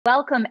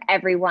Welcome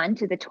everyone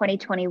to the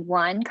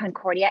 2021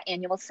 Concordia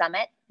Annual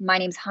Summit. My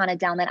name is Hanne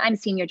Dalmut. I'm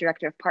Senior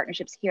Director of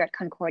Partnerships here at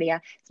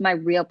Concordia. It's my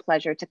real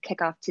pleasure to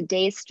kick off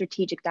today's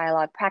strategic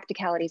dialogue,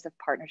 Practicalities of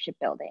Partnership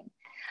Building.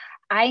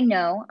 I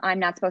know I'm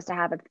not supposed to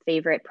have a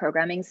favorite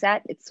programming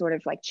set. It's sort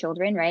of like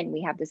children, right? And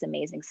we have this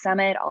amazing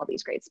summit, all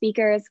these great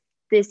speakers.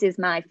 This is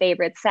my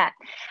favorite set.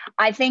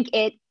 I think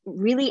it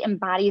really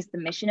embodies the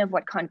mission of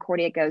what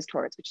Concordia goes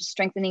towards, which is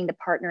strengthening the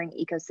partnering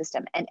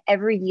ecosystem. And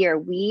every year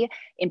we,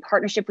 in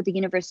partnership with the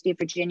University of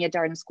Virginia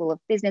Darden School of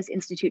Business,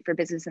 Institute for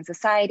Business and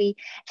Society,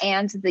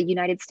 and the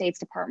United States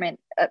Department,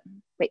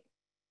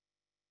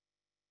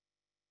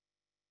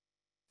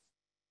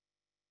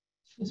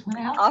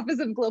 Office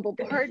of Global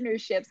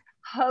Partnerships,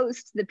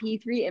 host the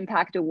P3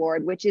 Impact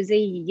Award, which is a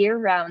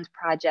year-round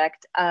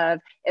project of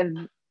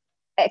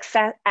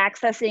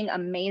accessing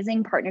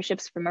amazing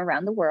partnerships from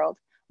around the world,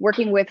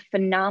 working with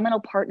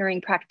phenomenal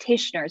partnering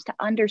practitioners to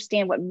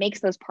understand what makes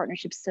those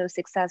partnerships so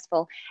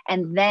successful.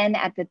 And then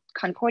at the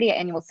Concordia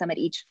Annual Summit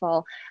each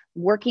fall,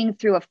 working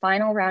through a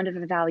final round of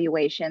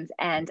evaluations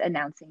and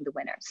announcing the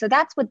winner. So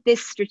that's what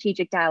this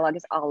strategic dialogue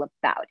is all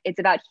about. It's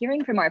about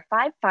hearing from our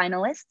 5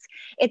 finalists.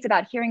 It's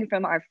about hearing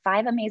from our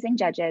 5 amazing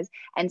judges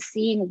and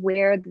seeing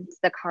where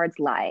the cards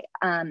lie.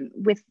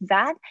 With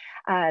that,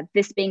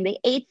 this being the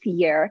 8th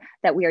year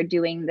that we are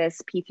doing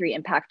this P3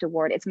 Impact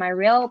Award, it's my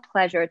real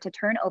pleasure to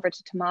turn over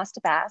to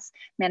Debass,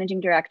 Managing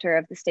Director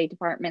of the State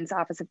Department's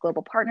Office of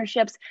Global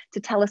Partnerships, to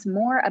tell us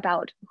more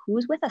about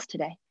who's with us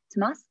today.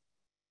 Tomas?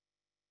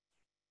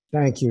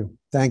 Thank you,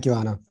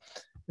 Anna.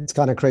 It's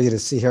kind of crazy to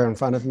see her in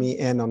front of me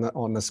and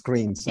on the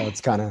screen, so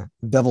it's kind of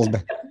double.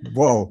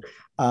 Whoa!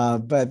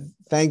 But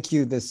thank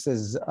you. This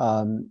is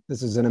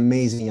an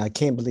amazing. I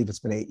can't believe it's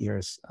been 8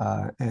 years.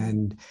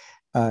 And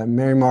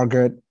Mary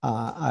Margaret,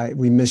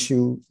 we miss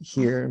you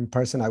here in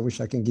person. I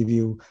wish I can give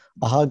you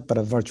a hug, but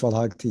a virtual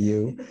hug to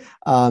you.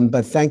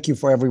 But thank you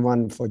for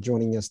everyone for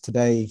joining us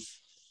today.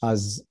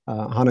 As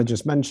Hanne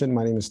just mentioned,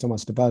 my name is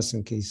Tomas Debass.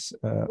 In case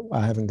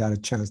I haven't got a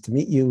chance to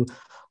meet you,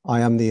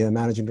 I am the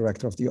Managing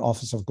Director of the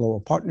Office of Global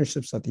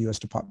Partnerships at the U.S.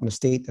 Department of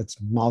State. That's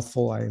a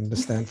mouthful, I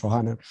understand, for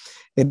Hanne.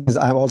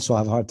 I also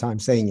have a hard time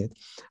saying it.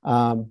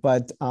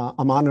 But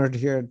I'm honored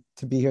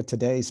to be here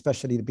today,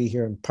 especially to be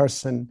here in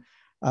person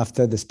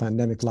after this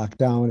pandemic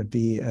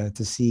lockdown,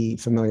 to see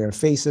familiar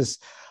faces,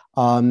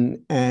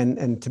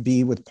 and to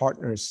be with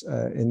partners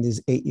in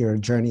this 8-year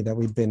journey that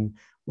we've been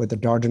with the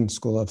Darden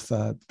School of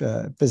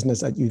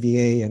Business at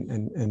UVA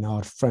and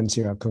our friends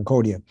here at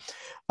Concordia.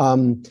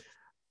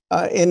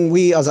 And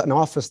we, as an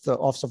office, the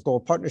Office of Global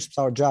Partnerships,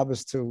 our job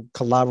is to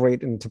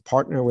collaborate and to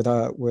partner with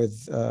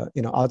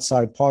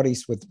outside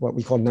parties, with what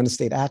we call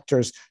non-state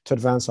actors, to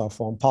advance our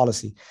foreign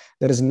policy.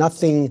 There is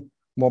nothing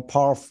more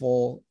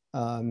powerful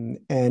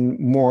and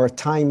more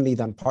timely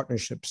than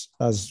partnerships,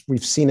 as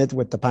we've seen it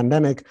with the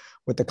pandemic,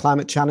 with the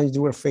climate challenge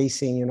that we're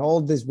facing, and all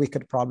these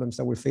wicked problems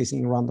that we're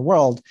facing around the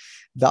world.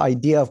 The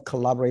idea of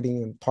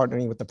collaborating and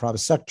partnering with the private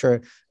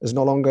sector is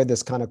no longer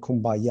this kind of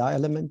kumbaya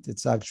element.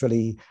 It's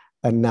actually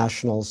a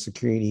national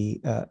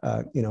security,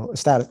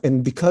 status.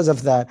 And because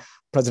of that,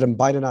 President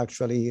Biden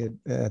actually,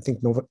 I think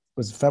it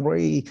was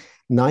February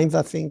 9th,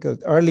 I think,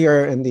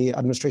 earlier in the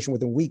administration,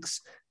 within weeks,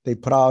 they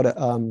put out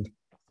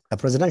a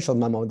presidential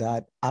memo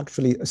that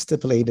actually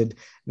stipulated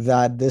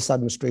that this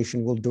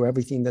administration will do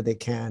everything that they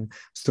can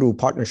through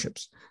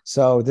partnerships.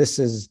 So this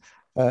is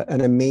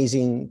an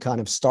amazing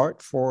kind of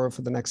start for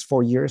the next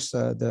 4 years.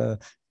 The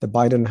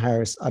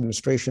Biden-Harris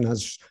administration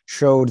has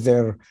showed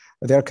their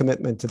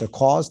commitment to the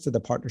cause, to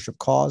the partnership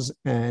cause,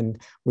 and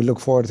we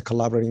look forward to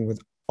collaborating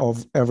with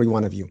every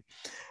one of you.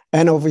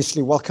 And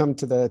obviously, welcome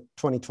to the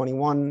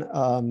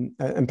 2021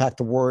 Impact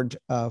Award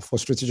for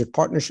Strategic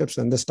Partnerships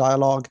and this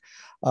dialogue,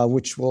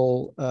 which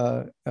we'll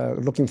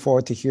looking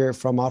forward to hear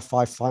from our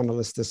 5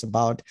 finalists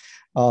about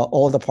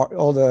all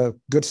the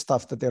good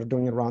stuff that they're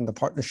doing around the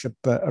partnership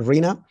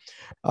arena.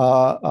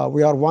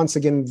 We are once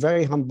again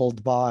very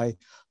humbled by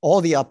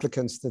all the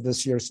applicants to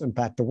this year's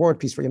Impact Award,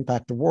 P3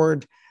 Impact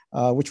Award,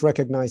 which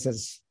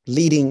recognizes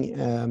leading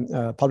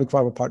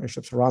public-private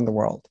partnerships around the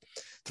world.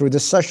 Through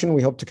this session,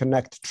 we hope to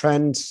connect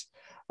trends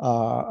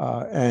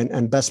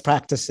and best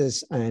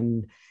practices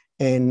and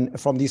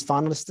from these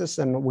finalists,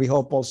 and we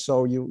hope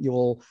also you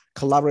will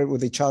collaborate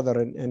with each other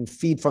and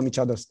feed from each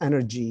other's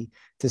energy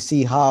to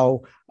see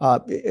how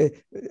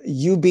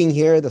you being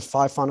here, the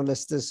 5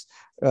 finalists,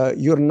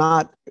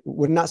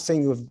 we're not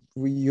saying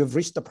you've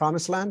reached the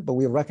promised land, but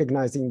we're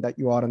recognizing that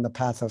you are on the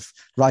path of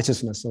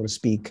righteousness, so to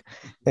speak,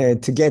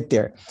 to get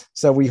there.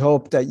 So we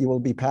hope that you will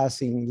be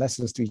passing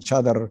lessons to each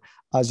other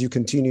as you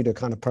continue to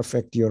kind of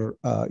perfect your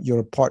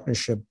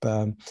partnership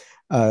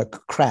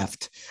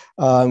craft.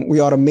 We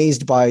are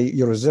amazed by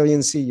your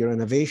resiliency, your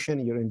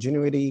innovation, your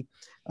ingenuity,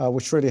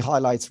 which really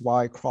highlights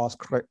why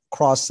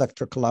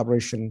cross-sector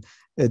collaboration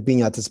is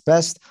being at its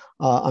best.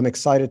 I'm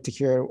excited to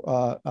hear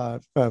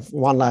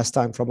one last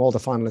time from all the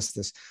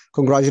finalists.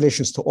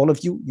 Congratulations to all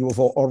of you. You have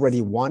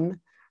already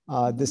won.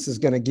 This is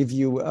going to give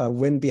you a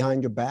win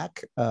behind your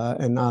back.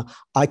 And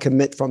I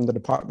commit from the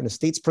Department of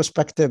State's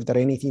perspective that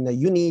anything that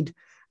you need,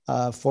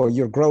 for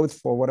your growth,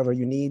 for whatever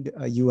you need,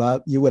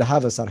 you would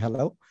have us at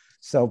hello.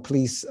 So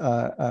please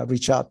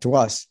reach out to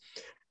us.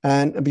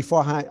 And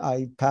before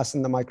I pass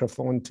in the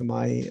microphone to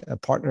my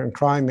partner in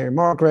crime, Mary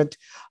Margaret,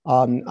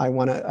 I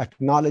want to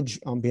acknowledge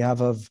on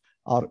behalf of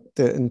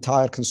the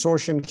entire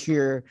consortium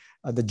here,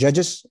 the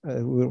judges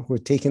who are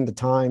taking the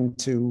time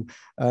to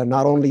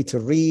not only to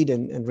read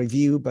and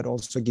review, but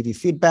also give you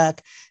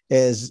feedback,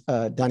 is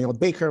Daniel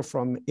Baker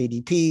from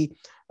ADP,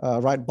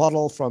 Rhett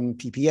Buttle from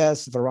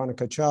PPS,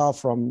 Veronica Chau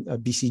from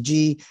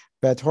BCG,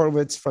 Beth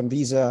Hurvitz from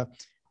Visa,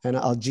 and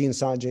Algene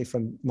T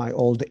from my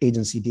old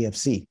agency,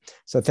 DFC.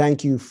 So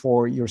thank you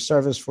for your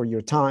service, for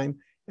your time.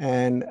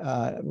 And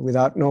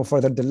without no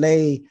further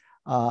delay,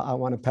 I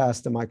want to pass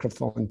the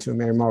microphone to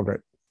Mary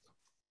Margaret.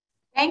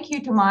 Thank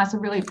you, Tomas. I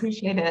really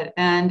appreciate it.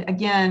 And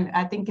again,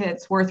 I think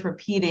it's worth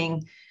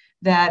repeating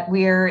that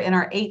we're in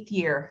our 8th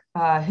year.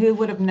 Who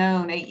would have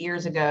known 8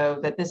 years ago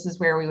that this is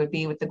where we would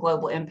be with the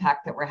global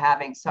impact that we're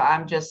having? So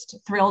I'm just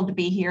thrilled to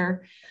be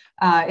here.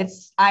 I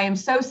am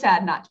so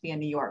sad not to be in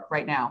New York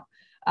right now.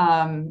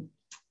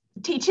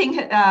 Teaching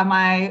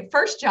my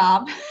first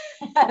job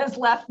has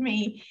left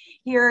me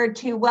here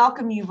to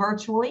welcome you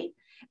virtually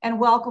and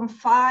welcome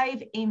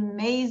 5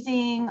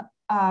 amazing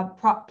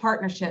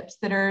partnerships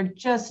that are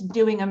just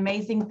doing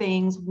amazing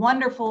things,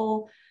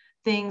 wonderful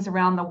things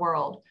around the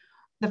world.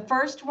 The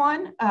first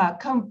one,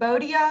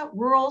 Cambodia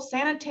Rural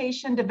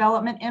Sanitation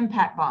Development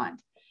Impact Bond.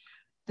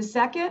 The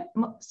second,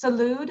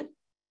 Salud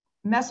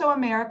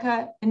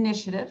Mesoamerica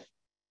Initiative.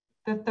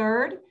 The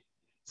third,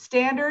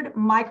 Standard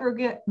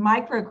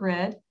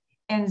Microgrid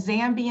and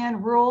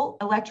Zambian Rural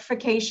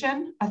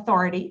Electrification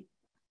Authority.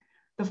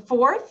 The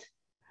fourth,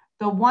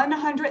 the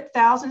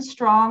 100,000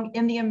 Strong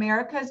in the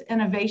Americas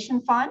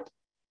Innovation Fund.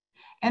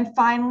 And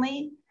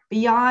finally,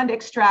 Beyond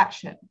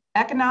Extraction,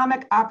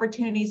 Economic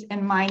Opportunities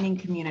in Mining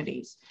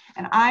Communities.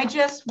 And I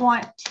just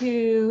want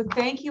to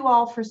thank you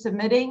all for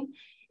submitting.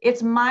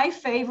 It's my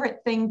favorite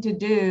thing to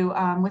do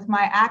with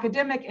my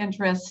academic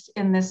interest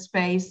in this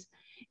space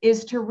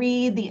is to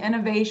read the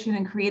innovation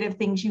and creative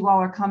things you all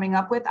are coming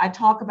up with. I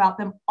talk about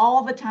them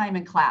all the time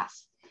in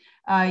class.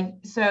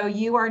 So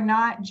you are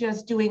not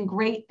just doing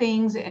great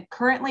things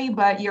currently,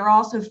 but you're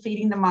also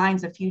feeding the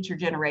minds of future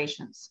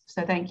generations.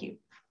 So thank you.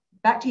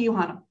 Back to you,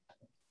 Hanne.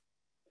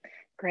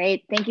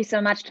 Great. Thank you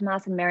so much,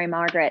 Tomas and Mary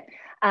Margaret.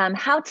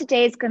 How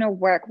today is going to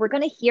work, we're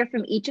going to hear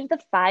from each of the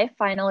 5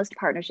 finalist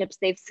partnerships.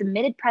 They've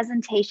submitted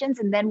presentations,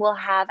 and then we'll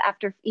have,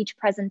 after each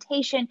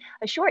presentation,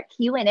 a short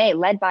Q&A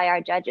led by our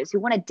judges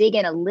who want to dig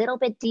in a little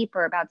bit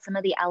deeper about some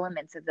of the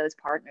elements of those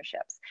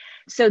partnerships.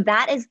 So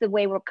that is the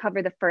way we'll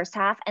cover the first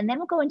half, and then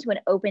we'll go into an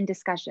open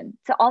discussion.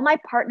 So all my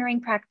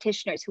partnering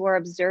practitioners who are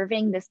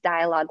observing this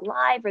dialogue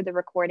live or the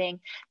recording,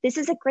 this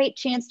is a great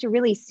chance to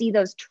really see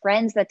those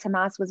trends that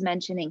Tomas was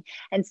mentioning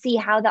and see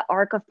how the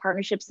arc of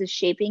partnerships is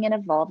shaping and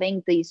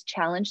evolving these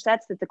challenge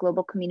sets that the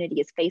global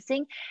community is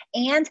facing,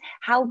 and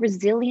how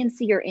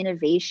resiliency or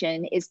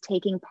innovation is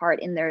taking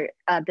part in their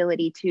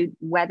ability to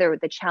weather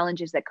the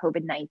challenges that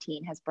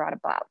COVID-19 has brought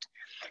about.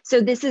 So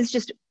this is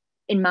just,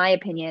 in my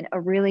opinion, a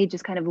really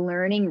just kind of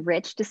learning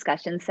rich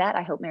discussion set.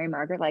 I hope Mary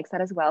Margaret likes that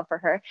as well for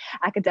her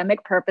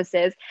academic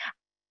purposes.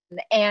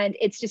 And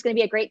it's just going to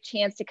be a great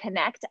chance to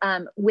connect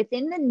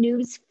within the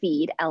news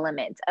feed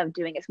element of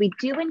doing this. We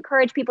do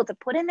encourage people to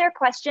put in their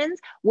questions.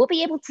 We'll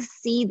be able to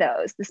see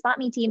those. The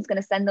SpotMe team is going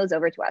to send those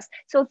over to us.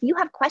 So if you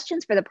have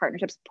questions for the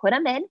partnerships, put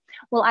them in.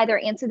 We'll either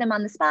answer them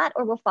on the spot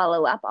or we'll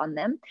follow up on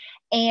them.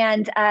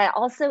 And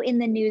also in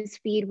the news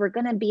feed, we're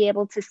going to be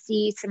able to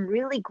see some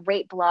really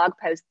great blog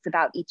posts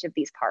about each of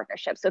these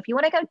partnerships. So if you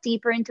want to go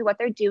deeper into what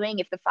they're doing,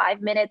 if the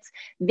 5 minutes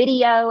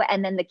video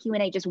and then the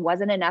Q&A just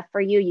wasn't enough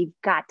for you, you've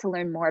got to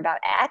learn more about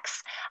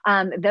X.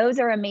 Those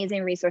are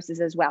amazing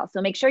resources as well.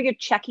 So make sure you're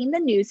checking the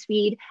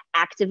newsfeed,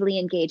 actively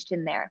engaged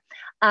in there.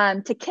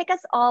 To kick us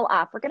all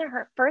off, we're going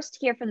to first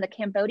hear from the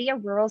Cambodia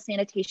Rural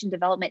Sanitation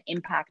Development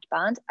Impact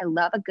Bond. I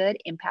love a good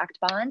impact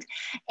bond.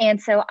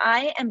 And so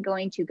I am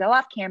going to go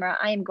off camera.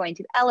 I am going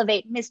to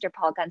elevate Mr.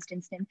 Paul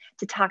Gunstensen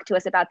to talk to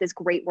us about this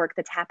great work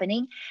that's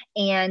happening.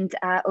 And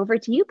over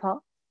to you,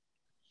 Paul.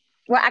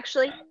 Well,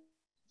 actually,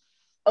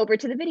 over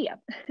to the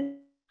video.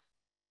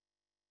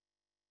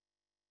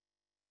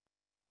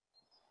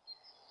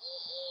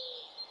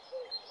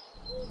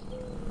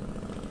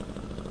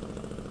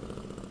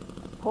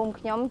 ភូមិ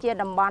ខ្ញុំជា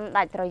តំបន់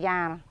ដាច់ត្រយា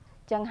ល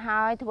ចឹង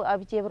ហើយធ្វើឲ្យ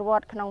ប្រជាពលរ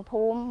ដ្ឋក្នុង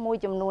ភូមិមួយ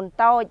ចំនួន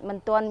តូចមិន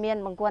ទាន់មាន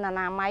បង្គន់អ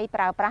នាម័យ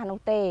ប្រើប្រាស់នោះ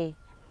ទេ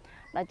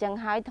ដល់ចឹង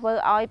ហើយធ្វើ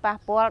ឲ្យប៉ះ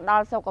ពាល់ដ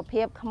ល់សុខ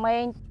ភាពក្មេ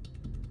ង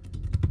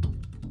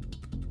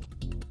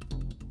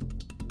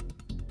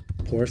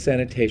Poor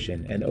sanitation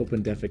and open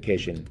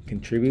defecation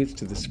contributes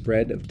to the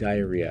spread of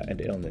diarrhea and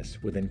illness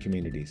within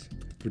communities,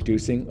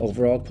 reducing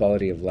overall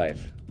quality of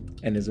life,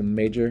 and is a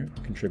major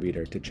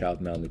contributor to child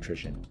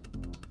malnutrition.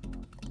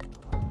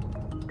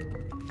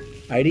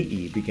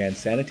 IDE began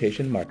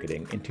sanitation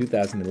marketing in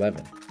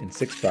 2011 in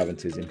 6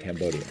 provinces in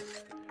Cambodia,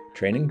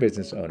 training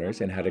business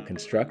owners in how to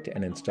construct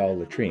and install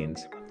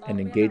latrines and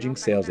engaging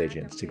sales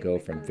agents to go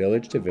from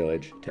village to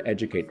village to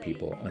educate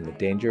people on the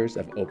dangers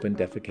of open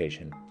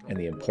defecation and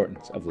the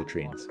importance of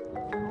latrines.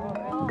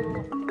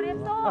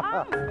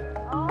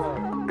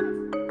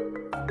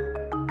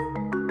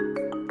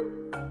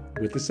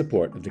 With the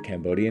support of the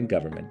Cambodian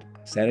government,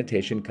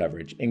 sanitation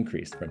coverage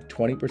increased from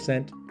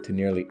 20% to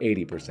nearly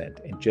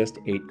 80% in just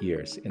 8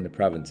 years in the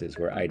provinces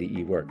where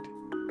IDE worked.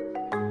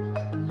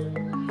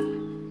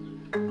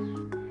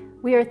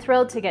 We are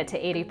thrilled to get to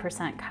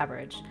 80%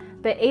 coverage,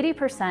 but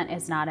 80%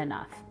 is not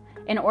enough.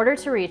 In order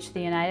to reach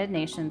the United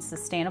Nations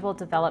Sustainable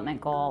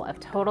Development Goal of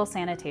total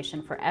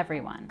sanitation for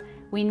everyone,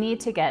 we need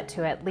to get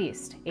to at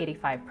least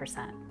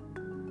 85%.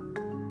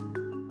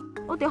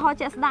 ឧទាហរណ៍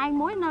ជាក់ស្ដែង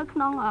មួយនៅក្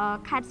នុង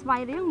ខេត្តស្វា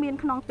យរៀងមាន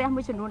ក្នុងផ្ទះ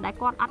មួយចំនួនដែល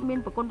គាត់អត់មាន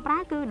ប្រគុណប្រើ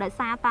គឺដោយ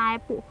សារតែ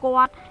ពួក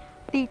គាត់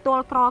ទីទ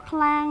ល់ក្រខ្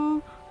លាំង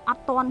អ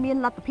ត់ទាន់មាន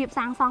លទ្ធភាព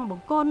សាងសង់ប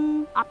ង្គន់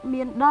អត់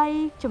មានដី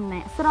ចំណែ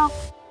កស្រុក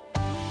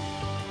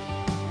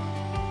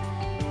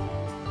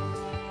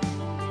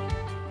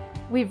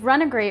We've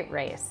run a great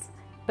race,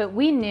 but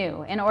we knew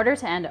in order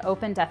to end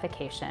open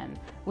defecation,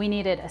 we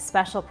needed a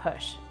special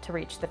push to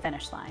reach the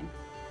finish line.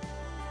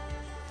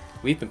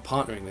 We've been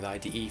partnering with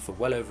IDE for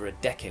well over a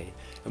decade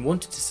and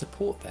wanted to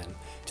support them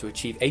to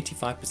achieve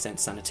 85%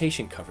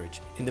 sanitation coverage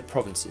in the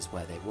provinces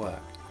where they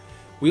work.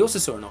 We also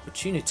saw an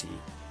opportunity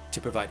to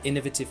provide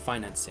innovative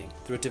financing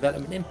through a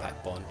development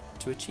impact bond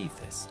to achieve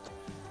this.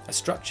 A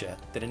structure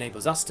that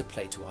enables us to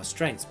play to our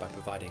strengths by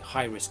providing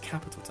high-risk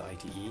capital to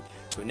IDE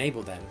to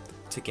enable them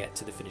to get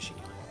to the finishing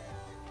line.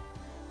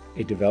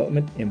 A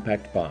development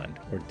impact bond,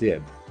 or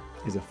DIB,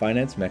 is a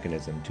finance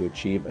mechanism to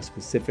achieve a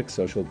specific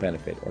social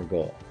benefit or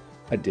goal.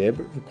 A DIB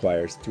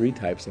requires 3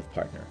 types of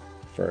partner.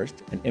 First,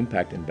 an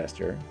impact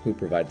investor who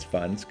provides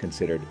funds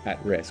considered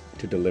at risk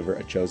to deliver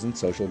a chosen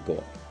social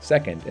goal.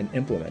 Second, an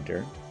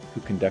implementer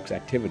who conducts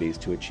activities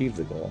to achieve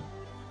the goal.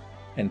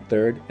 And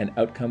third, an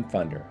outcome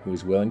funder who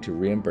is willing to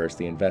reimburse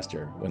the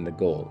investor when the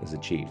goal is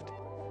achieved.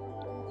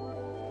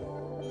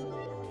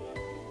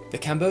 The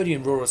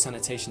Cambodian Rural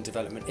Sanitation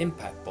Development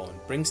Impact Bond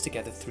brings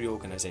together 3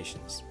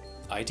 organisations,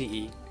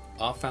 IDE,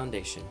 our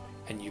foundation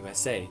and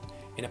USA,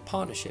 in a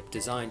partnership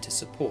designed to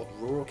support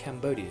rural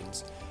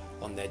Cambodians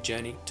on their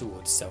journey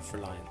towards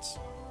self-reliance.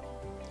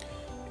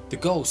 The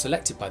goal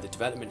selected by the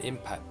Development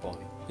Impact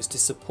Bond was to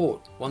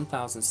support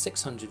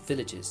 1,600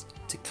 villages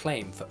to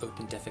claim for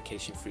open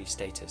defecation-free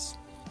status,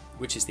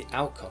 which is the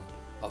outcome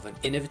of an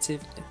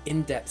innovative and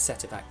in-depth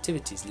set of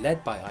activities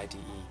led by IDE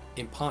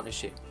in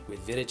partnership with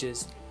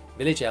villagers,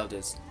 village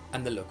elders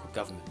and the local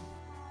government.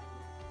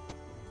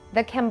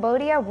 The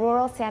Cambodia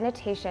Rural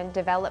Sanitation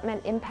Development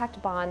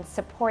Impact Bond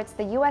supports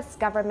the U.S.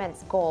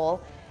 government's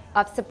goal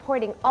of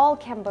supporting all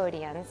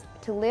Cambodians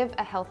to live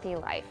a healthy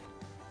life.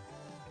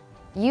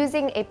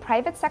 Using a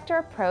private sector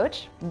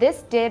approach,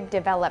 this DIB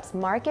develops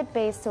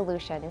market-based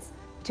solutions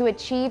to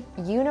achieve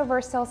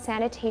universal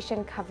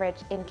sanitation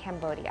coverage in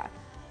Cambodia,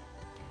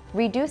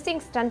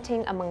 reducing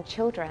stunting among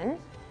children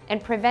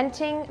and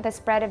preventing the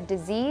spread of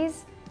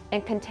disease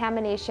and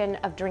contamination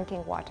of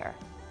drinking water.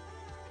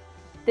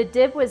 The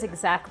DIB was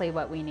exactly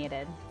what we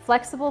needed.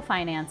 Flexible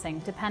financing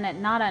dependent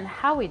not on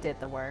how we did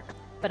the work,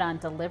 but on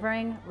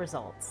delivering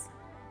results.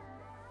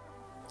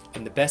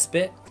 And the best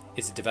bit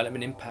is the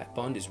Development Impact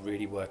Bond is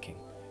really working.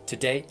 To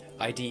date,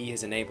 IDE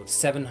has enabled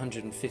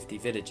 750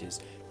 villages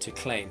to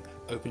claim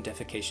open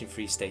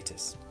defecation-free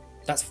status.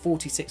 That's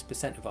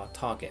 46% of our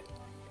target,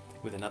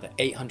 with another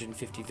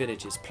 850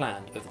 villages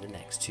planned over the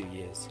next 2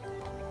 years.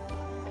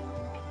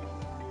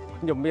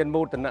 ខ្ញុំមាន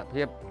មោទន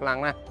ភាពខ្លាំង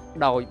ណាស់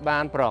ដោយបា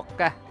នប្រ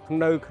កាស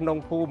នៅក្នុង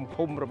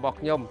ភូមិរបស់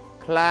ខ្ញុំ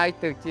คล้าย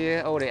ទៅជា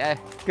ODS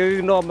គឺ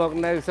នាំមក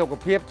នៅសុខ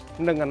ភាព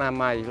និងអនា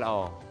ម័យល្អ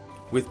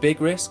With big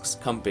risks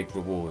come big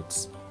rewards.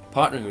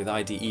 Partnering with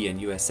IDE and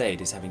USAID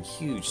is having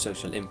huge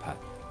social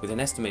impact, with an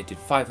estimated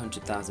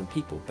 500,000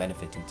 people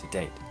benefiting to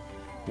date.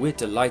 We're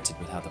delighted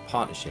with how the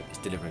partnership is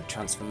delivering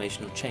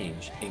transformational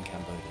change in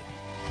Cambodia.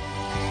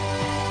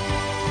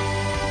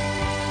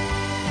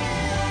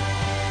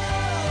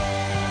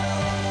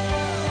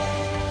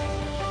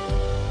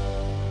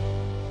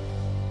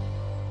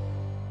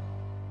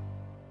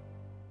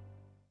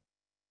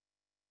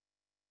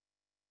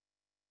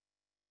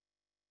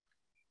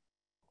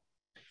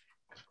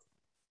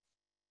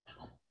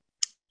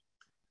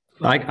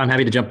 I'm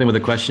happy to jump in with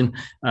a question.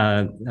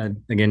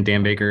 Again,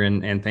 Dan Baker,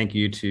 and thank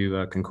you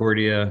to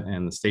Concordia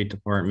and the State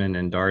Department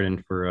and Darden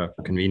for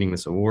convening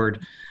this award.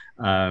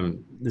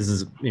 This is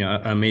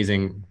an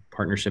amazing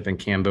partnership in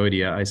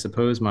Cambodia. I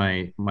suppose my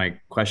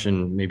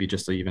question, maybe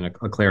just even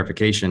a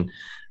clarification.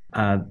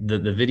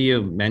 The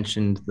video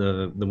mentioned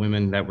the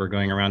women that were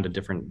going around to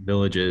different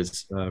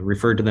villages,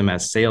 referred to them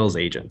as sales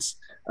agents.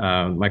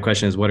 My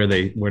question is, what are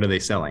they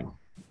selling?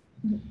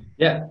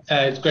 Yeah,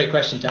 it's a great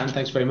question, Dan.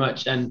 Thanks very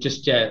much. And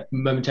just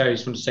momentarily,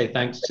 just want to say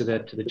thanks to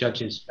the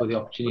judges for the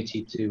opportunity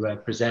to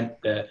present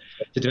the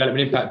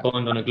Development Impact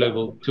Bond on a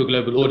global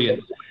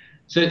audience.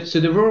 So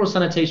the Rural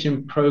Sanitation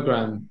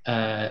Program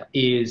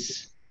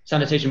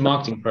Sanitation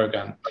Marketing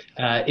Program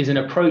is an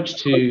approach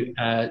to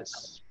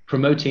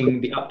promoting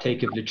the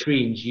uptake of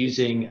latrines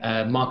using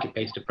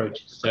market-based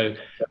approaches. So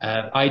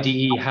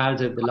IDE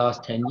has, over the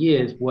last 10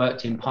 years,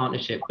 worked in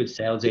partnership with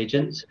sales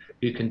agents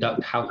who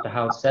conduct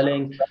house-to-house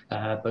selling,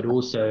 but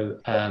also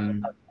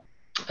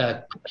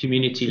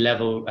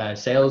community-level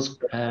sales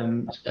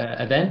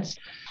events,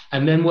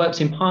 and then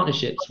works in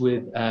partnerships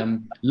with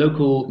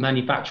local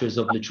manufacturers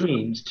of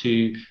latrines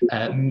to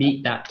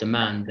meet that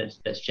demand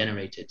that's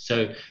generated.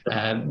 So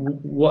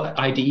what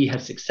IDE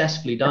has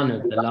successfully done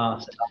over the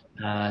last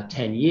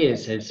 10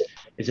 years is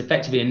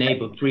effectively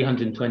enabled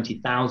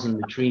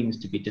 320,000 latrines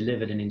to be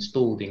delivered and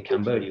installed in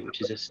Cambodia, which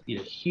is a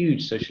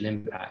huge social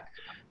impact.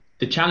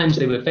 The challenge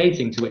they were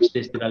facing, to which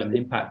this development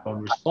impact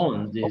bond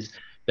responds, is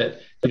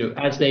that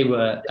as they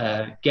were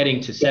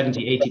getting to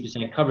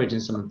 70–80% coverage in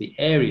some of the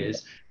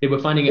areas, they were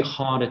finding it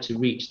harder to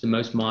reach the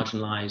most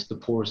marginalized, the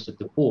poorest of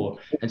the poor.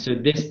 And so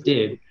this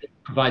DIB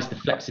provides the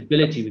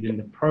flexibility within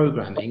the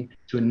programming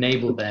to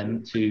enable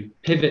them to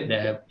pivot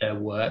their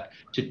work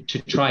to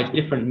try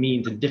different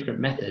means and different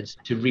methods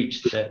to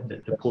reach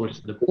the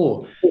poorest of the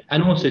poor,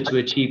 and also to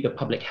achieve the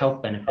public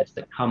health benefits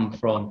that come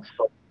from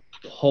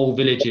whole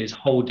villages,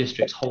 whole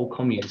districts, whole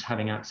communes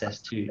having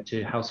access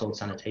to household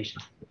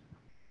sanitation.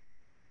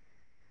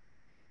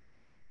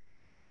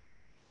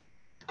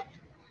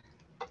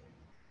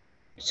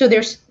 So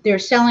they're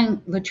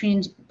selling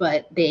latrines,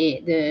 but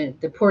the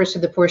poorest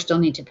of the poor still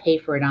need to pay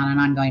for it on an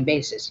ongoing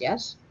basis,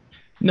 yes?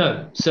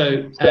 No.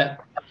 So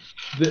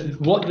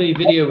what the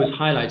video was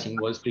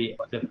highlighting was the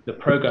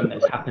program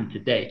that's happened to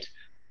date.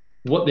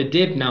 What the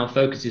DIB now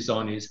focuses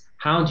on is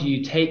how do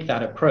you take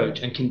that approach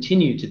and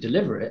continue to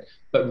deliver it,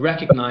 but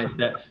recognize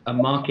that a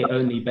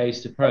market-only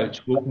based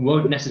approach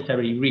won't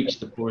necessarily reach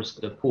the poorest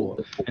of the poor.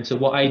 And so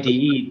what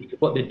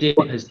the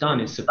DIB has done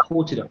is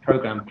supported a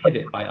program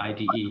pivot by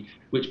IDE,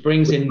 which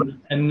brings in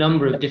a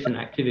number of different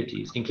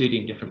activities,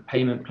 including different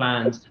payment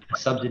plans,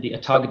 a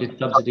targeted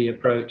subsidy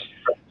approach,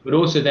 but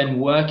also then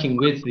working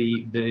with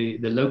the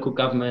local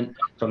government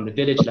from the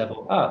village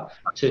level up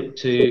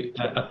to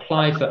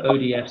apply for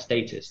ODF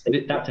status.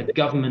 That's a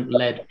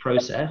government-led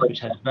process which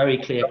has very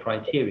clear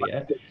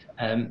criteria,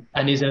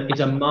 and is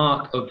a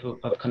mark of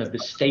kind of the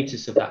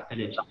status of that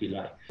village, if you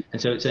like. And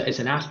so it's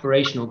an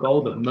aspirational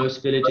goal that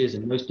most villages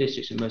and most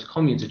districts and most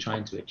communes are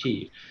trying to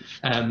achieve.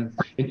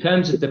 In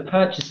terms of the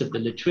purchase of the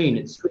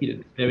latrine,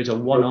 there is a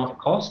one-off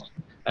cost.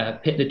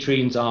 Pit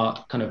latrines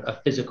are kind of a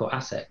physical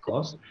asset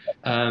cost.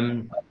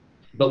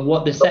 But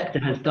what the sector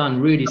has done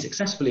really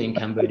successfully in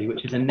Cambodia,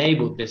 which has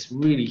enabled this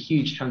really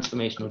huge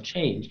transformational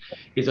change,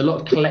 is a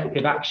lot of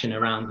collective action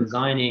around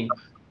designing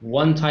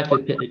one type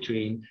of pit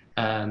latrine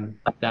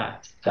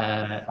that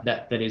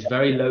is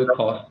very low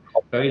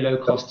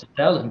cost to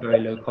sell and very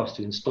low cost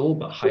to install,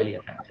 but highly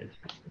effective.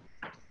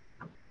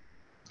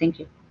 Thank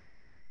you.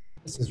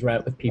 This is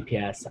Rhett with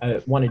PPS.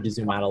 I wanted to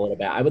zoom out a little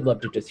bit. I would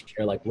love to just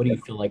hear, like, what do you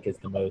feel like is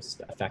the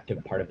most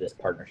effective part of this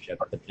partnership?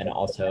 But then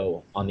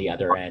also on the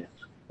other end,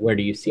 where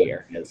do you see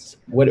areas?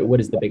 What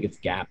is the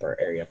biggest gap or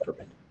area for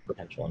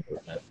potential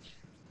improvement?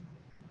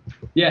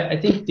 Yeah, I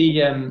think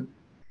the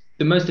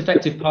most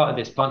effective part of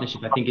this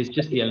partnership, I think, is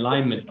just the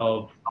alignment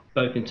of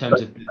both in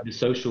terms of the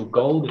social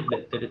goal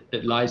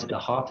that lies at the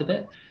heart of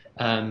it.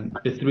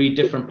 The three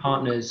different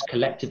partners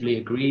collectively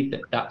agreed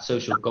that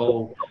social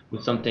goal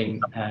was something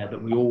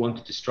that we all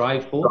wanted to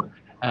strive for.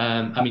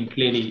 I mean,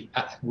 clearly,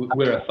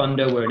 we're a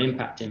funder, we're an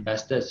impact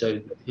investor, so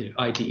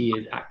IDE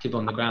is active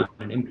on the ground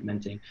and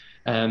implementing.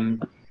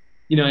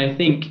 I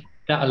think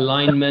that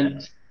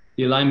alignment,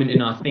 the alignment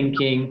in our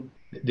thinking,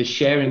 the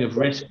sharing of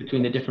risk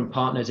between the different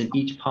partners and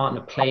each partner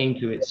playing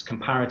to its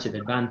comparative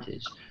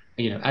advantage.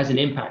 As an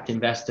impact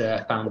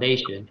investor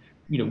foundation,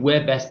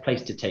 we're best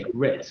placed to take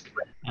risk.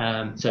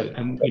 That's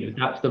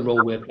the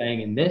role we're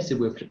playing in this.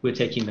 We're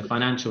taking the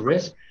financial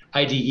risk.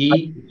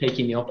 IDE is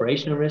taking the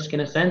operational risk in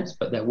a sense,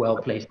 but they're well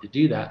placed to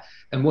do that.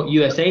 And what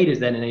USAID is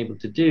then enabled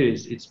to do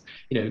is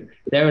they're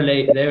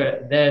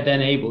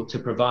then able to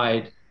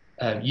provide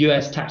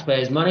US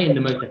taxpayers' money in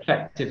the most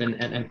effective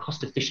and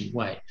cost-efficient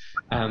way.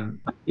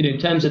 In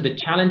terms of the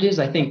challenges,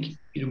 I think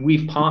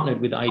we've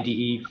partnered with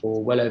IDE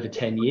for well over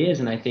 10 years,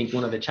 and I think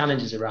one of the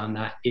challenges around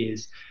that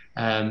is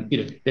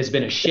there's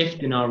been a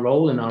shift in our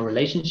role and our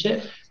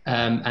relationship,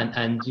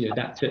 and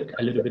that took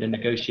a little bit of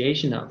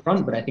negotiation up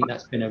front, but I think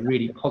that's been a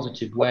really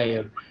positive way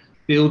of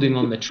building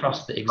on the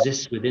trust that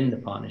exists within the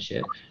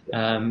partnership.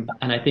 And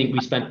I think we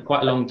spent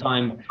quite a long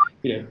time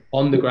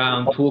on the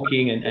ground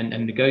talking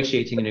and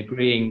negotiating and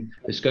agreeing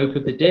the scope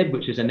of the DIB,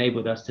 which has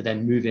enabled us to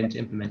then move into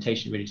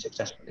implementation really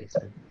successfully.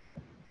 So.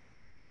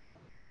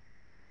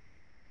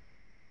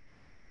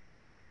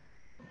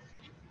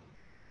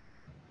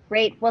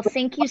 Great. Well,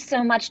 thank you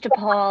so much to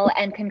Paul,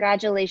 and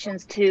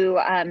congratulations to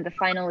the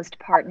finalist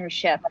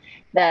partnership,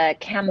 the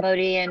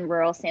Cambodian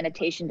Rural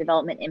Sanitation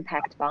Development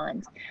Impact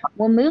Bonds.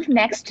 We'll move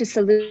next to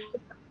Salud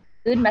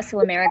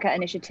Mesoamerica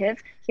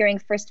Initiative, hearing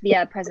first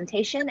via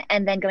presentation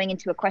and then going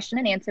into a question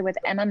and answer with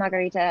Emma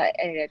Margarita.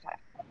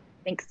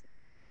 Thanks.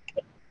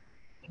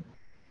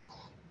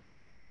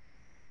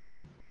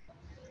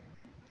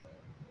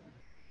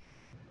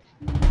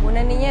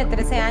 Una niña de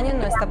 13 años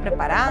no está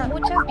preparada.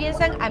 Muchas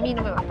piensan, a mí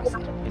no me va a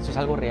pasar. Eso es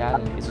algo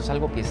real, eso es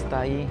algo que está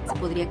ahí. Se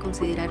podría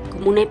considerar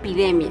como una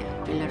epidemia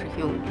en la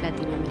región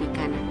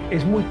latinoamericana.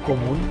 ¿Es muy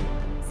común?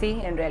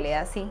 Sí, en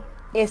realidad sí.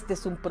 Este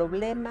es un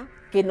problema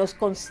que nos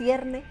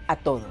concierne a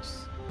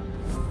todos.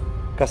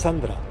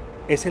 Cassandra,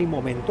 ¿es el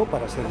momento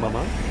para ser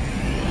mamá?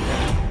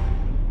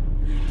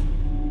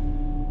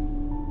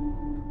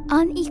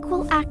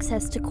 Unequal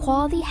access to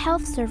quality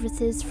health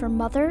services for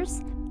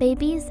mothers,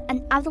 babies,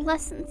 and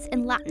adolescents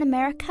in Latin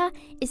America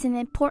is an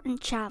important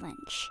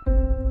challenge.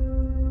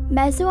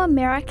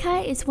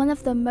 Mesoamerica is one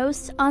of the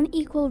most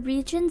unequal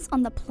regions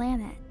on the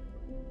planet.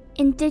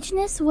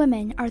 Indigenous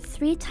women are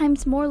 3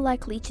 times more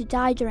likely to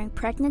die during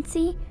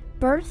pregnancy,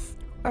 birth,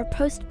 or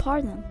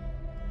postpartum.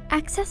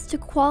 Access to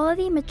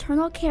quality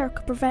maternal care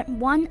could prevent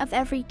 1 of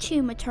every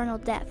 2 maternal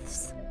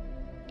deaths.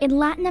 In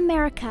Latin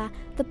America,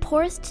 the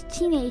poorest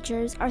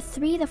teenagers are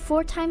 3 to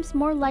 4 times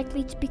more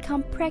likely to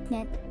become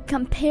pregnant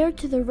compared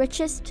to the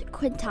richest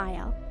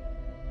quintile.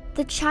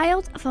 The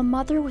child of a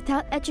mother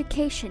without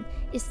education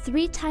is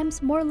 3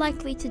 times more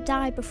likely to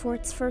die before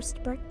its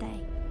first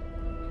birthday.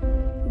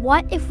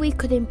 What if we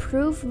could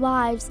improve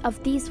lives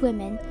of these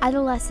women,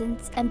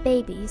 adolescents, and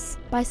babies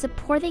by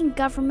supporting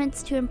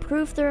governments to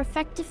improve their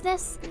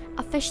effectiveness,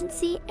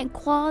 efficiency, and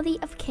quality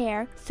of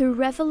care through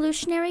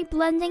revolutionary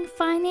blending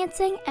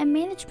financing and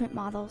management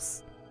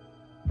models?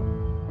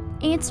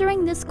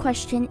 Answering this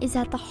question is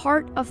at the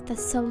heart of the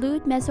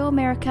Salud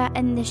Mesoamerica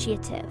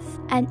Initiative,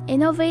 an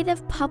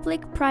innovative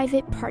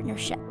public-private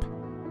partnership.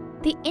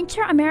 The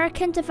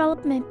Inter-American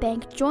Development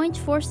Bank joined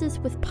forces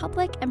with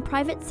public and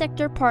private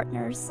sector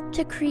partners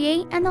to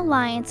create an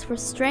alliance where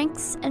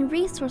strengths and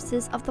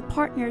resources of the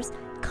partners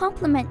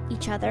complement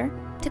each other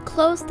to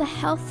close the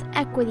health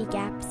equity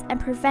gaps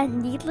and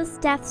prevent needless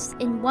deaths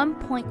in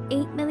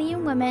 1.8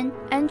 million women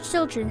and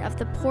children of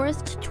the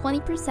poorest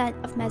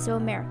 20% of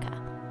Mesoamerica.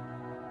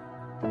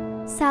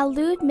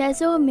 Salud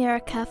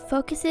Mesoamerica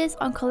focuses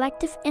on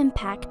collective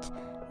impact,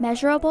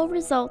 measurable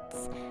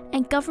results,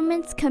 and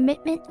government's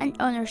commitment and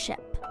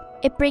ownership.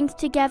 It brings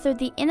together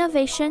the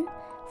innovation,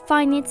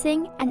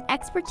 financing, and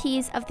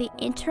expertise of the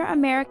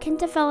Inter-American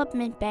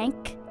Development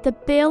Bank, the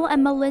Bill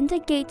and Melinda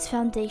Gates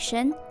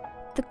Foundation,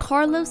 the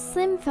Carlos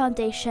Slim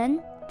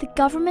Foundation, the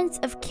governments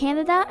of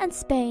Canada and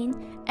Spain,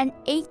 and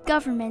 8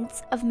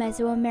 governments of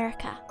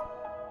Mesoamerica.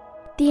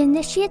 The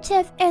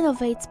initiative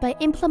innovates by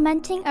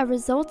implementing a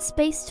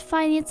results-based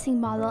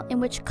financing model in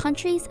which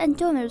countries and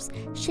donors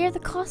share the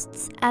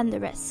costs and the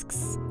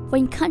risks.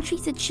 When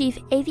countries achieve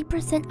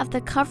 80% of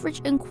the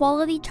coverage and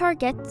quality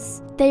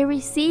targets, they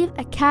receive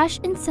a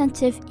cash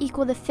incentive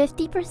equal to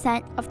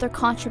 50% of their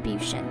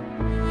contribution.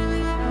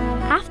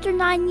 After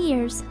 9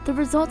 years, the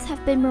results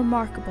have been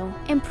remarkable.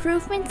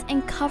 Improvements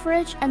in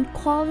coverage and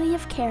quality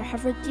of care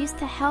have reduced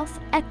the health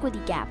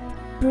equity gap,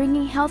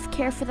 bringing health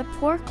care for the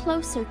poor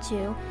closer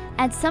to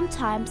and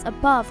sometimes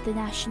above the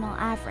national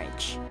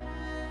average.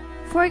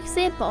 For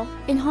example,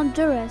 in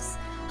Honduras,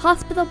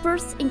 hospital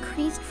births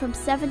increased from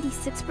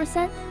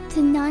 76% to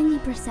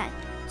 90%,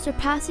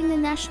 surpassing the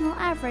national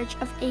average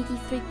of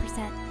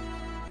 83%.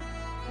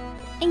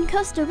 In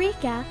Costa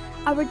Rica,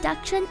 a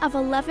reduction of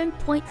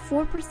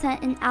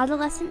 11.4% in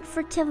adolescent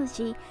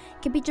fertility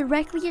can be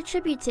directly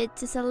attributed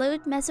to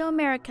Salud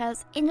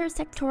Mesoamerica's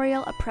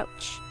intersectorial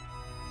approach.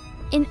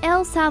 In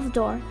El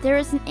Salvador, there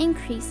is an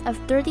increase of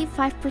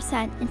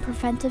 35% in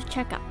preventive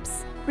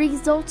checkups,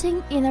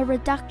 resulting in a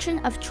reduction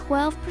of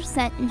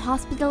 12% in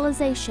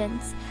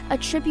hospitalizations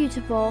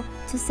attributable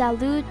to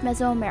Salud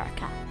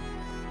Mesoamerica.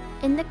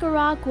 In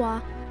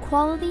Nicaragua,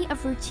 quality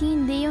of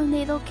routine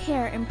neonatal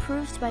care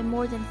improved by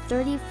more than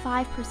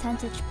 35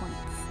 percentage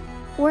points.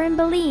 Or in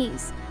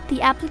Belize,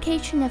 the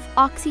application of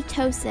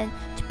oxytocin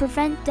to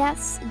prevent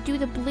deaths due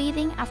to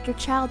bleeding after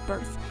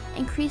childbirth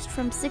increased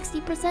from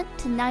 60%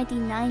 to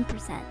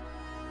 99%.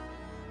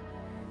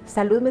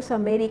 Salud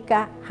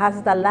Mesoamerica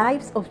has the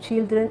lives of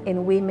children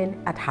and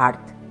women at heart.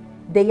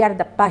 They are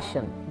the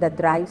passion that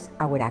drives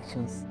our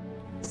actions.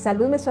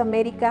 Salud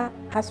Mesoamerica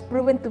has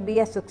proven to be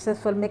a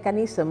successful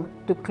mechanism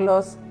to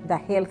close the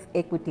health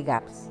equity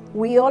gaps.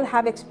 We all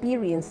have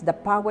experienced the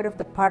power of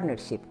the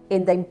partnership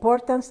and the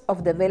importance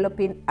of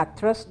developing a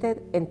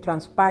trusted and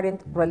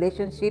transparent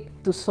relationship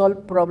to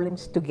solve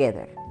problems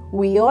together.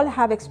 We all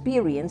have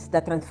experienced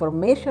the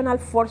transformational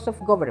force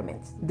of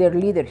governments, their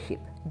leadership,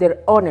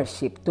 their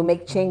ownership to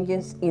make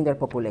changes in their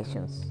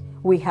populations.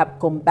 We have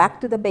come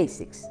back to the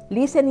basics,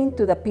 listening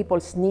to the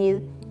people's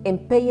needs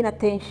and paying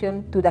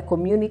attention to the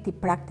community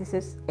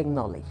practices and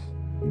knowledge.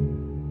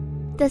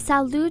 The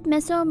Salud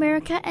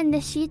Mesoamerica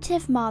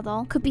Initiative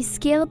model could be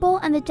scalable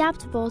and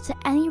adaptable to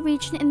any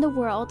region in the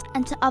world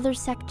and to other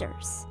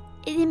sectors.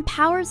 It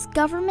empowers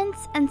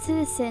governments and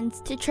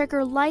citizens to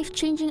trigger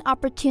life-changing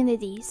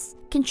opportunities,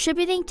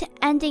 contributing to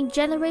ending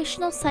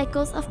generational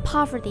cycles of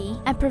poverty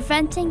and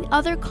preventing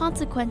other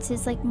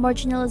consequences like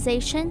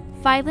marginalization,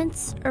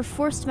 violence, or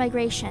forced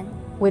migration.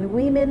 When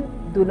women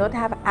do not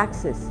have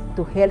access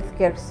to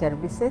healthcare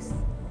services,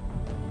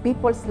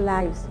 people's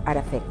lives are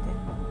affected.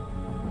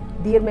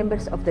 Dear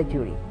members of the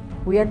jury,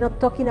 We are not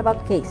talking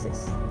about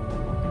cases.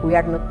 We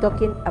are not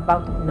talking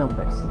about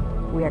numbers.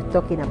 We are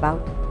talking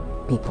about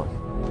people.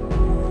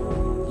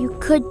 You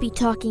could be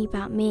talking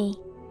about me.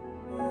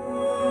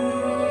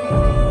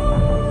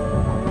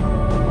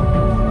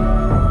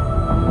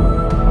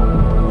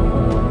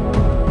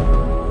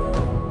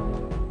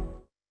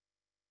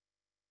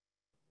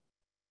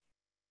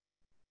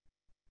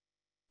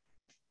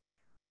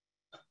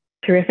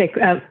 Terrific.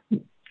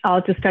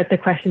 I'll just start the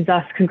questions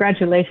off.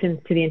 Congratulations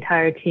to the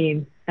entire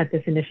team at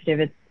this initiative.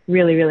 It's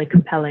really, really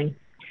compelling.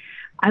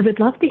 I would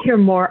love to hear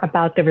more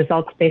about the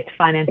results-based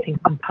financing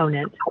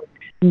component,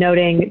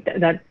 noting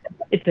that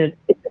it's a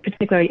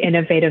particularly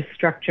innovative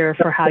structure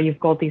for how you've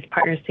goaled these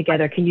partners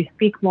together. Can you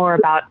speak more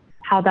about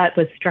how that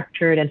was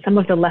structured and some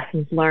of the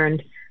lessons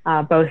learned,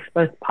 both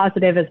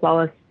positive as well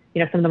as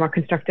some of the more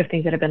constructive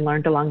things that have been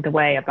learned along the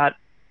way about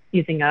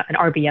using an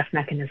RBF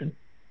mechanism?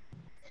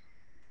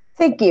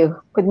 Thank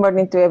you. Good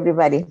morning to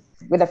everybody.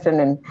 Good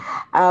afternoon.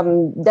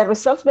 The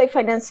results-based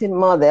financing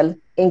model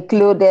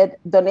included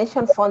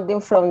donation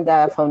funding from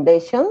the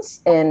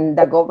foundations and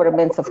the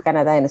governments of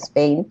Canada and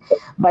Spain,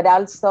 but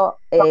also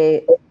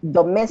a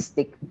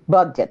domestic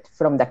budget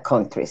from the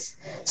countries.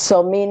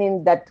 So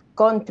meaning that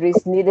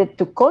countries needed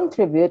to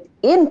contribute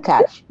in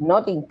cash,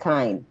 not in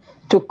kind,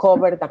 to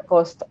cover the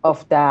cost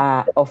of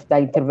the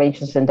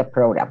interventions in the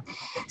program.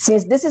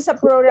 Since this is a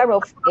program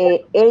of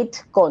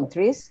 8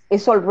 countries,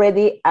 it's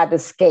already at a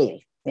scale.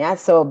 Yeah,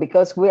 so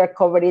because we are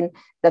covering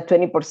the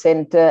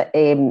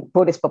 20%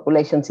 poorest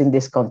populations in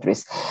these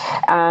countries.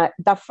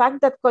 The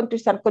fact that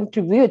countries are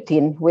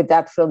contributing with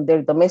that from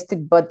their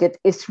domestic budget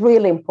is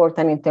really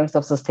important in terms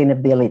of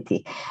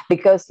sustainability,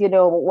 because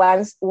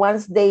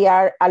once they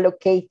are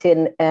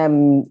allocating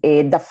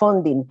the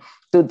funding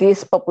to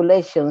these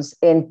populations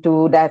and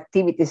to the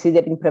activities either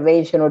in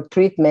prevention or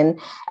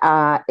treatment,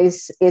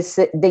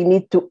 they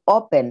need to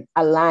open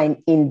a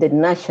line in the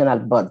national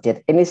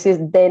budget. And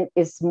then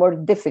it's more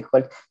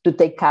difficult to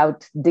take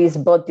out this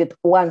budget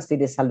once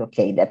it is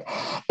allocated.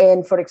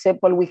 And for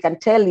example, we can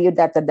tell you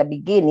that at the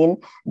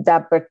beginning, the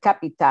per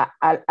capita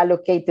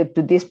allocated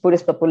to this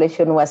poorest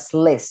population was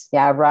less,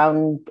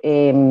 around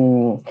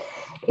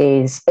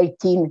is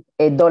 $18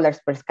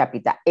 per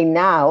capita. And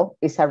now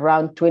it's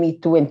around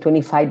 22 and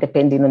 25,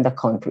 depending on the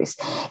countries.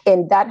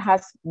 And that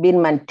has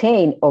been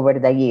maintained over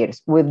the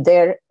years with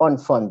their own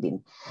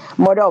funding.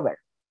 Moreover,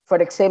 for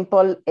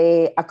example,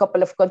 a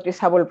couple of countries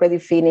have already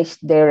finished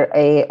their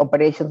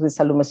operations with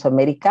Salud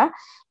Mesoamerica.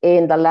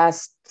 In the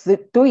last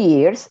 2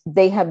 years,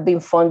 they have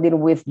been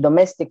funding with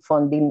domestic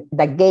funding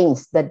the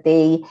gains that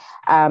they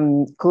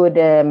could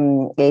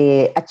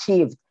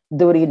achieve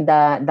during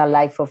the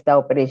life of the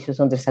operations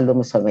under Salud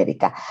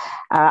Mesoamerica.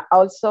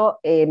 Also,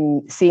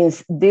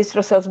 since this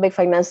results-based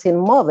financing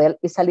model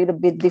is a little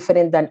bit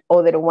different than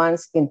other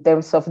ones in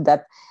terms of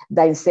that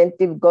the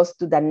incentive goes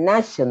to the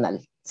national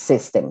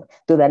system,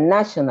 to the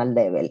national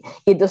level.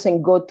 It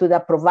doesn't go to the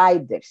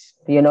providers,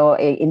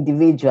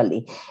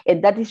 individually.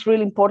 And that is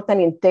really important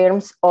in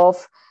terms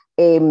of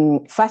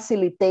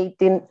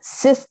facilitating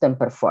system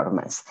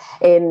performance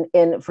and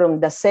from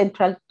the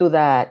central to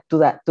the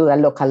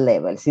local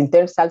levels, in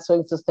terms also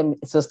of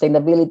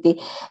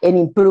sustainability and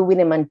improving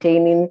and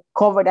maintaining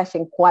coverage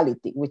and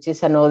quality, which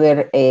is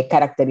another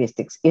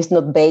characteristics. It's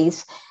not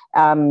based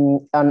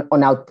on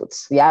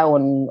outputs,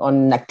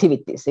 on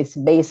activities. It's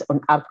based on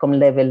outcome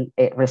level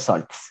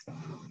results.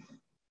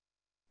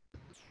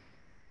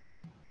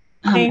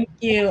 Thank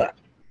you.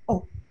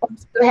 Oh,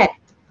 go ahead.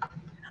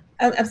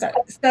 I'm sorry.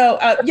 So,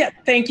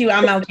 thank you.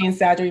 I'm Algene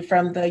Sajery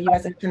from the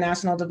U.S.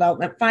 International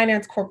Development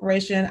Finance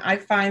Corporation. I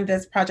find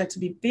this project to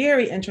be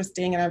very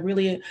interesting, and I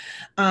really,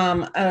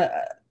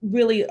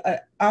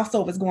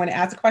 also was going to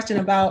ask a question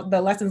about the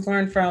lessons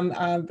learned from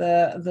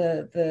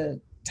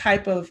the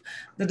type of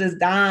the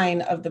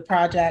design of the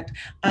project.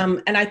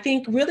 And I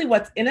think really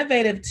what's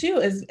innovative too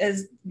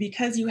is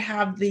because you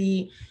have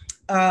the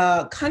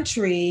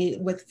country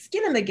with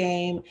skin in the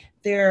game,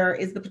 there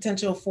is the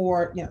potential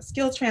for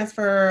skills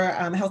transfer,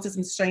 health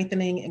system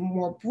strengthening, and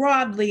more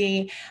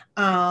broadly.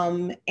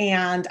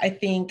 And I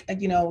think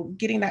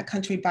getting that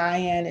country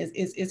buy-in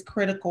is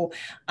critical.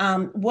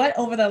 What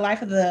over the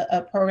life of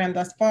the program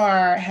thus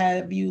far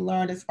have you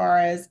learned as far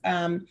as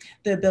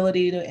the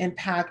ability to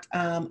impact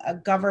a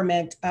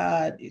government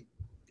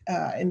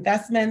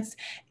investments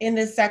in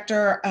this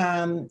sector,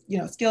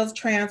 skills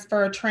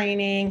transfer,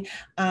 training,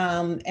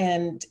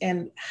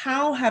 and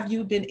how have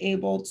you been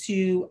able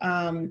to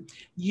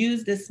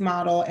use this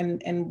model,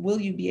 and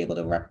will you be able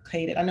to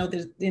replicate it? I know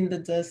there's in the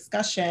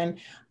discussion,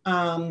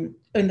 in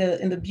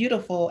the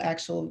beautiful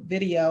actual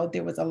video,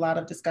 there was a lot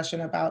of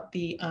discussion about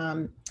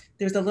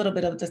there's a little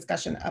bit of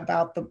discussion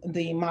about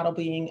the model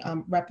being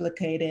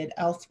replicated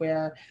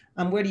elsewhere.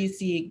 Where do you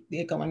see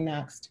it going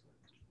next?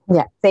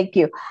 Yeah, thank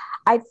you.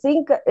 I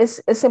think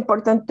it's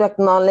important to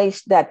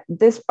acknowledge that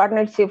this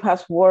partnership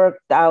has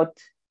worked out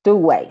two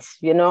ways,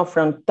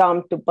 from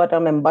top to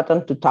bottom and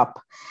bottom to top,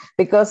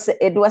 because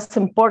it was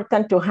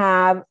important to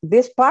have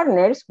these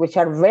partners, which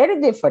are very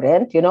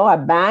different, a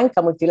bank,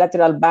 a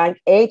multilateral bank,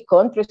 8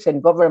 countries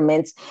and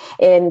governments,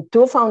 and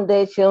 2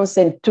 foundations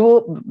and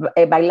 2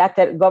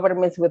 bilateral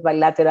governments with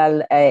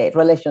bilateral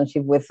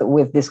relationship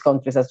with these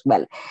countries as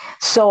well.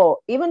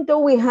 So even though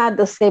we had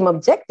the same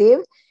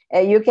objective,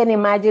 you can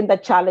imagine the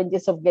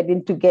challenges of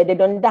getting together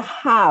on the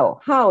how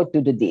to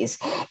do this.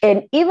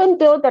 And even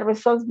though the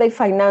results-based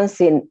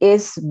financing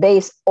is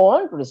based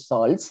on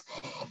results,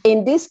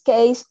 in this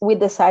case, we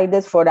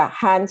decided for a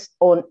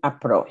hands-on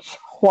approach.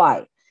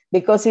 Why?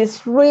 Because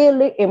it's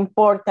really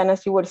important,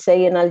 as you were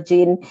saying,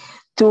 Algene,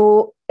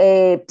 to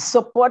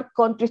support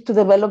countries to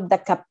develop the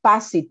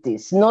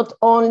capacities, not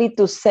only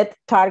to set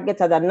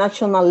targets at a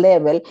national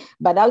level,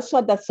 but also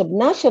at the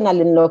subnational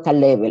and local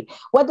level.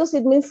 What does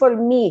it mean for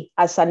me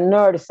as a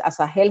nurse, as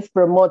a health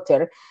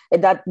promoter,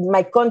 that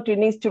my country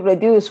needs to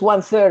reduce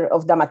 1/3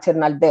 of the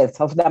maternal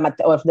deaths, of the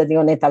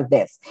neonatal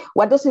deaths?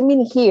 What does it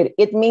mean here?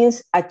 It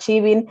means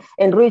reaching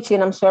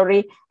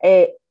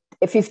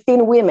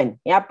 15 women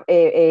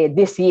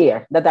this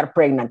year that are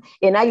pregnant.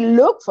 And I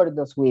look for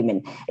those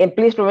women. And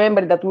please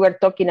remember that we are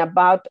talking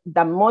about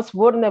the most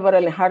vulnerable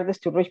and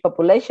hardest to reach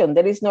population.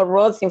 There is no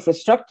roads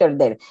infrastructure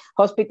there.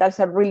 Hospitals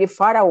are really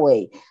far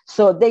away.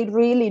 So they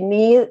really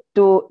need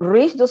to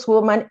reach those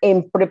women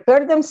and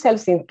prepare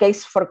themselves in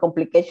case for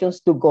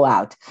complications to go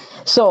out.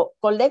 So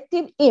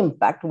collective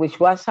impact, which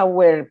was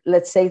our,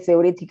 let's say,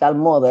 theoretical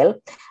model,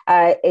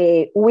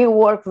 we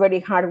work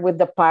very hard with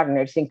the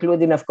partners,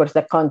 including, of course,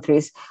 the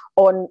countries,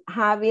 on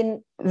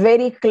having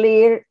very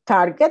clear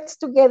targets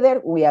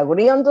together. We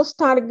agree on those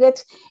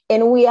targets,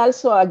 and we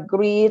also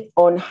agreed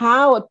on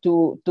how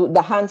to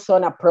the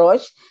hands-on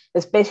approach,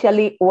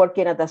 especially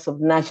working at the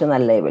subnational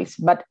levels.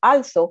 But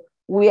also,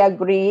 we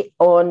agree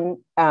on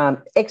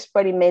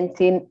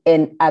experimenting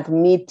and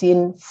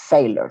admitting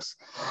failures.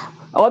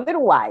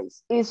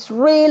 Otherwise, it's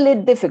really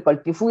difficult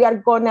if we are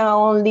gonna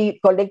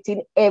only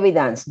collecting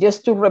evidence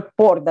just to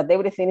report that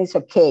everything is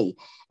okay.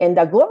 And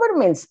the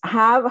governments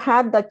have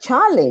had the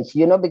challenge,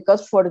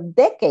 because for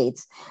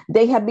decades,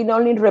 they have been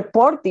only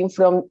reporting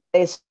from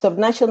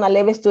subnational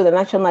levels to the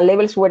national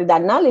levels where the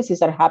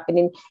analyses are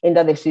happening and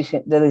the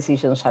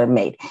decisions are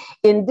made.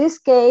 In this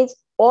case,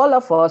 all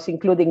of us,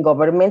 including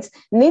governments,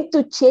 need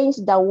to change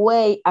the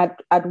way at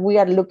we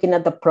are looking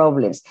at the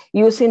problems,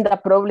 using the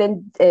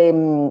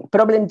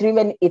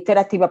problem-driven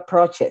iterative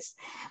approaches,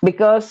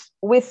 because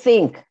we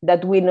think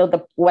that we know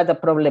what the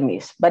problem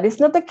is, but it's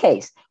not the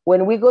case.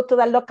 When we go to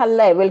the local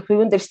level,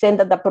 we understand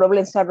that the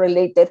problems are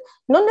related,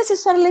 not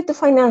necessarily to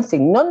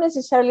financing, not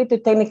necessarily to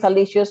technical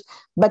issues,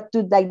 but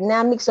to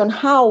dynamics on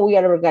how we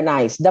are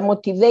organized, the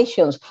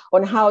motivations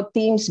on how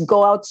teams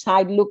go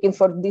outside looking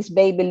for this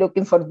baby,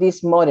 looking for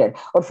this mother,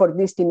 or for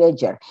this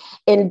teenager.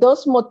 And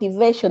those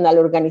motivational,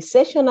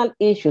 organizational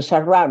issues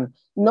around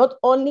not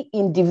only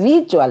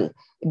individual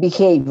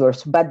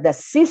behaviors, but the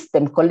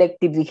system,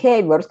 collective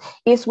behaviors,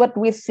 is what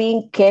we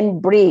think can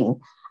bring,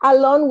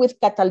 along with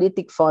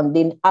catalytic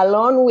funding,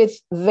 along with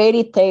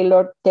very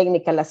tailored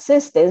technical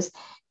assistance,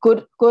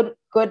 could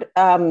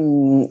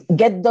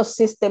get those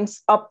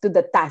systems up to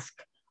the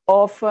task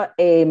of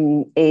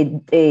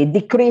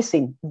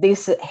decreasing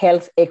this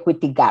health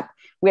equity gap.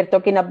 We're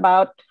talking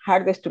about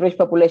hardest to reach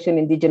population,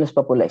 indigenous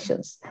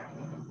populations.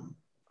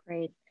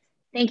 Great.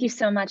 Thank you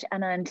so much,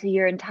 Emma, and to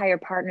your entire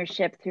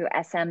partnership through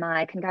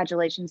SMI.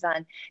 Congratulations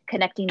on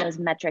connecting those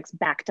metrics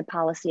back to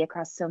policy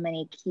across so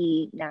many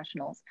key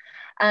nationals.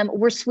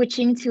 We're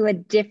switching to a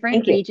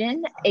different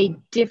region, a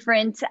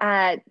different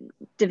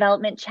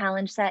development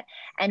challenge set,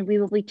 and we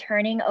will be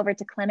turning over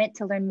to Clement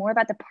to learn more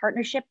about the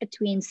partnership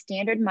between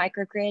Standard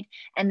Microgrid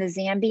and the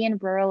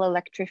Zambian Rural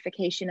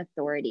Electrification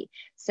Authority.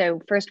 So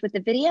first with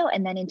the video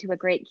and then into a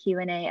great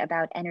Q&A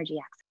about energy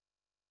access.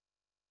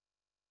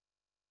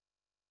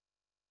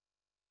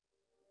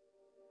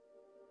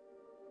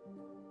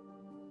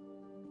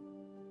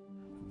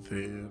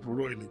 The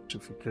Rural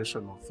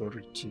Electrification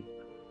Authority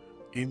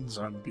in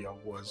Zambia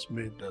was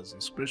made as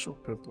a special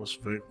purpose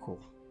vehicle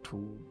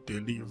to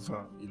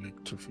deliver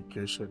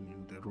electrification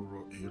in the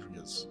rural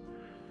areas.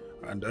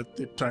 And at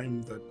the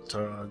time that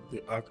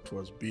the act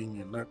was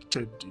being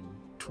enacted in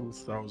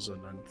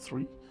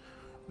 2003,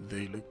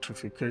 the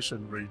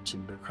electrification rate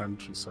in the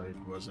countryside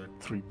was at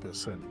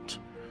 3%.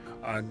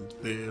 And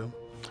the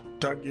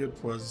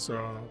target was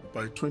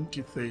by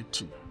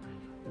 2030,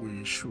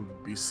 we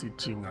should be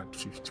sitting at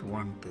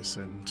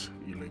 51%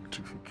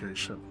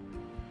 electrification.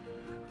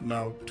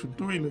 Now, to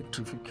do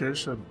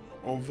electrification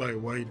over a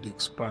wide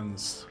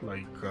expanse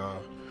like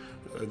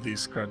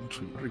this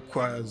country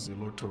requires a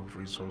lot of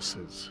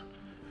resources,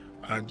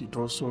 and it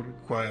also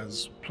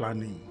requires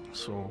planning.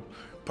 So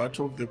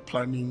part of the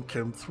planning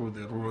came through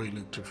the Rural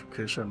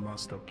Electrification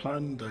Master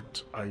Plan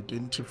that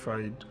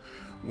identified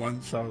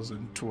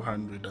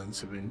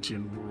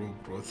 1,217 rural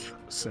growth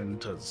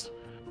centers.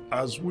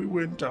 As we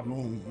went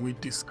along, we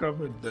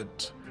discovered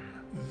that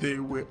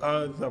there were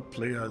other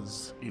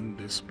players in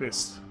the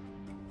space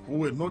who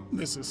were not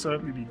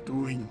necessarily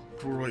doing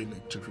rural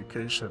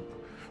electrification,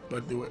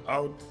 but they were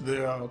out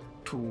there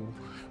to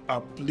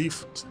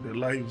uplift the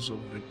lives of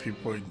the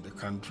people in the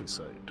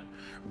countryside.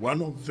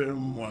 One of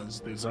them was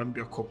the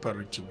Zambia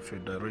Cooperative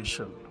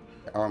Federation.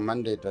 Our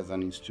mandate as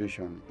an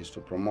institution is to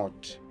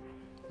promote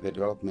the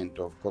development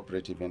of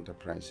cooperative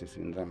enterprises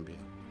in Zambia.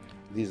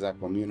 These are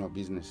communal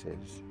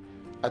businesses.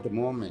 At the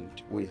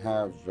moment, we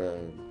have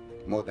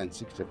more than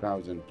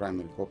 60,000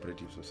 primary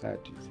cooperative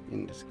societies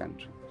in this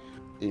country.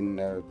 In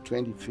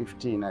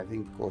 2015, I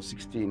think, or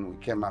 16, we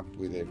came up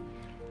with a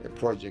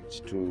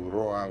project to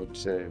roll out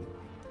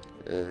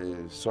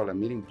solar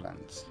milling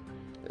plants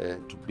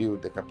to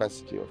build the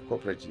capacity of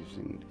cooperatives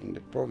in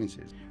the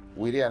provinces.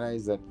 We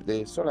realized that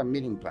the solar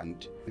milling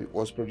plant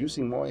was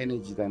producing more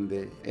energy than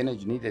the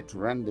energy needed to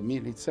run the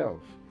mill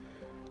itself.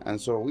 And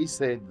so we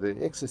said the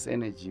excess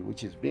energy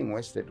which is being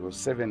wasted was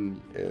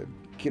 7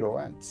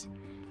 kilowatts.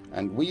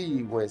 And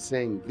we were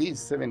saying these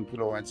 7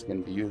 kilowatts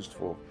can be used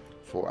for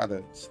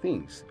other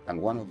things.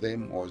 And one of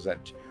them was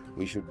that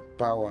we should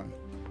power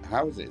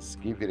houses,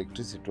 give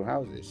electricity to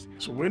houses.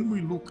 So when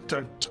we looked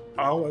at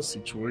our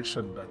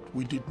situation, that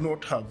we did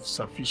not have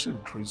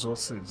sufficient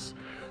resources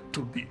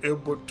to be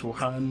able to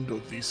handle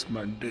this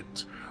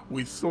mandate,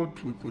 we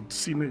thought we could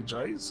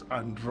synergize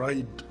and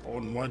ride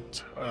on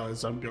what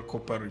Zambia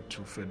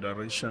Cooperative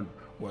Federation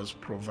was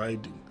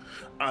providing.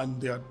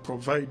 And they had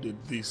provided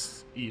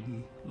this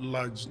in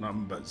large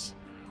numbers,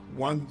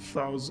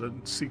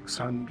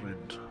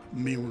 1,600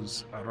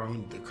 mills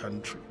around the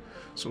country.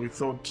 So we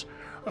thought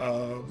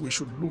we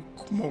should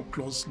look more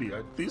closely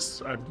at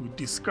this, and we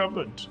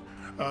discovered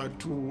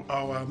to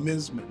our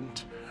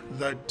amazement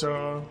that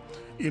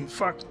in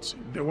fact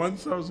the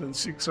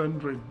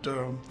 1,600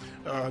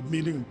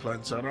 milling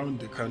plants around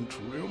the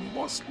country were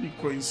mostly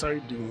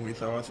coinciding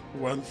with our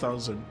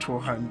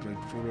 1,200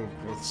 rural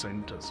growth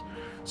centers.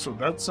 So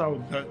that's how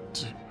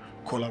that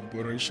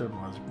collaboration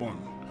was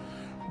born.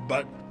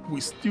 But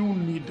we still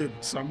needed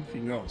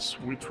something else,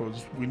 which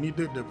was we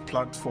needed a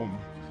platform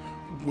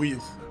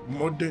with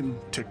modern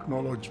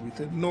technology, with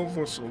a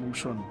novel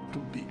solution to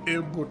be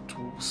able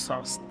to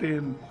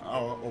sustain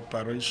our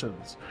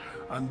operations.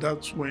 And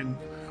that's when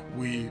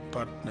we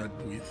partnered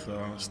with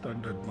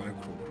Standard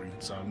Microgrid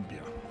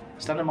Zambia.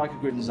 Standard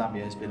Microgrid in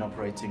Zambia has been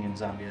operating in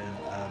Zambia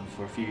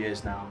for a few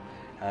years now,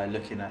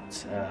 looking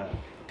at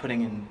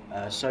putting in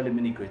solar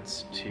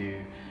mini-grids to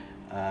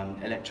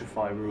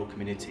electrify rural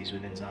communities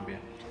within Zambia.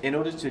 In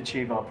order to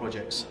achieve our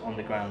projects on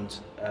the ground,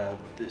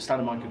 the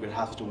Standard Microgrid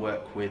has to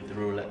work with the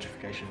rural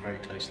electrification very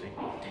closely.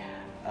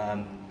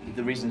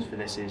 The reasons for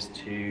this is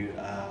to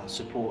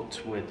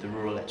support with the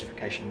Rural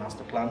Electrification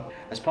Master Plan.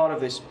 As part of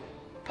this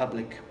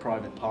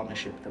public-private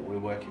partnership that we're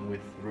working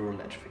with rural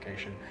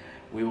electrification,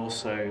 we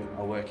also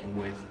are working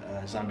with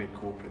Zambia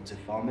Cooperative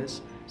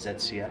Farmers,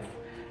 ZCF,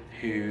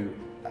 who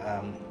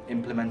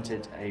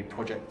implemented a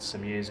project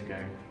some years ago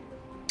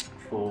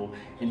for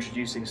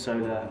introducing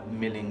solar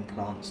milling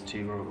plants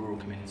to rural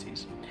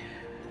communities.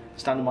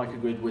 Standard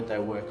Microgrid, with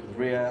their work with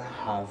RIA,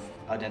 have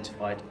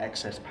identified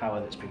excess power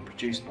that's been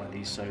produced by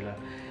these solar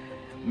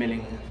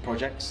milling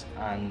projects,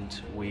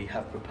 and we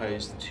have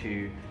proposed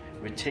to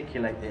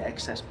reticulate the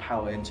excess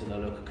power into the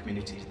local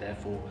communities,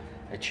 therefore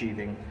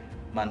achieving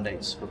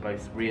mandates for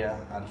both RIA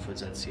and for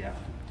ZCF.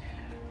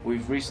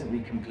 We've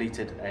recently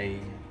completed a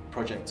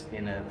project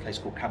in a place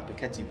called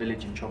Kampaketi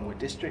village in Chongwe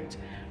district,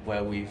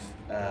 where we've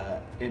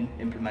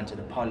implemented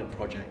a pilot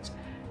project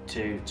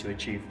to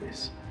achieve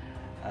this.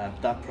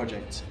 That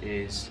project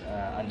is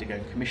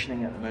undergoing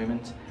commissioning at the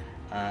moment,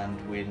 and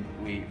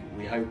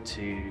we hope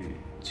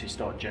to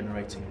start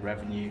generating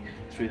revenue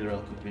through the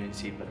local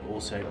community, but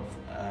also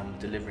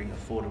delivering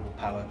affordable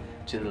power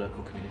to the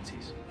local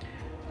communities.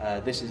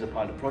 This is a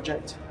pilot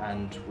project,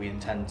 and we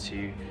intend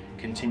to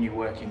continue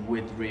working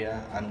with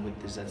RIA and with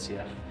the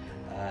ZCF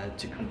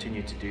to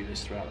continue to do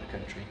this throughout the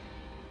country.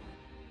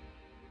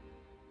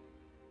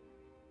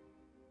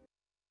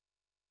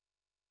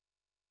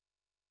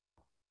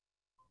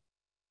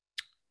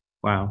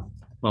 Wow.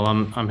 Well,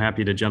 I'm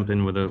happy to jump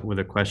in with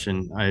a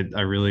question.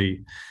 I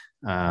really,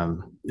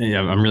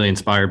 I'm really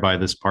inspired by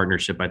this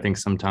partnership. I think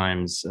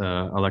sometimes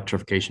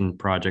electrification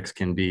projects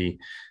can be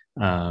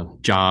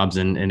jobs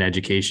and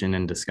education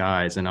in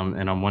disguise. And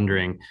I'm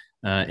wondering,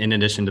 in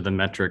addition to the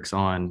metrics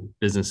on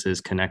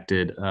businesses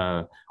connected,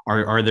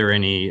 are there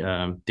any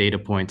data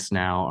points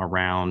now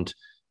around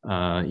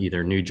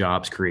either new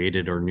jobs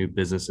created or new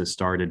businesses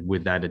started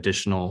with that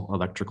additional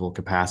electrical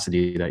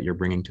capacity that you're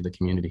bringing to the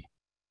community?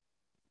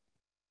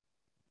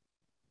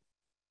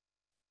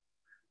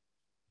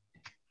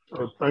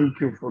 Thank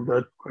you for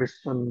that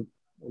question.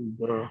 And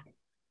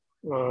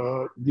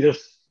yes,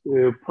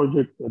 the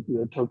project that we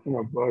are talking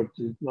about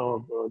is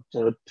now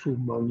about 2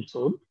 months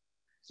old.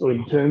 So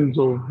in terms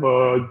of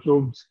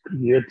jobs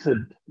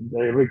created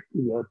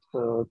directly at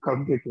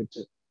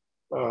Kampaketi,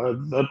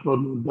 that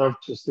one would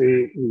have to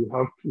say we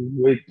have to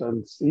wait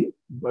and see.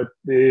 But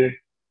the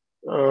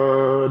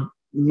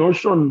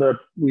notion that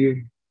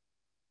we've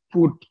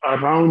put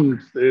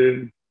around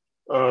the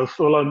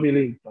solar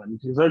milling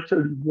plant is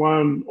actually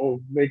one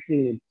of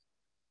making it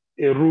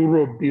a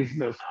rural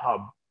business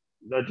hub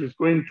that is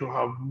going to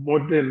have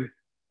modern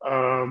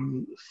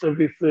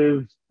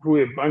services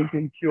through a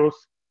banking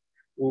kiosk.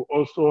 We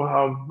also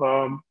have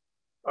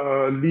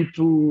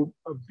little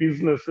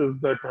businesses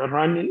that are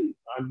running,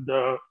 and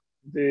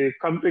the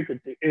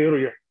Kampekete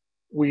area,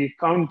 we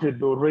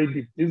counted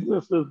already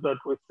businesses that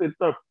were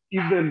set up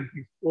even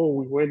before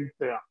we went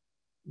there.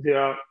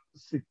 There are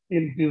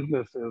 16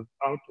 businesses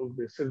out of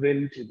the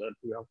 70 that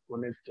we have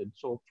connected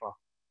so far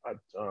at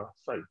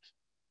site.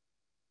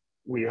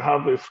 We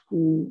have a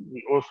school,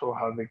 we also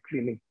have a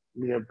clinic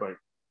nearby.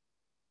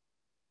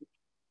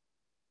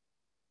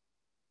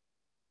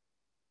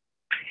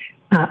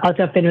 I'll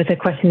jump in with a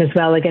question as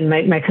well. Again,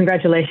 my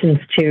congratulations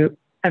to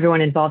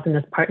everyone involved in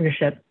this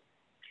partnership.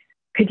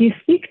 Could you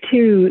speak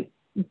to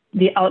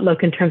the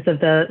outlook in terms of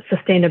the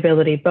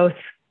sustainability, both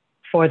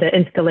for the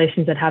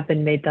installations that have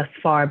been made thus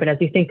far, but as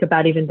you think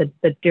about even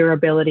the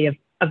durability of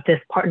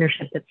this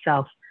partnership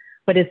itself,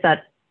 what is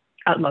that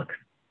outlook?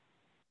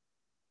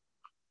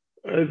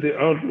 The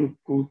outlook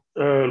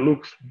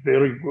looks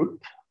very good,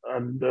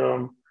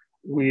 and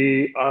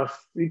we are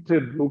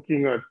seated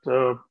looking at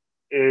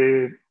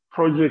a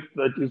project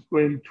that is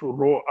going to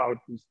roll out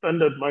the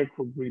standard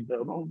microgrid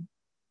around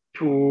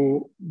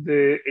to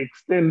the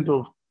extent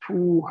of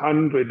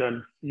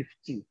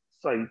 250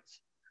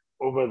 sites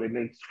over the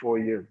next 4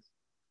 years.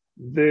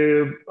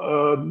 The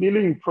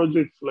milling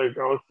projects, like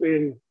I was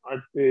saying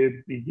at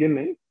the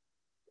beginning,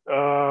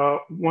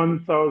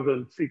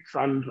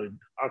 1,600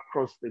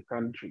 across the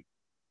country.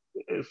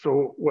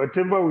 So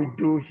whatever we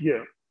do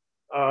here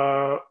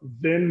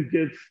then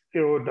gets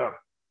scaled up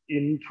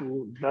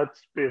into that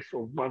space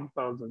of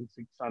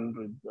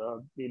 1,600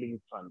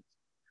 milling plants.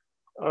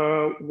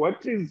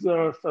 What is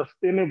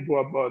sustainable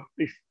about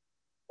this?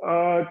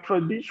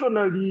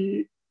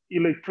 Traditionally,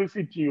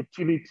 electricity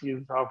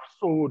utilities have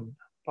sold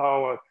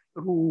power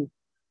through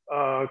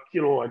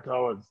kilowatt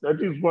hours.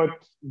 That is what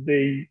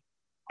they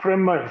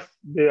premise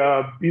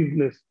their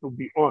business to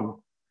be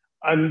on.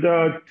 And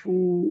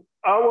to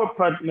our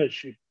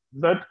partnership,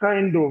 that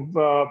kind of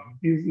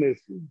business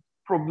is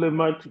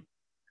problematic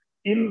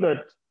in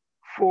that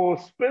for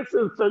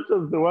spaces such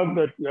as the one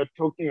that we are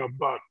talking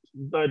about,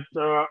 that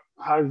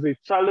has a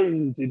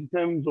challenge in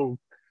terms of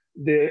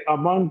the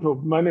amount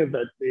of money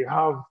that they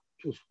have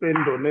to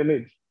spend on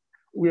energy,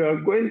 we are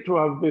going to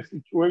have the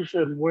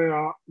situation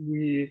where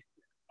we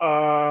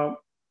are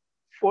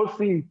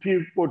forcing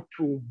people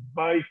to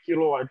buy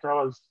kilowatt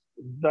hours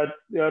that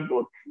they are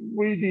not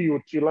really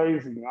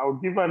utilizing. I'll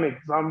give an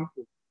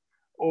example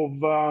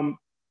of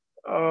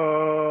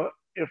a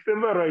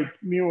favorite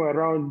meal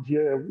around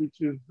here, which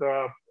is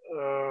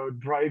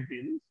dry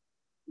beans,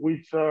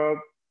 which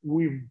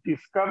we've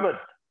discovered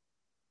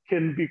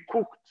can be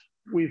cooked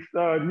with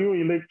new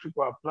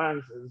electrical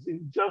appliances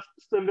in just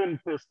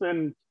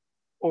 7%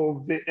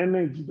 of the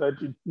energy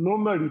that it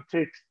normally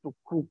takes to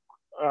cook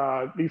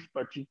this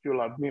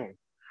particular meal.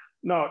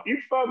 Now,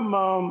 if I'm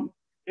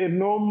a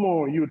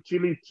normal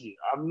utility,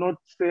 I'm not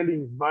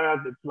selling via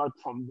the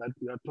platform that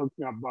we are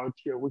talking about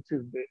here, which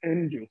is the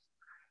end use,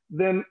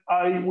 then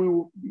I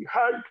will be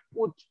hard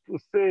put to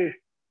say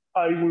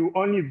I will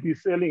only be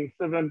selling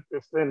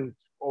 7%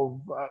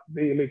 of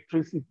the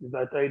electricity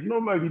that I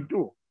normally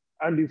do,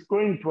 and it's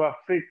going to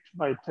affect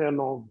my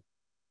turnover.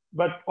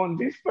 But on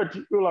this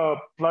particular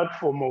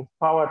platform of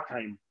Power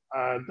Time,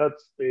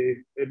 that's a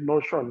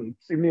notion.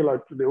 It's similar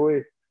to the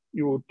way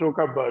you talk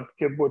about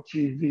cable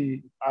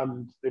TV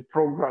and the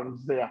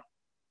programs there.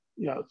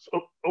 Yeah,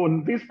 so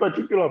on this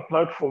particular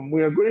platform,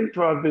 we are going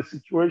to have the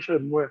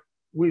situation where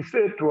we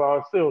say to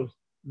ourselves,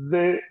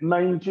 the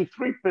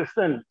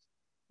 93%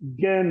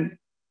 gain,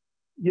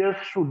 yes,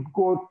 should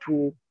go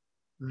to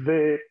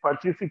the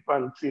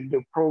participants in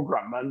the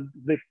program, and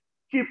the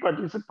key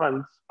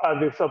participants are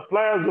the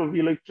suppliers of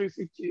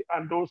electricity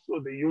and also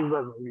the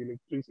users of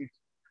electricity.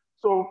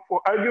 So for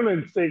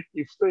argument's sake,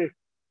 if say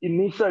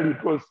initially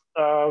it was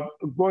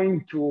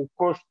going to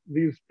cost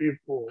these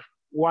people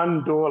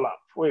 $1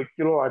 for a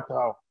kilowatt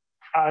hour,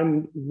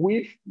 and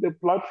with the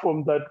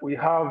platform that we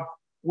have,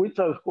 which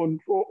has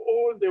control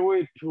all the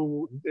way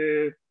to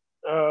the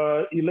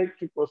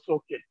electrical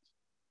socket,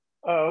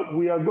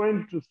 we are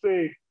going to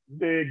say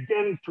the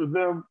gain to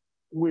them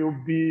will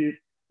be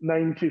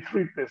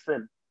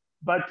 93%.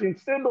 But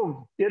instead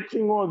of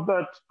getting all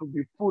that to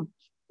be put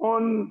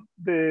on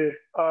the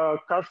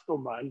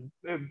customer and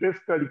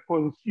basically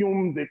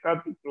consume the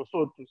capital,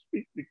 so to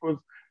speak, because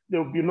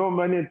there will be no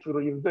money to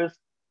reinvest,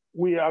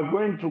 we are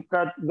going to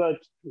cut that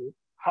to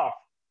half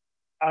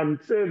and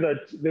say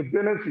that the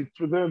benefit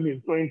to them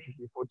is going to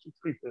be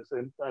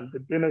 43%, and the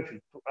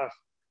benefit to us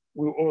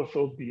will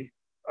also be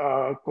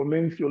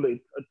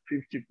commensurate at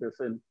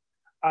 50%.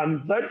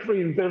 And that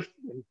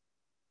reinvestment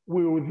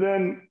will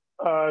then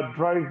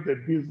drive the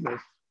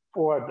business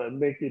forward and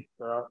make it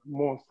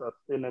more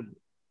sustainable.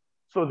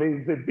 So there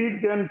is a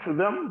big gain to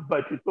them,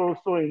 but it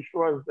also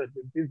ensures that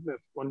the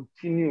business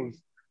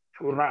continues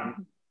to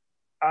run.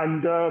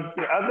 And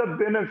the other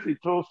benefit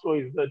also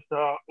is that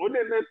on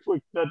a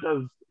network that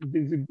has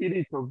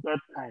visibility of that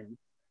kind,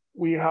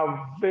 we have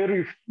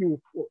very few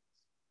faults.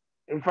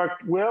 In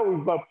fact, where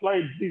we've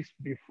applied this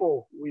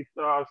before with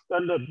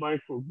standard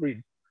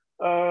microgrid,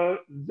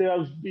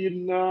 there's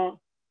been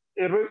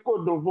a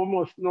record of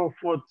almost no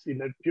faults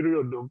in a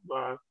period of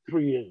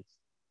 3 years.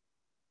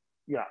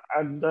 Yeah,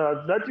 and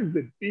that is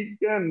a big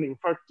gain. In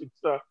fact,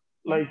 it's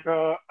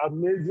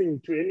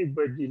amazing to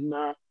anybody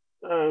in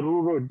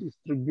rural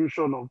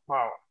distribution of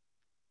power.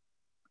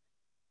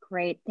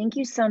 Great, thank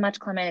you so much,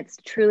 Clement. It's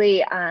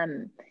truly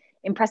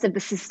impressive, the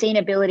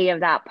sustainability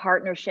of that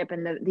partnership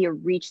and the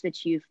reach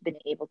that you've been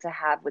able to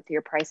have with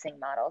your pricing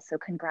model. So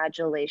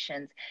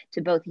congratulations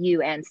to both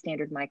you and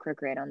Standard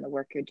Microgrid on the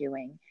work you're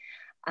doing.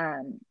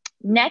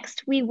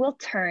 Next, we will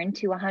turn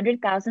to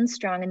 100,000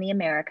 Strong in the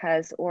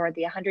Americas, or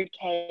the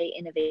 100K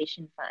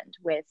Innovation Fund,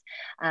 with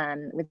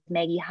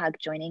Maggie Hug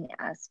joining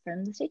us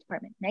from the State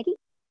Department. Maggie?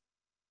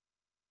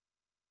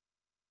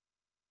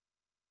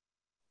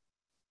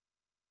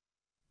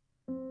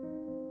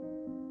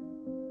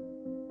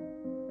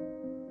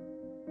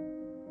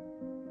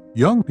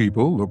 Young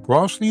people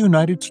across the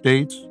United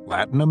States,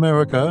 Latin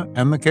America,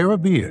 and the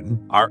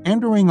Caribbean are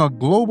entering a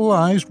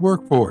globalized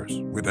workforce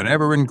with an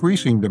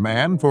ever-increasing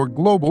demand for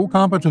global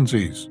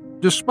competencies.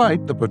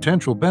 Despite the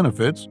potential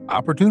benefits,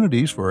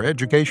 opportunities for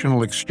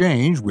educational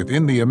exchange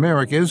within the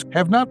Americas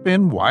have not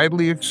been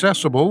widely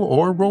accessible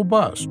or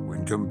robust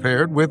when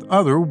compared with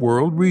other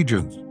world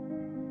regions.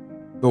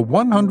 The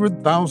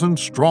 100,000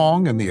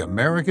 Strong in the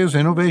Americas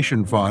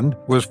Innovation Fund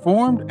was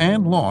formed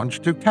and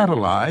launched to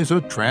catalyze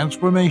a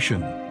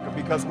transformation.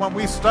 Because when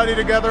we study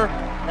together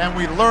and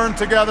we learn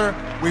together,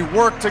 we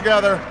work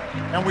together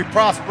and we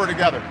prosper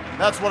together.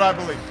 That's what I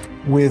believe.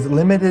 With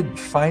limited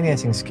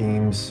financing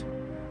schemes,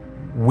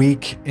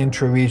 weak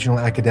intra-regional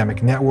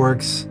academic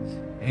networks,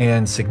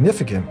 and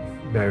significant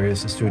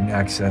barriers to student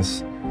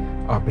access,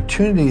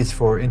 opportunities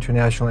for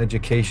international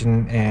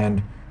education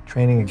and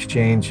training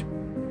exchange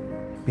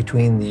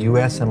between the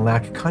US and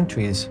LAC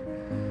countries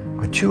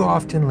are too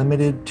often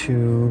limited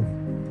to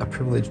a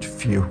privileged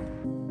few.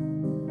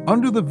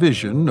 Under the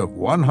vision of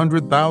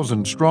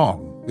 100,000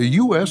 Strong, the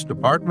U.S.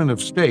 Department of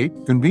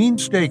State convened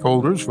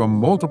stakeholders from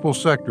multiple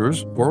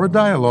sectors for a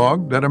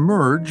dialogue that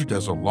emerged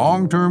as a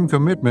long-term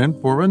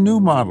commitment for a new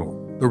model.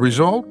 The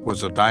result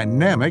was a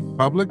dynamic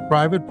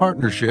public-private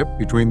partnership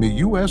between the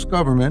U.S.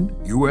 government,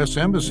 U.S.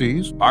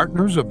 embassies,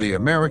 Partners of the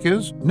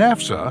Americas,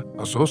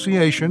 NAFSA,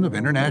 Association of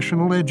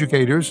International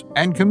Educators,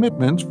 and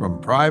commitments from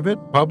private,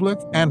 public,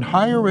 and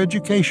higher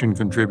education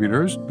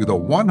contributors to the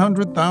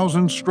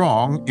 100,000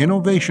 Strong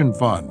Innovation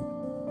Fund.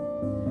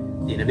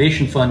 The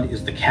Innovation Fund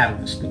is the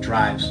catalyst that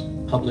drives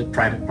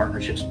public-private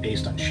partnerships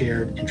based on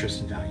shared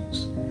interests and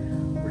values.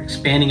 We're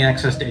expanding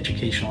access to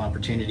educational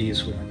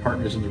opportunities with our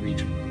partners in the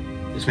region.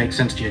 This makes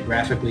sense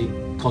geographically,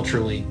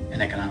 culturally,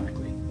 and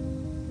economically.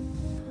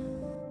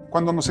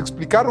 Cuando nos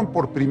explicaron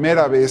por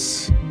primera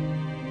vez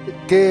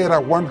qué era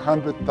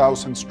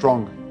 100,000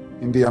 Strong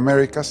in the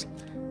Americas,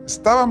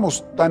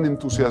 estábamos tan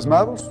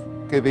entusiasmados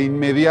que de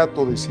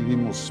inmediato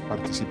decidimos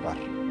participar.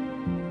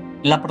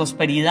 La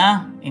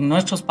prosperidad en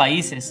nuestros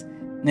países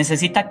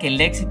necesita que el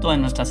éxito de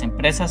nuestras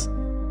empresas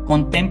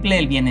contemple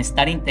el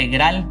bienestar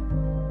integral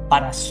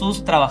para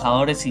sus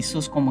trabajadores y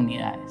sus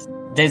comunidades.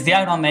 Desde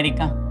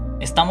Agroamérica,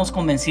 estamos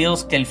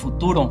convencidos que el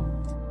futuro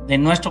de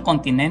nuestro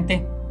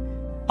continente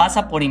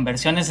pasa por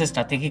inversiones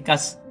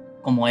estratégicas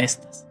como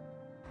estas.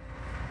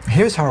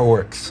 Here's how it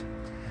works.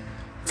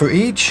 For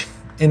each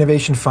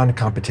Innovation Fund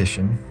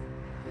competition,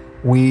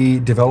 we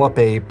develop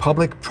a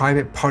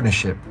public-private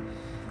partnership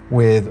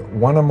with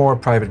one or more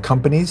private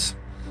companies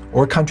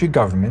or country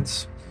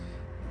governments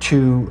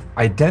to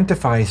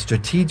identify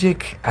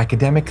strategic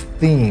academic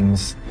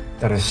themes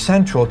that are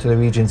central to the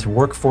region's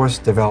workforce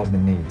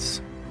development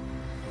needs.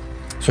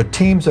 So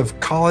teams of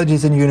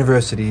colleges and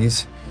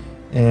universities,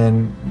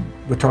 and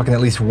we're talking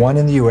at least one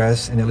in the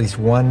US and at least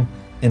one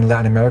in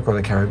Latin America or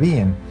the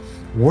Caribbean,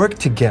 work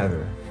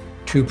together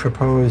to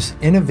propose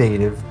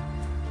innovative,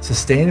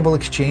 sustainable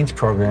exchange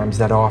programs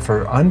that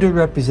offer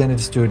underrepresented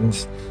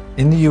students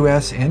in the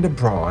US and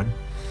abroad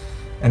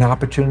an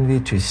opportunity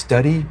to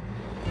study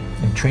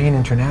and train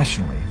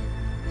internationally.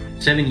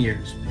 7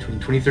 years, between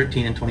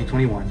 2013 and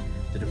 2021,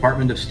 the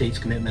Department of State's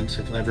commitments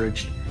have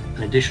leveraged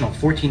an additional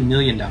 $14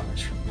 million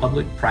from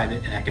public,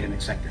 private, and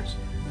academic sectors,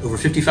 over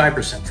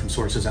 55% from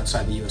sources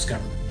outside the U.S.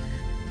 government.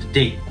 To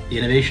date, the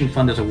Innovation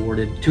Fund has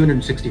awarded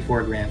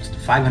 264 grants to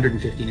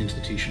 515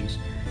 institutions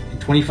in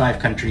 25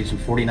 countries and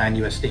 49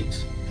 U.S.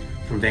 states,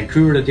 from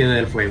Vancouver to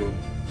Tierra del Fuego.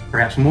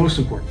 Perhaps most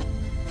important,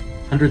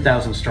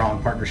 100,000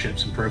 Strong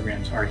partnerships and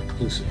programs are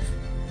inclusive.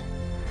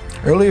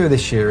 Earlier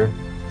this year,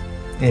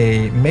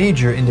 a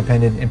major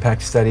independent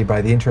impact study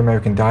by the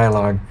Inter-American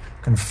Dialogue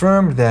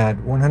confirmed that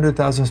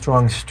 100,000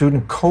 Strong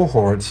student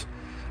cohorts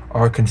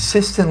are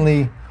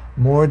consistently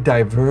more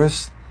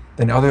diverse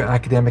than other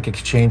academic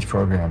exchange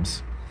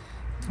programs,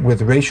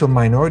 with racial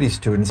minority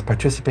students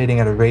participating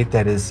at a rate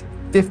that is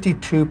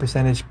 52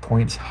 percentage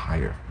points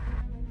higher.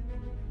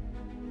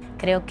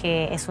 Creo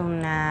que es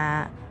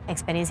una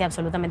experiencia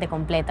absolutamente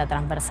completa,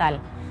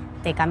 transversal.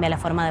 Te cambia la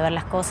forma de ver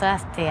las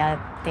cosas, te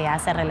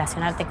hace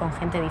relacionarte con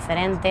gente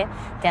diferente,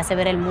 te hace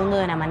ver el mundo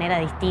de una manera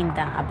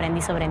distinta.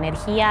 Aprendí sobre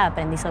energía,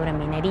 aprendí sobre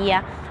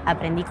minería,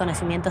 aprendí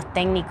conocimientos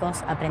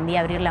técnicos, aprendí a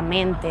abrir la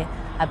mente,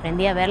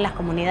 aprendí a ver las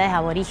comunidades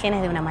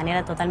aborígenes de una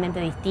manera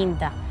totalmente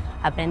distinta.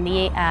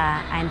 Aprendí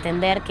a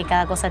entender que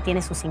cada cosa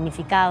tiene su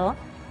significado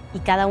y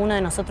cada uno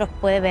de nosotros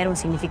puede ver un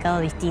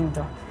significado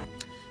distinto.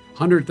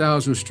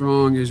 100,000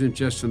 Strong isn't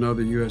just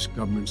another U.S.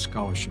 government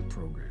scholarship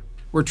program.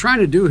 What we're trying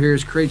to do here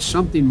is create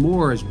something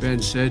more, as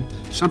Ben said,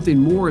 something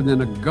more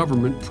than a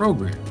government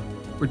program.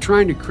 We're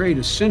trying to create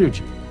a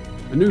synergy,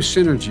 a new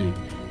synergy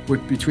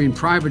between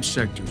private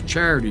sectors,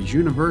 charities,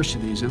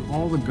 universities, and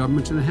all the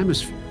governments in the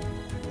hemisphere.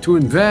 To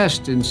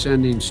invest in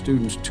sending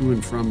students to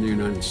and from the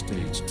United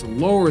States, to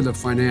lower the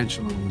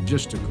financial and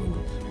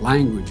logistical,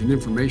 language, and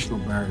informational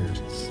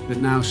barriers that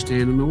now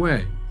stand in the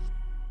way.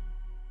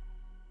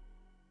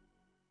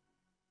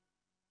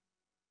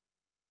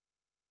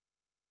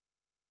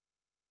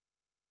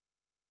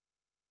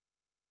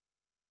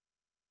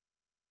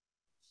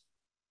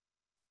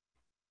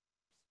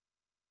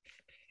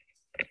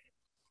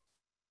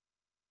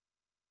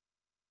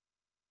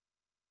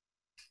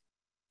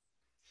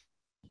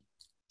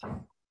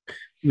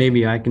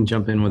 Maybe I can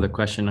jump in with a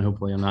question.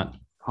 Hopefully I'm not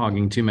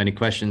hogging too many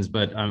questions,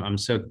 but I'm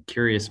so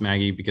curious,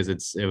 Maggie, because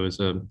it was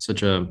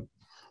such a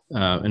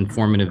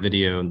informative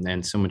video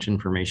and so much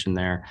information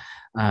there.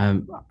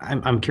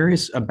 I'm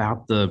curious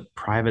about the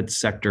private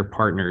sector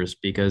partners,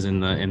 because in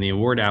the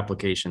award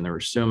application, there were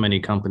so many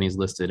companies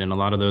listed, and a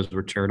lot of those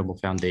were charitable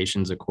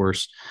foundations, of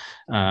course.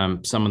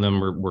 Some of them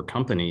were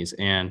companies,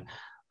 and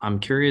I'm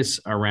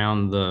curious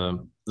around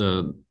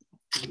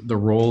the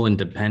role and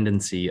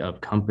dependency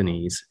of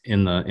companies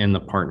in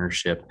the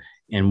partnership,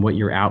 and what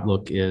your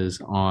outlook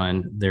is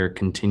on their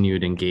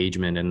continued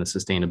engagement and the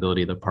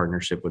sustainability of the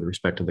partnership with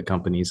respect to the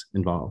companies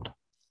involved.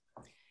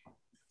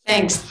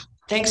 Thanks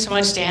so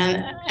much,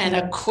 Dan. And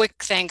a quick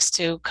thanks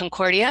to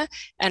Concordia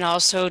and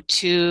also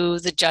to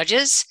the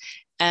judges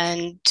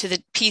and to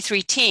the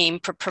P3 team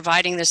for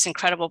providing this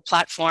incredible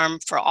platform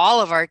for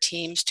all of our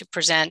teams to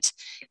present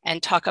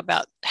and talk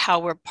about how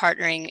we're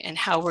partnering and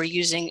how we're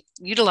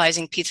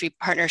utilizing P3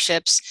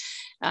 partnerships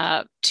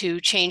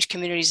to change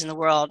communities in the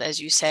world, as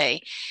you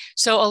say.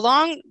 So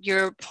along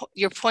your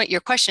point,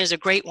 your question is a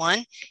great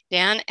one,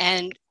 Dan.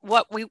 And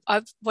what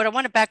I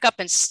want to back up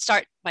and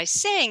start by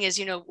saying is,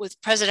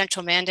 with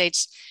presidential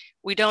mandates,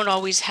 we don't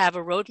always have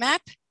a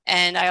roadmap.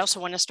 And I also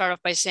want to start off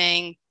by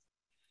saying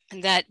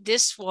that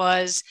this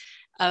was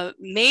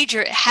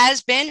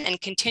has been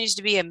and continues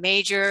to be a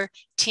major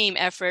team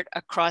effort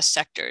across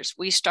sectors.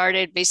 We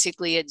started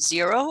basically at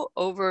zero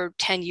over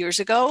 10 years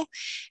ago,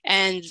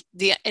 and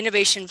the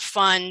Innovation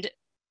Fund,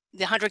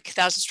 the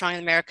 100,000 Strong in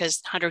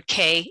America's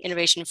 100K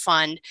Innovation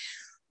Fund,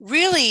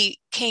 really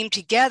came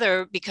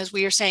together because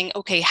we are saying,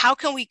 okay, how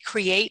can we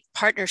create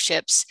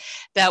partnerships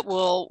that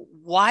will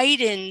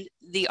widen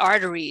the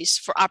arteries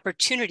for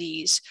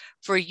opportunities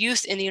for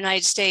youth in the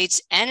United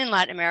States and in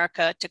Latin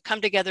America to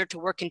come together to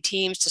work in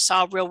teams to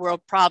solve real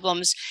world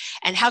problems?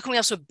 And how can we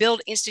also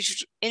build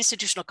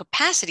institutional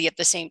capacity at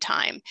the same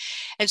time?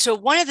 And so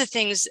one of the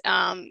things,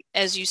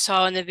 as you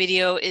saw in the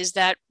video, is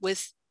that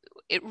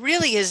it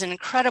really is an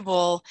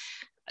incredible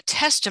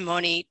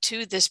testimony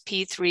to this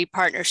P3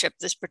 partnership,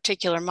 this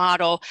particular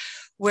model,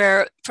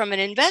 where from an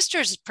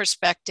investor's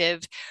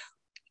perspective,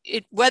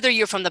 whether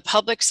you're from the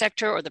public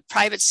sector or the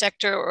private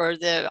sector or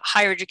the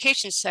higher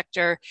education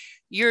sector,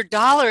 your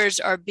dollars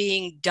are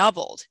being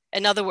doubled.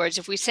 In other words,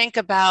 if we think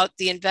about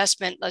the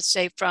investment, let's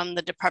say from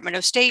the Department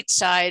of State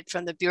side,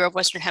 from the Bureau of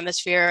Western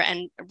Hemisphere,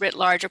 and writ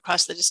large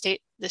across the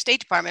State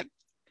Department,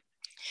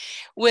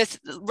 with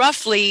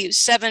roughly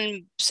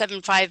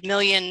 $7.75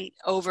 million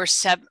over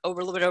a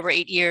little bit over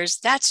 8 years,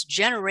 that's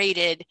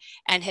generated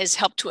and has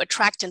helped to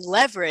attract and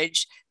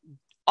leverage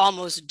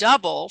almost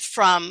double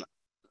from,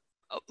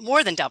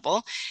 more than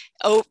double,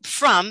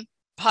 from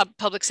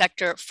public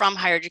sector, from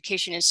higher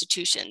education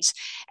institutions.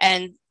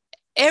 And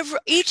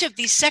each of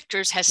these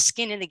sectors has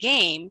skin in the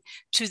game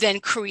to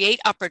then create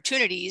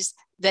opportunities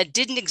that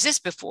didn't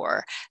exist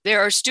before. There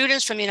are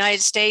students from the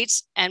United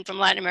States and from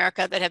Latin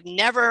America that have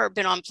never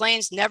been on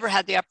planes, never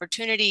had the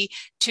opportunity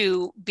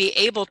to be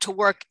able to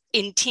work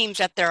in teams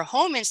at their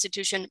home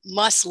institution,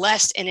 much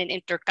less in an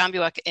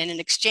intercambio, in an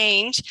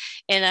exchange,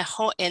 in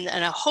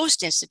a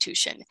host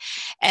institution.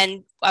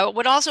 And I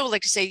would also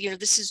like to say,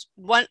 this is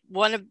one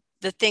of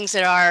the things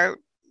that our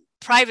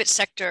private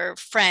sector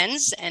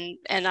friends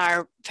and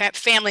our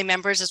family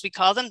members, as we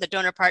call them, the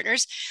donor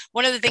partners,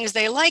 one of the things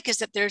they like is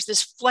that there's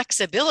this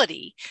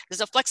flexibility. There's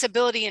a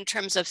flexibility in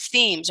terms of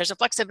themes. There's a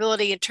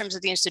flexibility in terms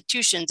of the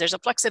institutions. There's a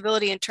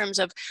flexibility in terms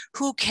of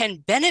who can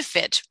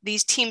benefit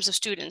these teams of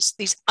students,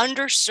 these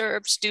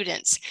underserved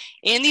students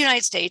in the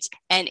United States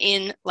and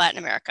in Latin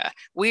America.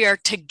 We are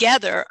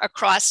together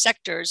across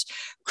sectors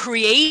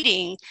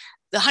creating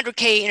the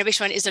 100K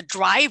Innovation Fund is a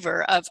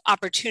driver of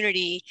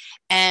opportunity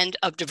and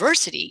of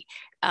diversity.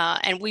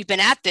 And we've been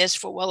at this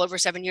for well over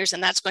 7 years,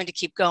 and that's going to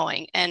keep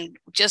going. And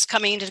just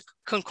coming into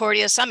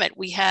Concordia Summit,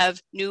 we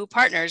have new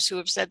partners who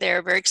have said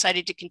they're very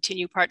excited to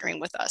continue partnering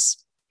with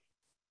us.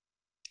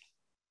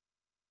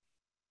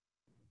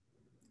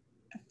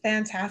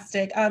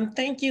 Fantastic.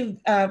 Thank you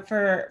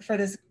for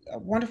this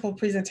wonderful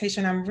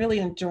presentation. I'm really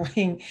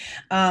enjoying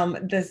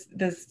this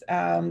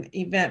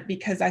event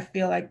because I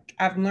feel like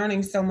I'm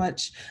learning so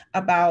much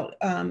about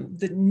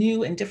the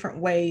new and different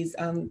ways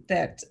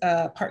that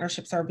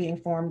partnerships are being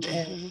formed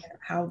and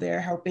how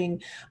they're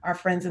helping our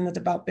friends in the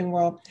developing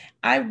world.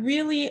 I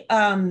really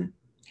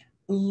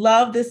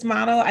love this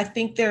model. I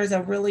think there's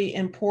a really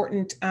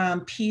important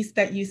piece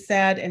that you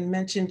said and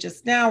mentioned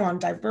just now on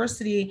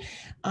diversity.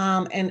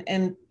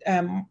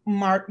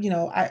 Mark, you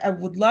know, I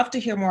would love to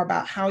hear more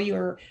about how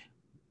you're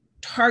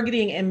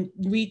targeting and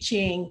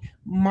reaching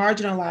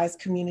marginalized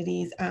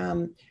communities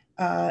in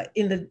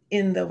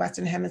the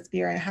Western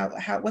Hemisphere, and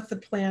how what's the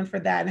plan for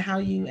that, and how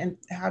do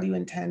you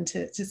intend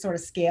to sort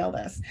of scale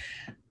this?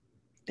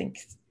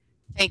 Thanks.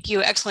 Thank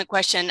you. Excellent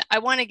question. I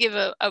want to give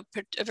a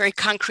very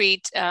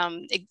concrete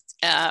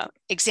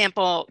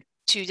example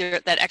to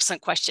that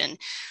excellent question.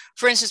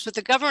 For instance, with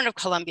the government of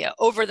Colombia,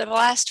 over the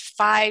last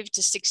 5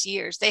 to 6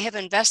 years, they have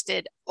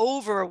invested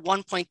over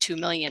 1.2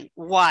 million.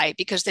 Why?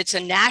 Because it's a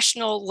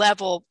national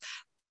level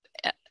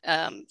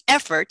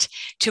effort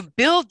to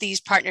build these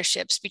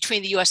partnerships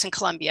between the US and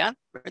Colombia.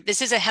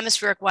 This is a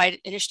hemispheric-wide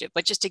initiative,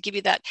 but just to give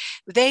you that,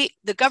 the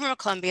government of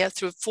Colombia,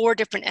 through 4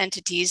 different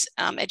entities,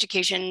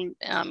 education,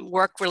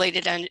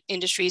 work-related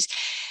industries,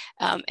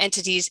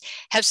 entities,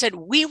 have said,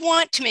 we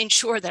want to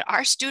ensure that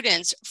our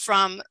students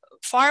from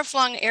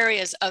far-flung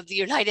areas of the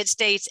United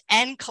States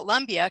and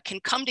Colombia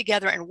can come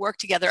together and work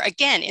together,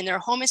 again, in their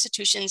home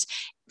institutions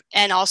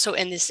and also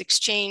in this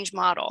exchange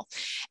model.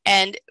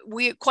 And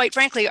we, quite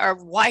frankly, are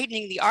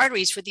widening the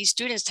arteries for these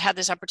students to have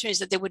this opportunities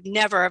that they would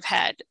never have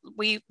had.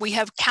 We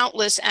have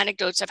countless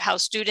anecdotes of how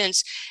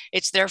students,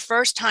 it's their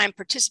first time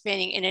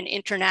participating in an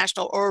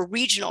international or a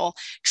regional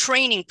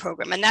training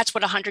program. And that's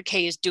what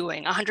 100K is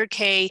doing.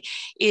 100K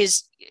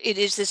is,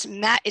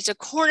 it's a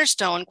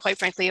cornerstone, quite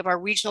frankly, of our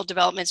regional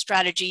development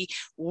strategy,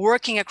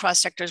 working across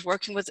sectors,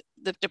 working with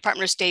the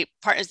Department of State,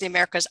 Partners of the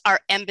Americas, our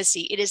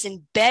embassy. It is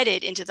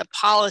embedded into the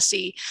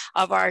policy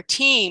of our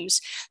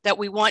teams that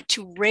we want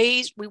to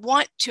raise, we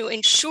want to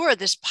ensure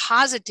this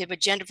positive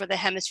agenda for the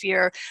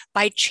hemisphere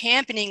by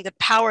championing the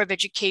power of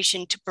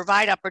education to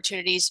provide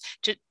opportunities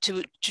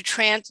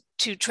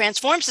to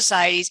transform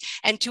societies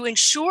and to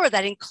ensure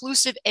that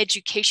inclusive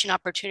education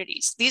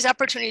opportunities. These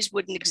opportunities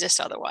wouldn't exist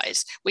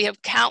otherwise. We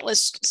have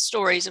countless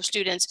stories of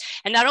students,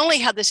 and not only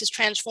how this has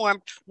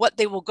transformed what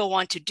they will go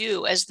on to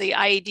do, as the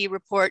IED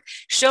report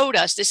showed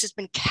us, this has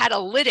been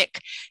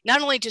catalytic,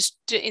 not only to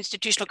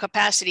institutional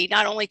capacity,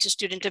 not only to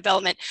student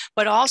development,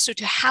 but also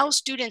to how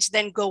students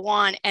then go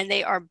on and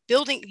they are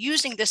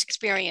using this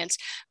experience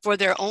for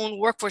their own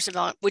workforce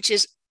development, which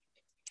is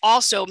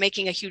also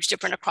making a huge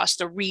difference across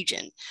the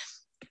region.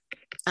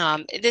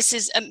 This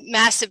is a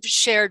massive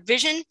shared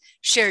vision,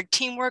 shared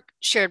teamwork,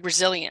 shared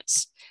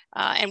resilience.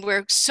 And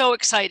we're so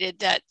excited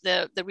that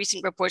the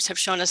recent reports have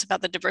shown us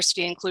about the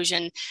diversity and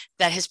inclusion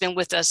that has been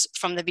with us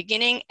from the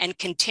beginning and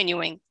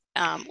continuing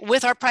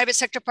with our private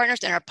sector partners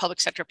and our public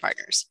sector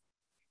partners.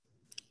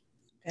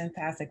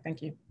 Fantastic,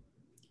 thank you.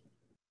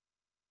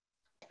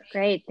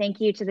 Great, thank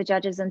you to the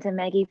judges and to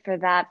Maggie for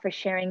that, for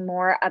sharing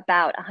more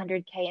about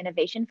 100K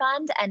Innovation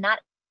Fund, and not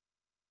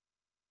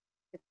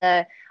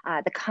the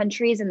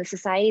countries and the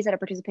societies that are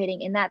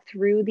participating in that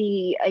through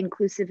the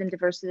inclusive and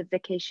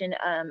diversification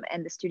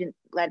and the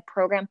student-led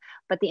program,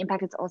 but the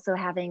impact it's also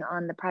having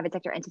on the private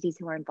sector entities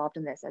who are involved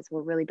in this, as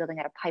we're really building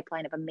out a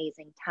pipeline of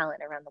amazing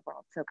talent around the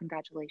world. So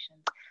congratulations.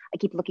 I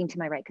keep looking to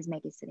my right because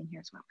Maggie's sitting here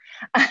as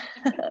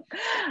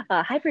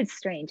well. Hybrid's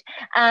strange.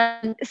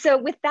 So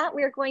with that,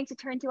 we're going to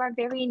turn to our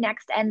very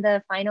next and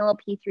the final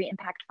P3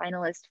 Impact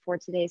finalist for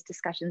today's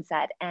discussion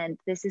set. And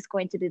this is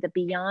going to be the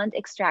Beyond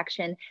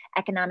Extraction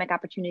Economic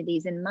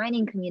Opportunities in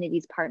Mining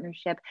Communities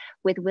partnership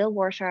with Will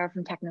Warshauer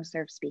from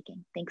TechnoServe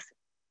speaking. Thanks.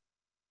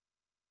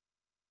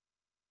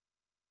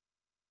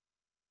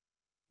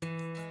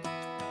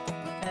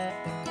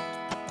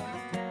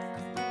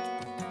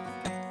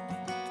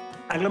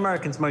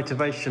 Anglo-American's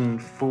motivation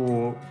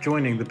for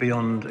joining the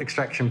Beyond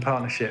Extraction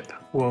Partnership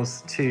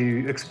was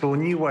to explore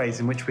new ways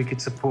in which we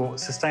could support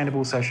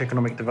sustainable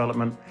socioeconomic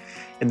development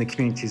in the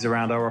communities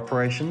around our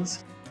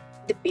operations.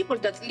 The people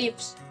that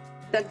lives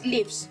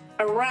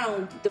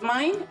around the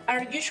mine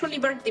are usually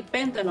very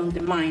dependent on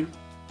the mine.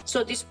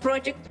 So this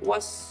project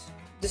was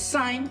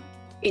designed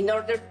in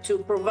order to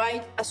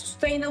provide a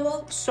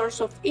sustainable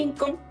source of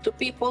income to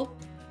people,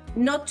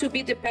 not to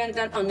be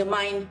dependent on the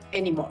mine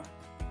anymore.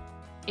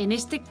 En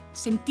este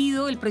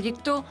sentido, el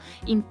proyecto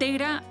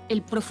integra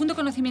el profundo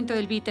conocimiento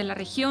del BIT en la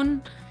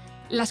región,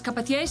 las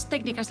capacidades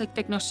técnicas del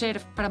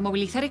TechnoServe para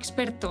movilizar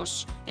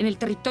expertos en el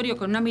territorio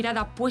con una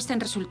mirada puesta en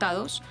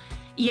resultados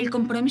y el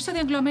compromiso de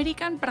Anglo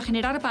American para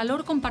generar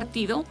valor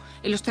compartido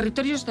en los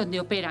territorios donde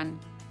operan.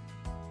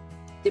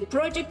 The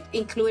project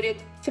included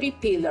 3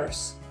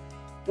 pillars.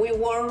 We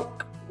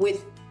work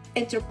with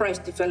enterprise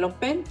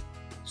development,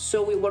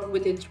 so we work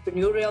with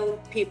entrepreneurial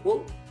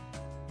people.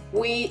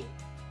 We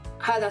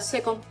had a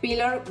second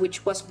pillar,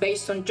 which was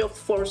based on job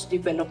force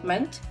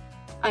development,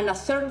 and a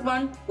third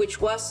one,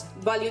 which was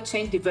value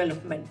chain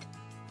development.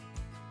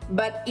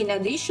 But in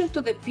addition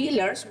to the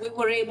pillars, we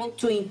were able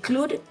to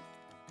include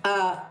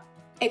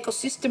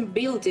ecosystem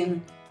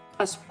building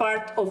as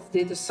part of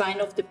the design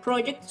of the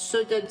project,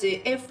 so that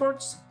the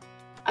efforts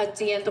at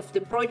the end of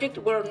the project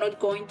were not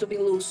going to be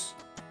lost.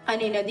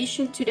 And in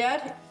addition to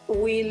that,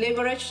 we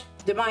leveraged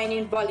the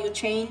mining value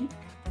chain.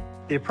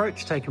 The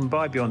approach taken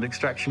by Beyond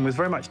Extraction was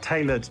very much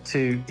tailored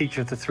to each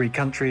of the 3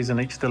 countries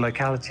and each of the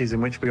localities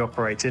in which we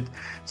operated.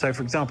 So,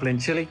 for example, in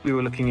Chile, we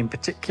were looking in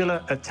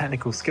particular at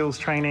technical skills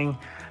training,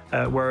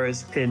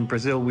 whereas in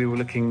Brazil, we were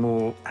looking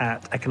more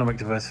at economic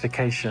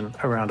diversification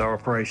around our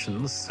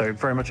operations. So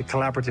very much a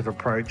collaborative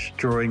approach,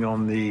 drawing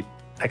on the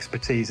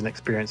expertise and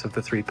experience of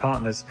the 3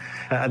 partners.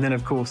 And then,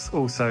 of course,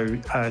 also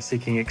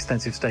seeking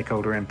extensive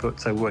stakeholder input,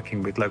 so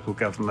working with local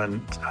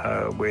government,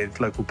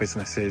 with local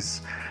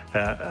businesses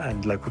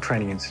and local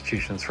training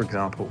institutions, for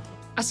example.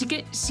 Así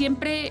que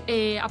siempre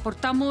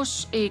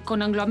aportamos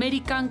con Anglo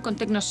American, con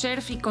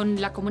TechnoServe y con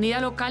la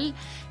comunidad local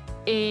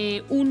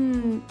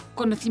un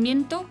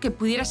conocimiento que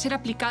pudiera ser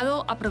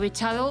aplicado,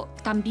 aprovechado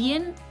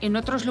también en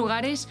otros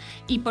lugares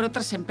y por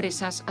otras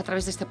empresas a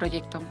través de este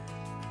proyecto.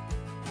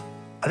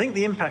 I think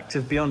the impact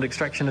of Beyond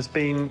Extraction has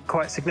been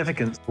quite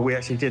significant. We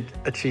actually did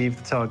achieve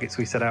the targets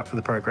we set out for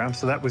the programme,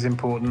 so that was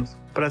important.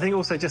 But I think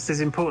also, just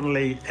as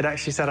importantly, it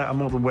actually set out a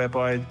model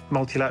whereby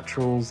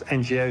multilaterals,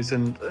 NGOs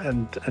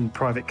and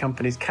private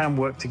companies can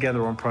work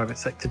together on private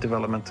sector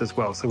development as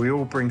well. So we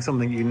all bring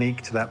something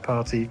unique to that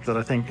party that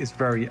I think is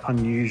very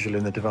unusual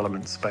in the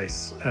development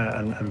space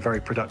and very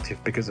productive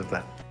because of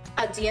that.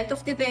 At the end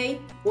of the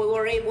day, we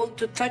were able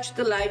to touch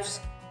the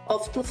lives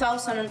of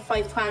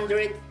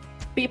 2,500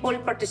 people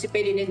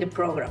participating in the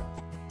program.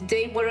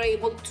 They were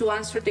able to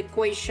answer the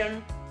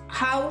question,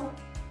 how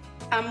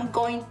I'm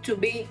going to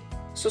be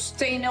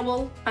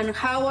sustainable and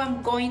how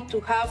I'm going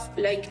to have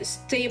like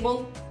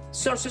stable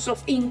sources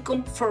of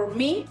income for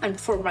me and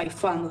for my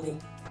family.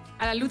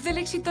 A la luz del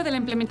éxito de la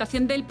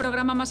implementación del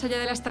programa Más allá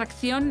de la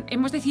extracción,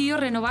 hemos decidido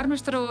renovar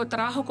nuestro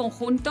trabajo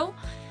conjunto,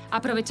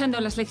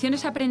 aprovechando las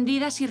lecciones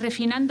aprendidas y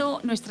refinando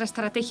nuestra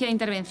estrategia de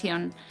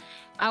intervención.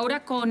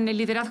 Ahora, con el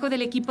liderazgo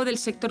del equipo del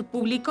sector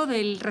público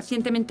del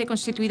recientemente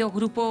constituido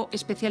Grupo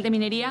Especial de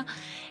Minería,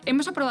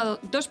 hemos aprobado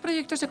 2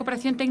 proyectos de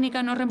cooperación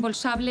técnica no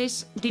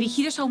reembolsables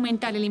dirigidos a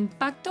aumentar el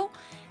impacto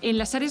en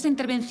las áreas de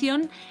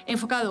intervención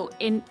enfocado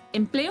en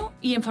empleo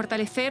y en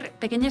fortalecer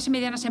pequeñas y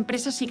medianas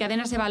empresas y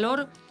cadenas de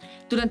valor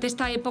durante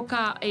esta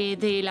época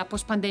de la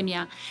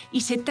pospandemia.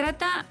 Y se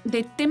trata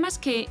de temas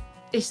que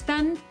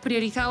están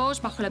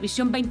priorizados bajo la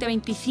visión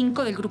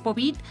 2025 del Grupo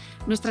BID,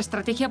 nuestra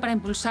estrategia para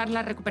impulsar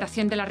la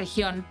recuperación de la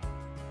región.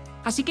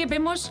 Así que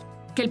vemos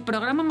que el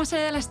programa Más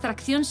allá de la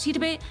extracción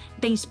sirve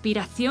de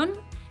inspiración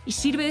y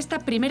sirve de esta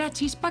primera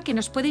chispa que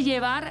nos puede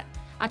llevar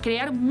a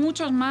crear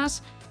muchos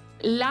más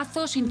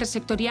lazos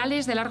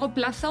intersectoriales de largo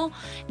plazo,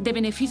 de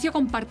beneficio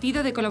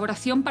compartido, de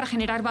colaboración para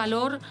generar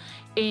valor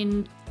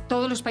en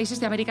todos los países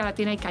de América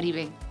Latina y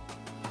Caribe.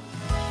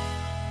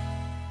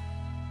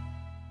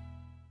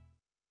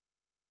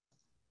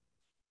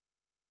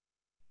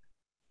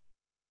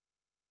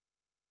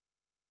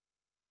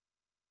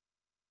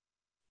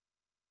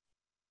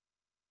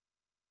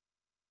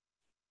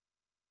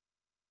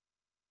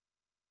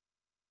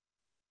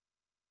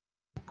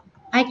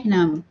 I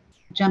can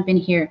jump in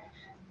here.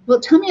 Well,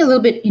 tell me a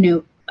little bit,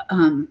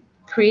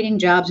 creating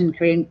jobs and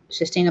creating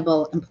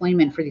sustainable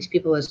employment for these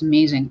people is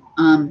amazing.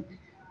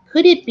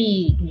 Could it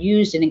be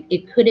used and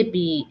could it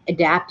be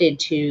adapted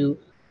to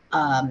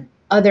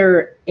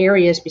other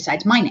areas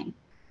besides mining?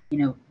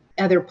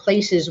 Other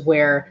places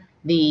where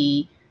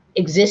the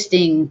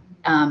existing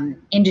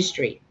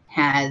industry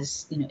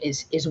has,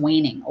 is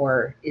waning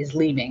or is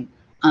leaving,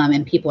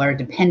 and people are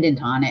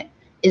dependent on it.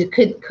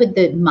 Could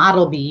the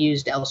model be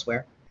used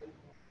elsewhere?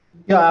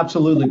 Yeah,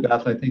 absolutely,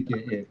 Beth. I think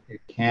it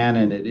can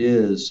and it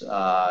is.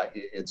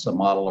 It's a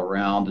model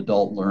around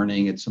adult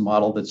learning. It's a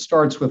model that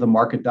starts with a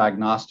market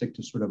diagnostic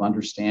to sort of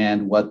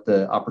understand what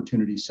the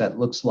opportunity set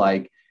looks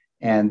like,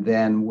 and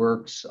then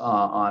works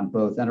on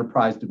both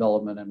enterprise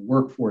development and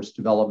workforce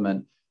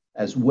development,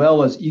 as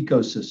well as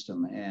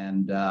ecosystem.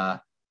 And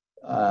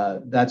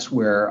that's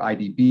where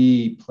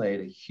IDB played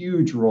a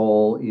huge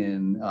role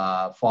in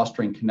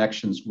fostering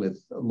connections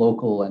with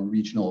local and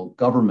regional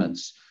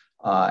governments.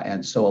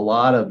 And so a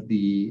lot of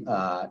the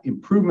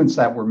improvements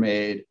that were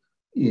made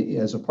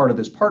as a part of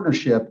this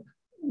partnership,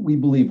 we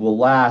believe will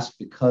last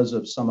because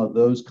of some of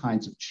those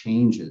kinds of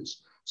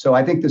changes. So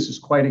I think this is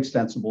quite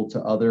extensible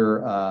to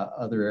other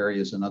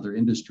areas and other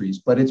industries,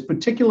 but it's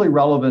particularly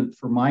relevant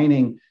for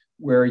mining,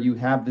 where you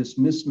have this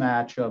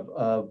mismatch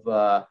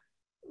of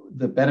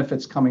the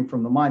benefits coming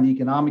from the mine, the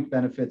economic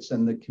benefits,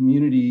 and the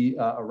community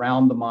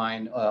around the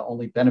mine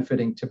only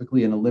benefiting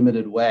typically in a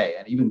limited way.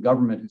 And even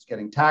government who's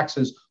getting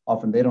taxes,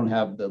 often they don't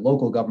have, the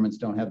local governments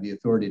don't have the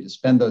authority to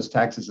spend those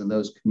taxes in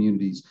those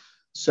communities.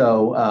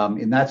 So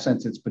in that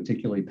sense, it's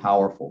particularly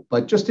powerful.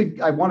 But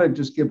I want to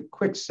just give a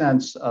quick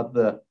sense of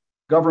the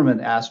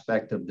government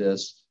aspect of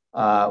this.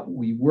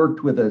 We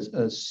worked with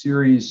a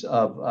series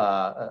of,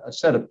 a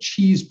set of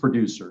cheese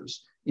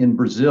producers in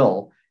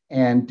Brazil,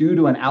 and due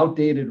to an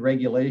outdated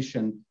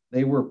regulation,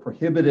 they were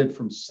prohibited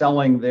from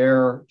selling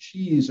their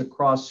cheese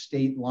across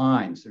state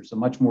lines. There's a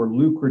much more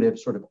lucrative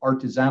sort of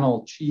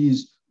artisanal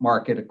cheese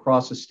market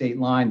across a state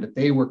line that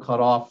they were cut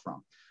off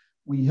from.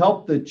 We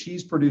helped the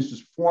cheese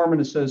producers form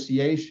an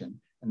association,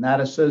 and that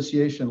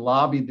association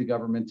lobbied the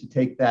government to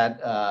take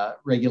that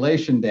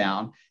regulation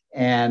down.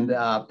 And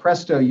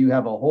presto, you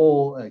have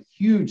a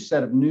huge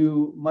set of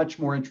new, much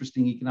more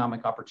interesting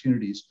economic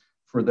opportunities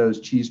for those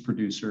cheese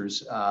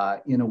producers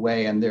in a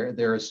way, and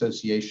their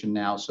association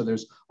now. So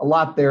there's a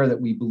lot there that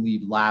we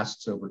believe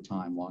lasts over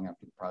time, long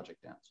after the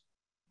project ends.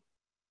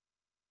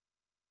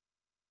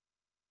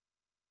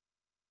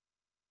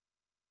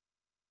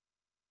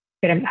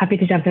 Good. I'm happy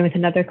to jump in with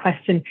another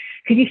question.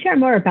 Could you share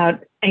more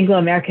about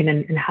Anglo-American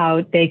and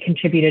how they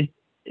contributed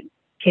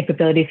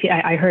capabilities?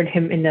 I heard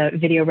him in the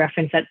video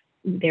reference that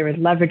they were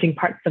leveraging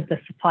parts of the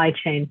supply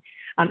chain.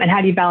 And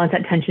how do you balance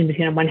that tension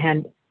between, on one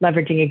hand,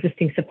 leveraging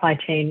existing supply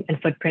chain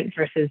and footprint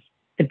versus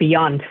the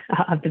beyond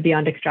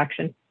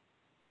extraction?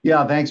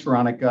 Yeah, thanks,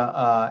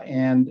 Veronica.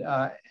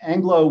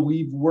 Anglo,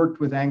 we've worked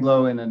with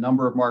Anglo in a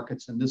number of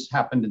markets, and this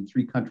happened in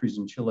 3 countries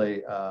in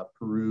Chile,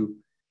 Peru,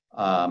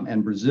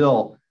 and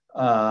Brazil.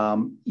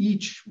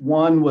 Each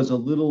one was a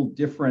little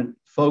different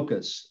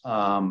focus.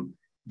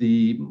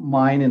 The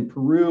mine in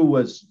Peru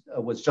was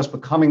just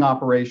becoming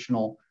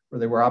operational, or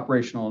they were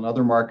operational in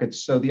other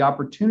markets. So the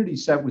opportunity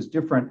set was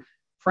different.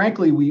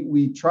 Frankly,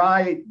 we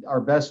try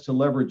our best to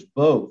leverage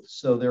both.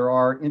 So there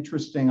are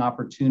interesting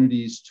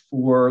opportunities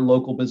for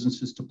local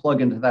businesses to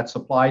plug into that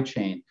supply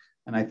chain.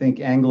 And I think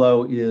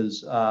Anglo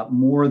is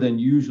more than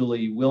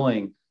usually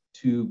willing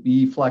to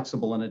be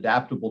flexible and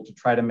adaptable to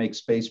try to make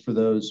space for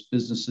those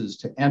businesses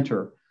to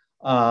enter.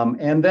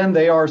 And then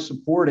they are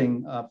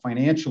supporting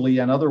financially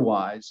and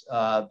otherwise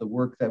the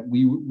work that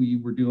we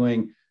were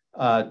doing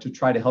to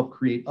try to help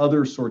create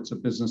other sorts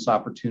of business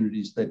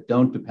opportunities that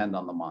don't depend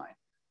on the mine.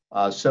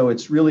 So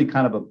it's really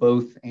kind of a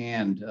both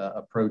and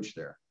approach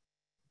there.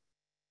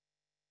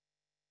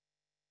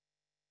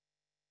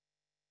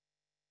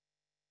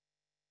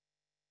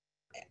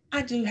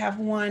 I do have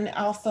one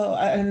also,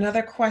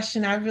 another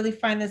question. I really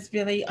find this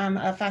really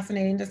a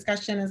fascinating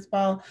discussion as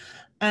well.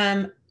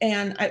 And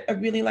I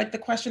really like the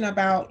question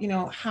about,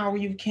 how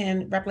you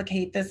can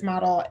replicate this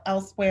model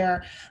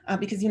elsewhere,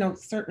 because,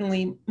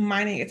 certainly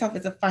mining itself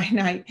is a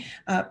finite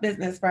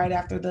business right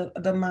after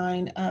the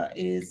mine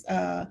is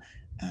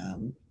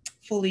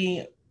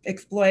fully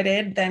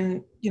exploited.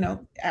 Then,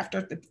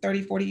 after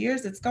 30, 40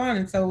 years, it's gone.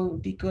 And so it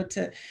would be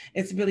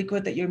it's really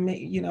good that you're,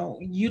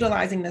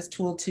 utilizing this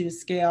tool to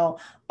scale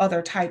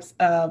other types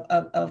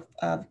of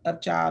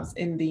jobs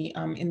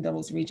in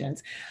those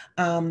regions.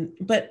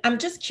 But I'm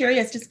just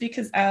curious, just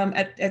because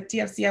at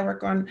DFC, I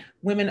work on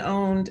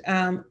women-owned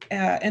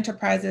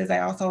enterprises.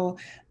 I also,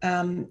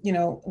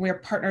 we're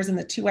partners in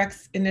the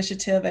 2X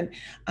initiative. And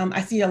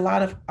I see a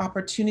lot of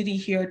opportunity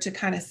here to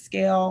kind of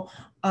scale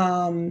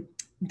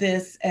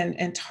this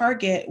and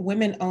target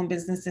women-owned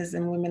businesses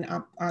and women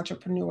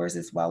entrepreneurs,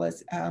 as well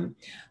as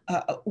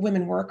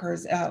women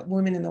workers,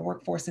 women in the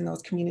workforce in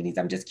those communities.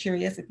 I'm just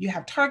curious if you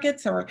have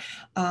targets or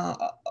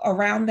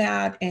around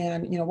that,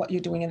 and what you're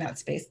doing in that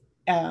space.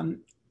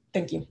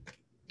 Thank you.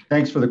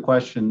 Thanks for the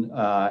question.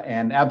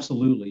 And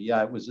absolutely,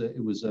 yeah, it was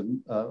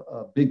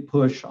a big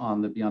push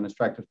on the Beyond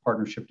Extractive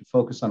Partnership to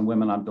focus on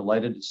women. I'm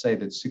delighted to say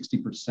that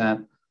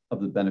 60% of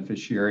the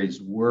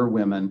beneficiaries were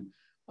women.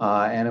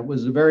 And it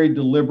was a very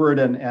deliberate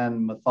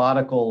and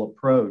methodical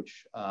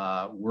approach,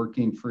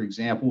 working, for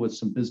example, with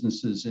some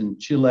businesses in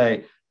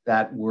Chile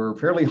that were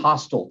fairly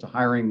hostile to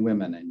hiring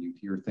women. And you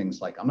hear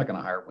things like, I'm not going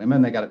to hire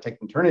women, they got to take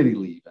maternity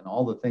leave, and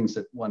all the things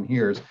that one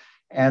hears.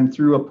 And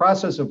through a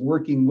process of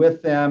working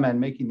with them and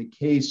making the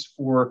case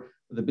for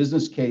the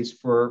business case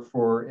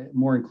for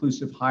more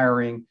inclusive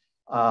hiring,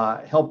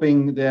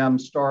 helping them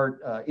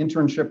start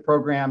internship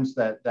programs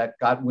that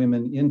got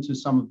women into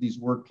some of these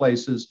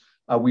workplaces,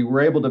 we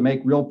were able to make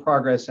real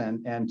progress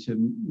and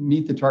to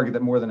meet the target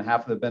that more than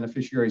half of the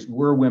beneficiaries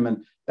were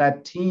women.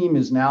 That team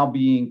is now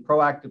being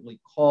proactively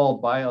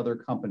called by other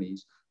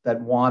companies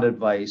that want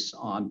advice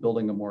on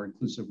building a more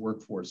inclusive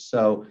workforce.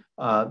 So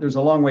there's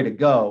a long way to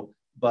go,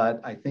 but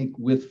I think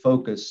with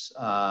focus,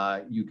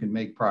 you can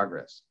make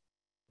progress.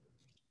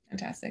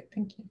 Fantastic,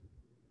 thank you.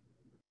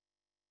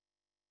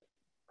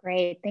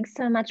 Great, thanks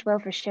so much, Will,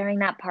 for sharing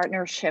that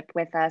partnership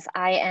with us.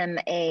 I am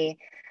a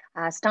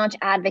staunch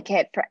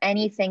advocate for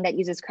anything that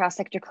uses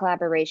cross-sector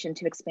collaboration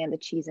to expand the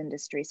cheese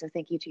industry. So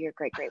thank you to your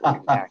great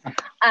work there.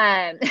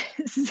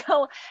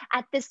 So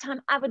at this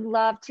time, I would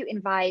love to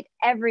invite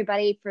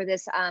everybody for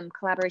this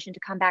collaboration to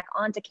come back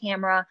onto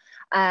camera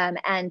and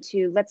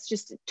let's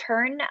just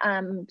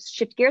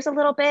shift gears a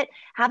little bit,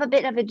 have a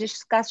bit of a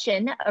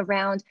discussion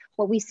around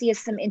what we see as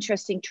some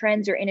interesting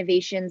trends or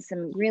innovations,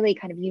 some really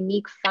kind of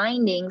unique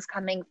findings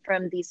coming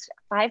from these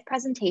 5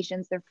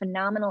 presentations, their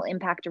phenomenal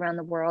impact around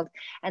the world,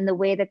 and the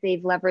way that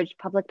they've leveraged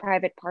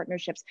public-private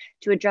partnerships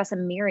to address a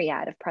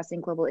myriad of pressing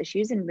global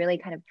issues and really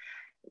kind of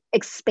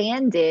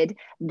expanded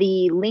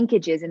the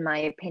linkages, in my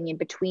opinion,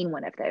 between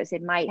one of those.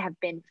 It might have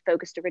been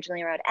focused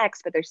originally around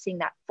X, but they're seeing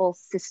that full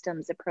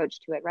systems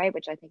approach to it, right?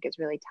 Which I think is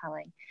really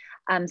telling.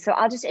 So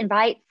I'll just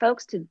invite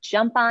folks to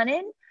jump on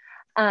in.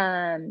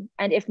 And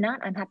if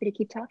not, I'm happy to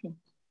keep talking.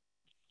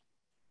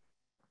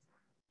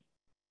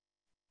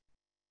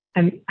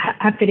 I'm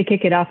happy to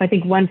kick it off. I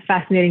think one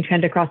fascinating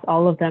trend across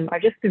all of them are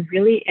just the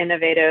really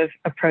innovative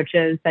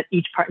approaches that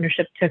each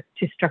partnership took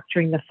to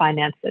structuring the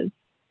finances,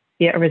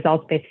 be it a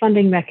results-based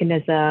funding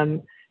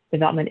mechanism,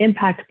 development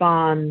impact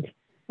bond,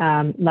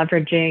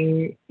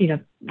 leveraging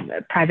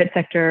private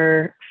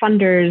sector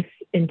funders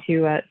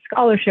into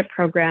scholarship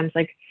programs.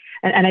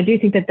 And I do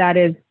think that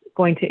is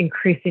going to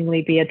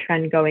increasingly be a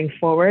trend going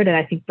forward. And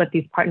I think what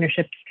these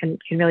partnerships can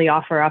really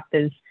offer up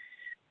is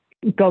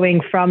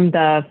going from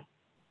the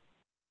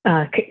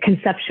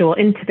conceptual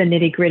into the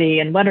nitty gritty,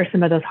 and what are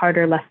some of those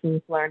harder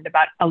lessons learned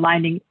about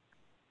aligning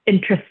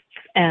interests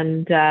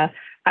and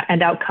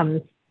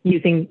outcomes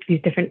using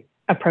these different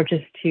approaches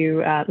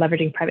to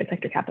leveraging private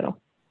sector capital.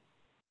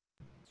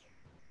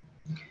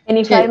 And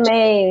if I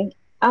may,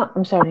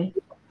 I'm sorry.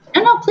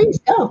 No, please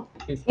go.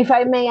 If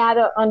I may add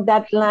on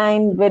that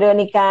line,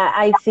 Veronica,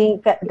 I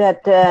think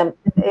that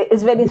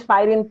it's very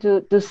inspiring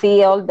to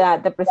see all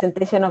the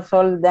presentation of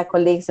all the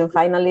colleagues and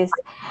finalists.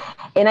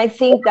 And I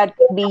think that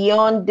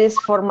beyond this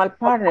formal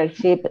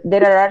partnership,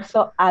 there are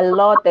also a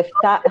lot of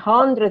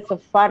hundreds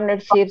of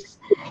partnerships,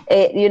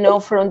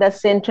 from the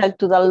central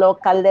to the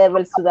local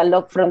levels,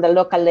 from the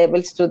local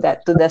levels to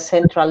the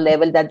central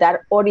level that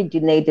are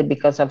originated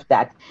because of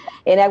that.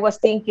 And I was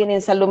thinking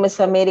in Salumes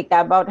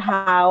America about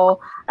how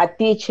a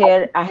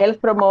teacher, a health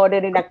promoter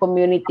in a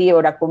community,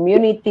 or a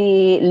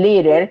community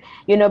leader,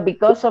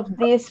 because of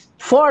this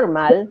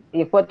formal,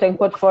 quote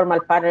unquote, formal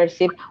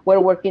partnership, we're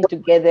working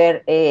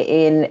together at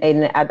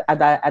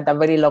a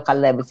very local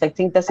level. So I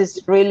think this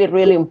is really,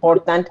 really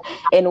important,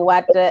 and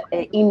what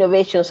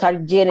innovations are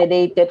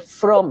generated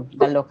from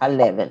the local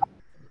level.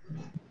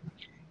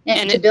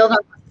 And to build on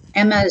what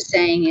Emma is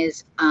saying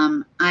is,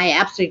 I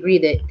absolutely agree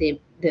that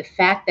the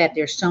fact that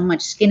there's so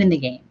much skin in the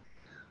game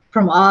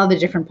from all the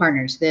different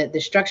partners, the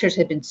structures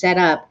have been set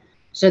up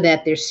so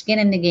that there's skin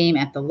in the game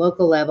at the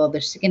local level,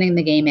 there's skin in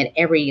the game at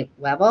every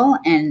level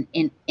and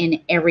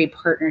in every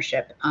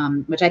partnership,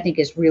 which I think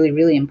is really,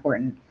 really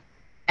important.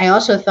 I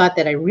also thought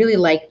that I really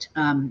liked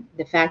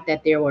the fact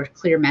that there were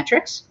clear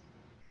metrics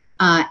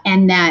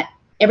and that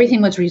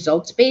everything was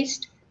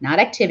results-based, not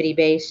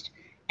activity-based,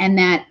 and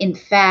that in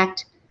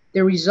fact,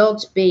 the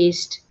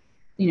results-based,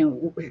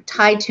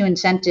 tied to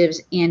incentives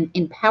and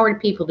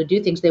empowered people to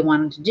do things they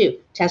wanted to do,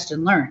 test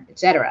and learn, et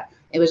cetera.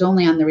 It was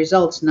only on the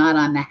results, not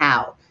on the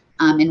how,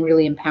 and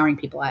really empowering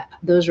people.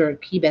 Those are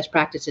key best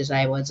practices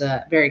I was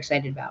very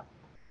excited about.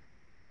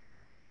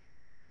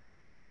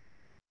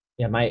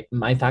 Yeah,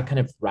 my thought kind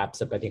of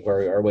wraps up, I think, where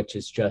we are, which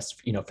is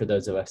just, for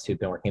those of us who've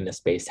been working in this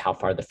space, how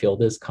far the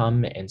field has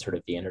come, and sort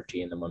of the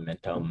energy and the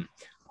momentum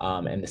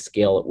and the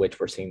scale at which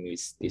we're seeing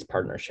these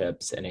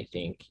partnerships. And I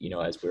think,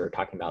 as we were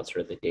talking about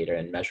sort of the data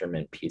and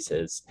measurement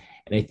pieces,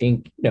 and I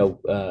think,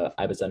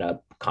 I was in a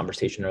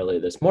conversation earlier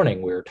this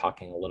morning, we were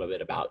talking a little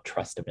bit about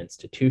trust of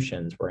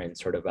institutions. We're in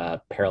sort of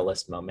a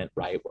perilous moment,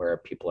 right, where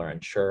people are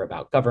unsure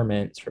about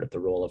government, sort of the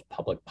role of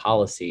public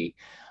policy.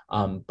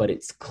 But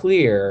it's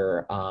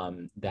clear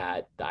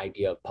that the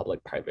idea of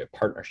public-private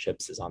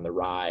partnerships is on the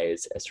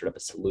rise as sort of a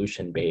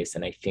solution base.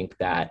 And I think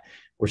that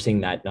we're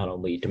seeing that not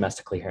only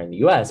domestically here in the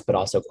US, but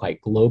also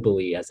quite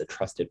globally as a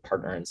trusted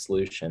partner and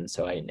solution.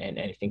 So I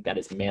think that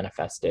is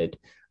manifested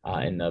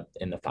in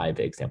the 5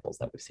 examples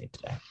that we've seen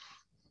today.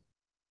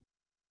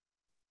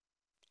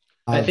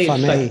 I think I'd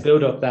just like to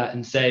build off that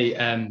and say,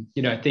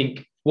 I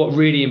think what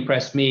really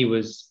impressed me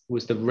was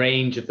the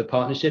range of the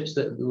partnerships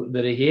that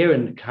are here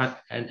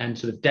and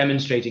sort of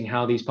demonstrating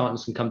how these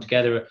partners can come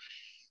together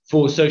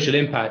for social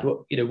impact.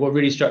 What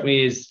really struck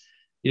me is,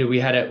 we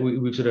had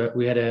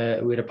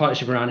a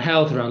partnership around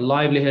health, around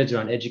livelihoods,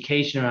 around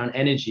education, around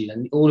energy,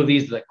 and all of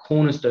these are like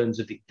cornerstones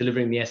of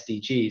delivering the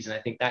SDGs. And I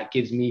think that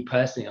gives me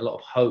personally a lot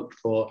of hope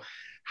for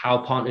how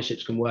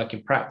partnerships can work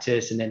in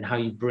practice, and then how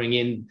you bring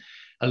in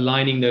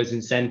aligning those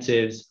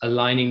incentives,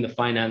 aligning the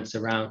finance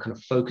around kind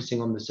of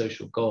focusing on the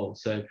social goal.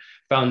 So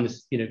found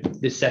this,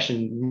 this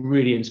session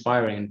really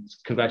inspiring, and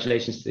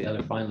congratulations to the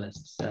other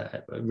finalists.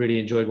 I really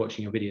enjoyed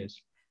watching your videos.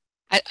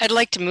 I'd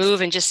like to move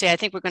and just say, I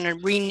think we're going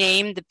to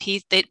rename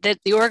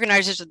the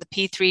organizers of the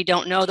P3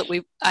 don't know that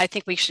I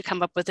think we should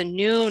come up with a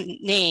new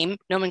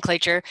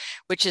nomenclature,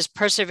 which is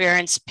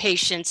perseverance,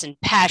 patience, and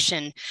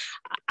passion.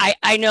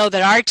 I know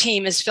that our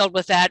team is filled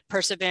with that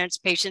perseverance,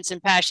 patience,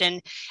 and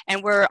passion,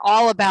 and we're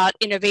all about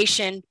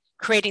innovation,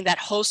 creating that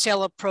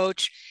wholesale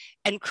approach,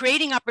 and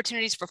creating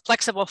opportunities for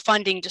flexible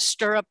funding to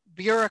stir up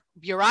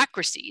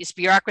bureaucracies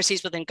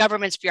within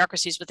governments,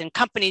 bureaucracies within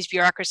companies,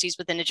 bureaucracies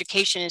within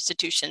education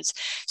institutions.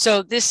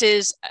 So this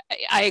is,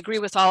 I agree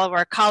with all of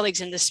our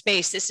colleagues in this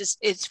space.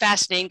 It's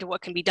fascinating to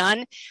what can be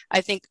done.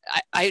 I think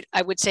I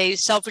would say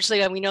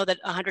selfishly, and we know that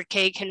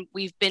 100K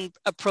we've been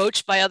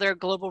approached by other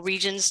global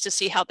regions to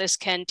see how this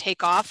can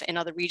take off in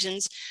other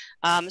regions.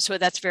 So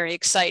that's very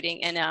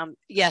exciting. And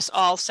yes,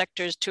 all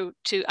sectors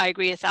I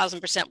agree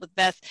 1,000% with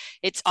Beth.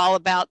 It's all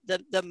about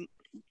the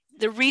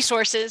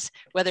resources,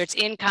 whether it's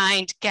in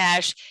kind,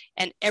 cash,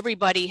 and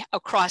everybody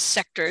across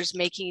sectors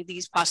making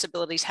these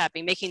possibilities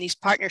happen, making these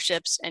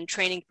partnerships and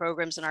training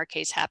programs in our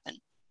case happen.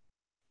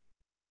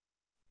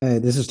 Hey,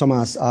 this is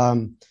Tomas.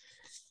 Yeah,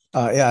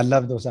 I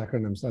love those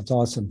acronyms. That's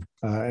awesome.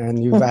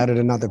 And you've added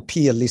another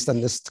P, at least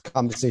in this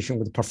conversation,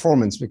 with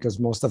performance, because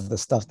most of the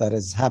stuff that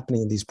is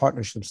happening in these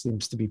partnerships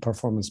seems to be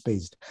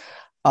performance-based.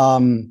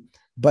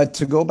 But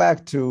to go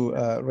back to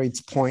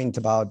Rhett's point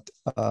about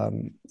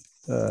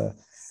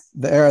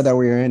the era that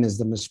we're in is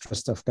the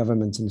mistrust of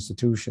governments and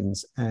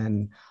institutions,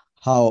 and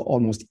how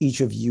almost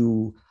each of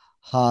you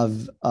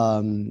have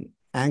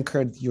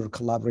anchored your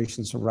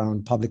collaborations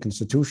around public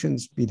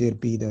institutions, be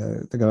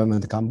the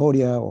government of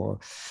Cambodia or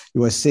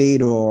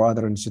USAID or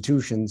other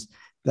institutions.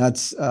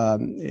 That's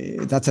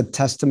a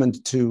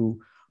testament to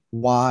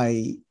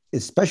why,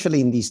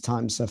 especially in these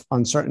times of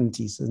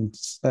uncertainties and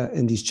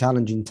in these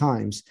challenging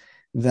times,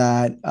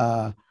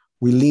 that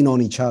we lean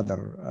on each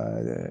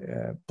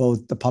other,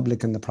 both the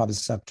public and the private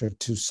sector,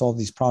 to solve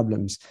these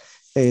problems.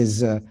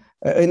 Is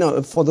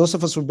for those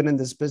of us who've been in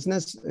this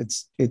business,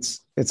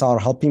 it's our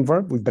helping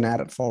verb. We've been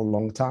at it for a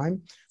long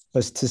time,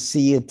 but to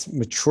see it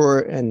mature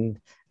and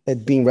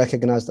it being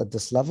recognized at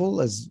this level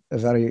is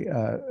very,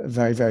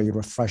 very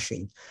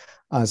refreshing.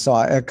 So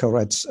I echo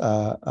Rhett's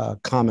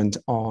comment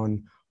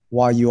on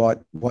why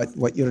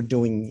what you're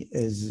doing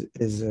is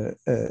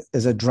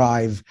a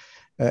drive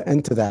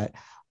into that.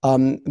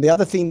 The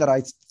other thing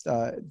that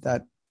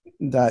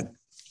that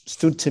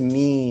stood to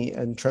me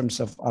in terms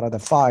of, out of the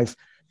 5,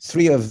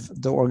 3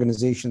 of the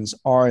organizations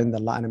are in the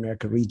Latin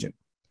America region.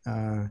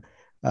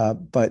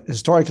 But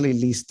historically, at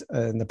least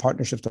in the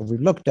partnerships that we've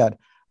looked at,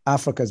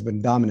 Africa has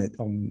been dominant,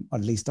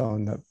 at least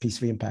on the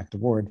P3 Impact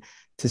Award.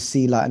 To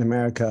see Latin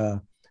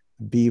America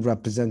be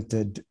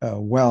represented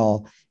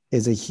well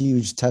is a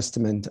huge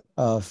testament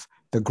of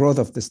the growth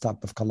of this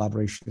type of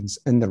collaborations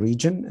in the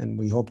region. And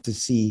we hope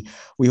you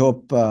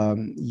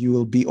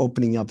will be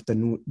opening up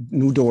the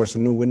new doors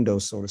and new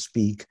windows, so to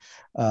speak,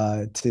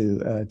 to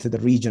the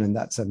region in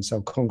that sense.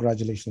 So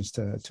congratulations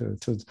to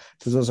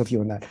those of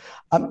you on that.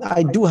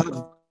 I do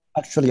have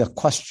actually a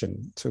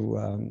question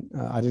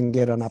I didn't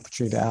get an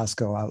opportunity to ask,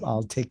 so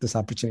I'll take this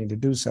opportunity to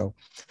do so.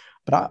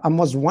 But I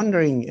was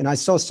wondering, and I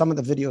saw some of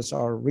the videos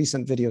are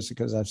recent videos,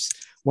 because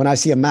when I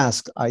see a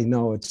mask, I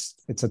know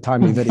it's a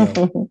timely video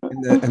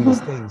in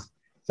these things.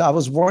 So I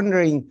was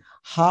wondering,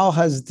 how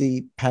has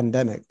the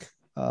pandemic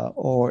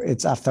or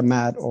its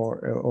aftermath,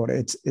 or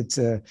it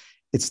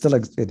is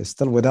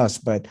still with us,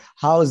 but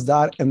how has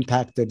that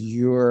impacted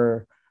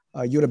your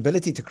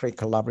ability to create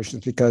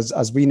collaborations? Because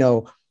as we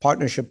know,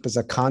 partnership is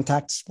a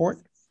contact sport.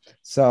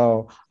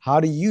 So how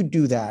do you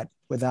do that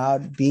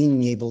without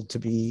being able to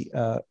be,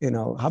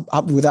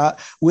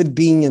 with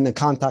being in a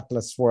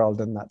contactless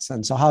world in that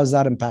sense? So how has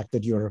that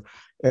impacted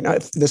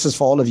this is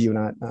for all of you,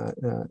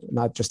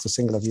 not just a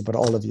single of you, but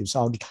all of you.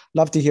 So I'd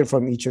love to hear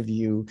from each of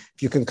you,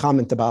 if you can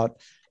comment about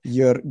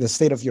the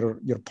state of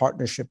your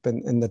partnership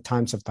in the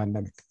times of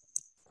pandemic.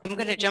 I'm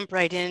going to jump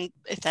right in,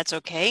 if that's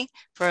okay,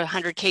 for a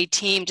 100K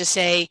team to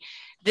say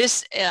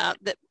this,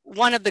 that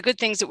one of the good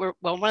things one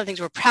of the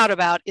things we're proud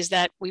about is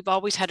that we've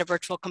always had a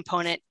virtual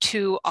component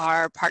to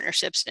our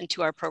partnerships and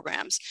to our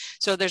programs.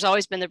 So there's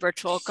always been the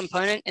virtual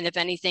component, and if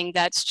anything,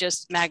 that's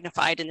just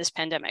magnified in this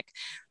pandemic.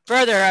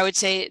 Further, I would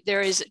say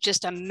there is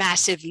just a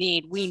massive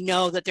need. We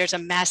know that there's a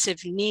massive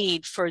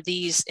need for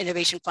these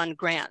Innovation Fund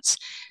grants.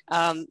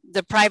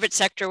 The private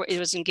sector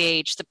was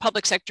engaged, the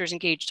public sector is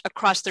engaged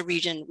across the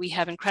region. We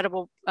have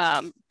incredible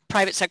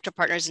private sector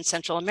partners in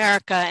Central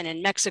America and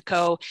in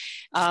Mexico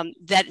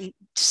that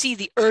see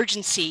the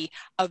urgency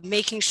of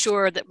making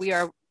sure that we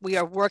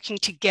are working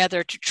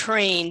together to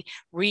train,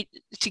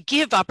 to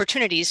give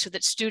opportunities so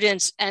that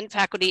students and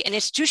faculty and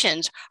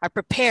institutions are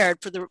prepared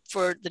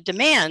for the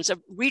demands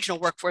of regional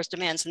workforce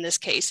demands in this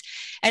case.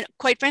 And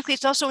quite frankly,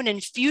 it's also an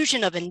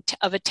infusion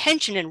of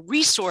attention and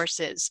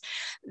resources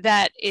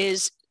that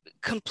is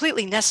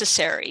completely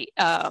necessary.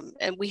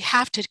 And we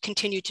have to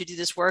continue to do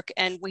this work.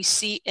 And we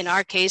see in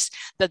our case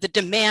that the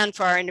demand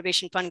for our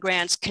Innovation Fund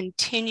grants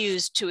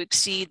continues to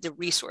exceed the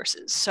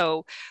resources.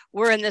 So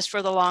we're in this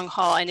for the long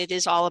haul, and it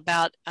is all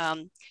about,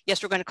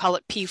 yes, we're going to call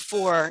it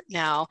P4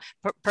 now,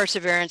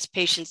 perseverance,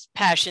 patience,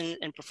 passion,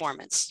 and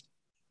performance.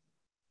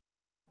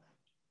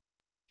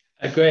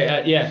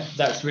 Great. Yeah,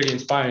 that's really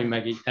inspiring,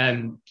 Maggie.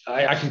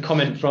 I can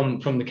comment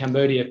from the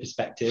Cambodia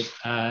perspective.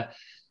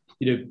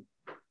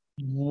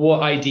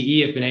 What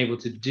IDE have been able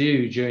to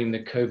do during the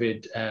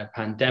COVID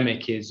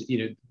pandemic is,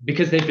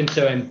 because they've been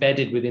so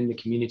embedded within the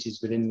communities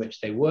within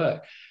which they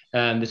work,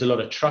 there's a lot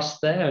of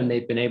trust there, and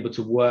they've been able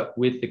to work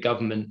with the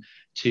government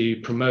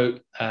to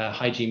promote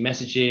hygiene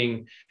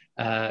messaging,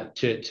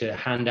 to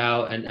hand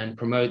out and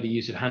promote the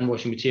use of hand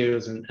washing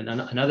materials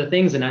and other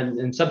things.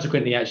 And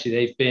subsequently, actually,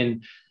 they've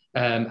been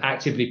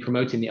actively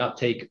promoting the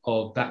uptake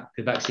of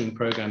the vaccine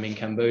program in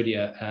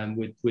Cambodia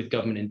with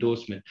government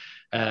endorsement.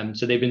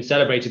 So they've been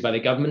celebrated by the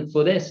government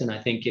for this. And I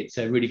think it's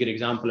a really good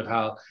example of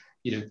how,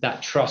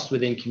 that trust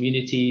within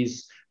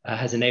communities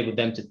has enabled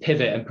them to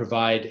pivot and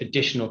provide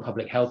additional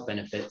public health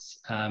benefits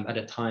at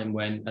a time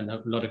when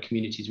a lot of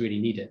communities really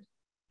need it.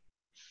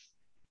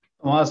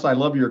 Well, I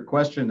love your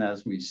question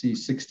as we see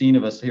 16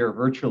 of us here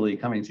virtually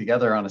coming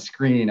together on a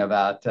screen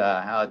about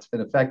how it's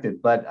been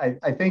affected. But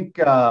I think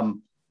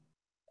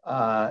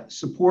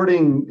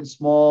supporting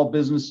small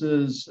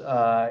businesses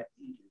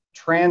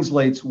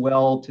translates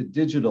well to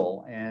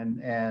digital,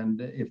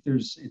 and if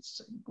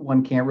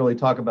one can't really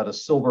talk about a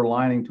silver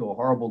lining to a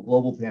horrible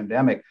global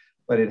pandemic,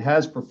 but it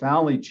has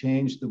profoundly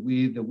changed the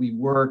way that we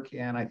work,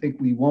 and I think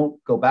we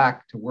won't go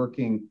back to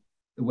working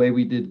the way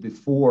we did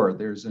before.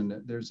 There's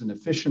an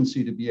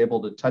efficiency to be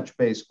able to touch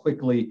base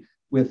quickly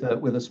with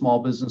a small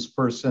business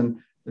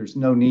person. There's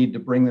no need to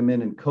bring them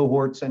in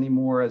cohorts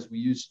anymore as we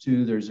used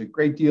to. There's a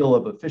great deal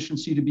of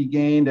efficiency to be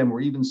gained, and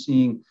we're even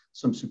seeing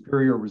some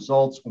superior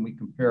results when we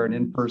compare an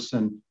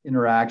in-person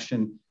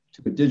interaction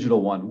to a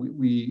digital one.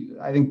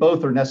 I think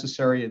both are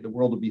necessary. The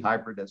world will be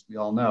hybrid, as we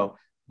all know,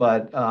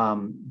 but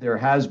there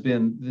has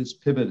been, this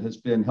pivot has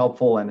been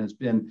helpful, and has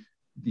been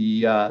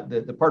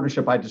the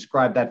partnership I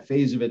described, that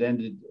phase of it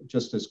ended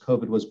just as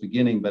COVID was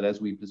beginning, but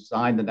as we've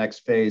designed the next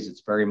phase,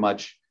 it's very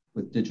much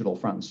with digital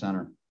front and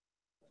center.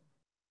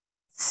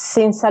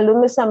 Since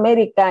Alumnus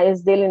America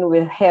is dealing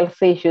with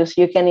health issues,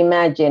 you can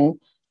imagine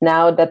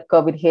now that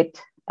COVID hit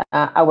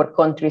our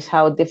countries,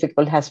 how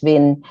difficult it has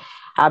been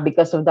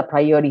because of the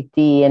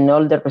priority and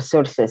all the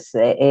resources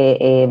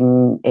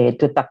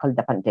to tackle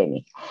the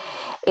pandemic.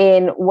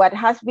 And what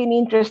has been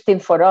interesting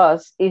for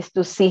us is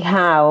to see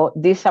how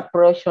this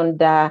approach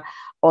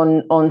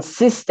on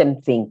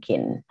system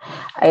thinking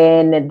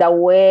and the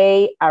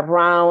way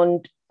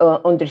around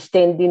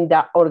understanding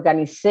the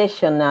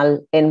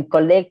organizational and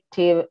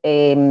collective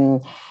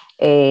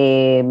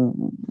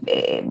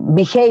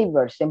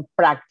behaviors and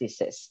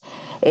practices.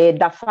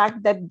 The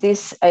fact that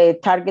these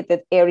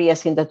targeted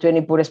areas in the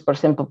 20 poorest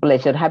percent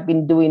population have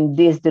been doing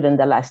this during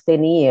the last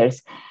 10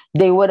 years,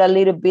 they were a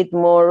little bit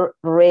more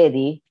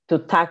ready to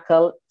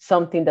tackle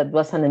something that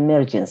was an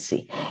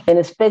emergency. And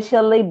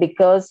especially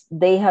because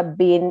they have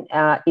been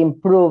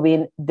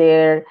improving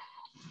their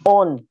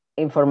own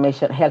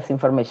health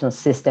information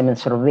system and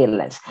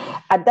surveillance.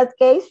 At that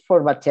case,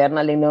 for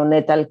maternal and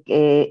neonatal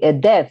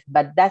death,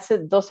 but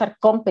those are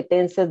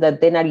competences that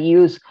then are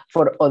used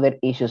for other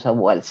issues as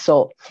well.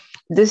 So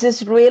this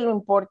is really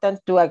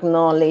important to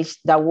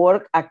acknowledge the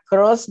work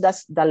across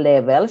the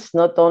levels,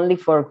 not only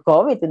for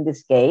COVID in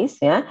this case,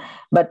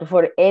 but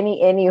for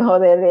any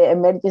other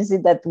emergency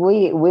that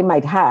we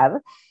might have.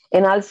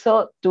 And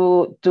also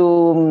to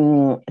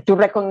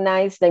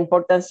recognize the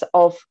importance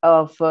of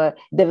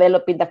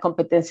developing the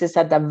competencies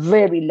at the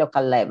very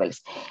local levels.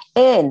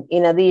 And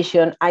in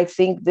addition, I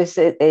think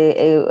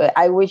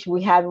I wish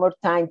we had more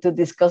time to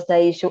discuss the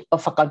issue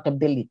of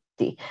accountability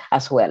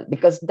as well,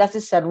 because that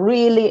is a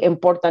really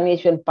important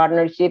issue in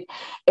partnership,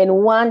 and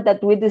one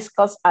that we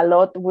discuss a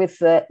lot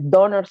with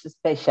donors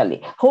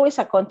especially. Who is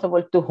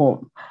accountable to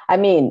whom? I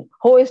mean,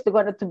 who is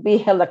going to be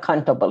held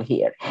accountable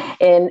here?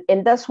 And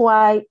that's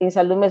why in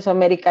Alumnus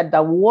America,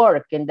 the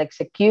work and the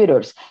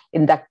executors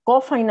and the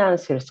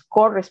co-financiers,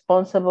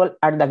 co-responsible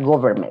are the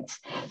governments.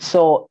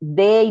 So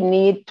they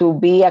need to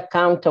be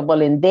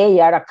accountable, and they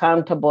are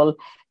accountable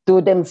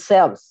to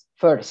themselves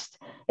first.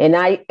 And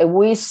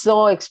we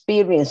saw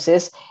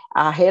experiences,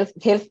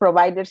 health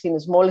providers in a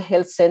small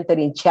health center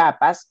in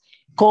Chiapas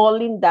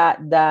calling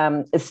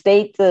the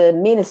state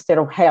minister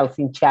of health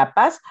in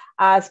Chiapas,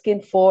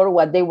 asking for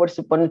what they were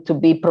supposed to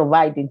be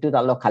providing to the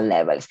local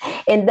levels.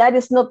 And that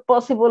is not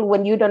possible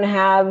when you don't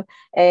have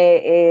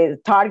a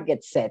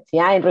target set,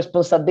 and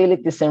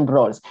responsibilities and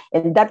roles.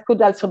 And that could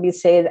also be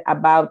said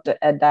about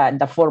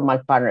the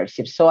formal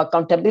partnerships. So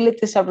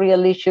accountability is a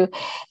real issue.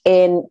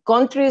 And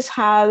countries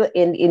have,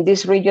 in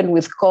this region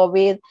with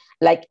COVID,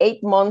 like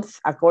 8 months,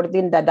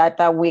 according to the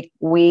data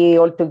we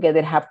all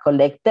together have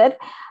collected.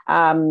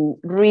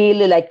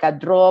 really like a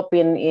drop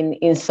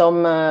in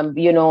some,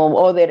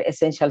 other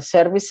essential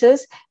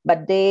services.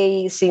 But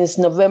since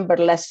November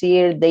last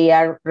year, they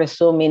are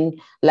resuming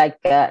like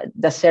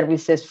the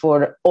services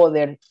for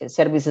other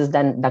services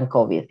than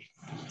COVID.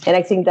 And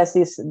I think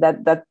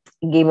that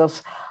gave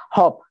us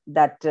hope,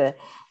 that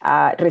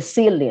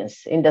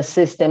resilience in the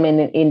system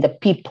and in the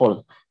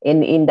people,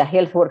 in the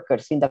health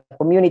workers, in the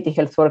community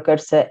health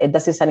workers.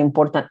 This is an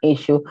important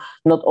issue.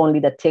 Not only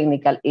the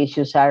technical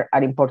issues are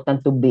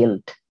important to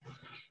build.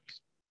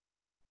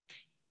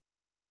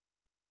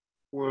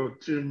 Well,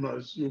 Tim,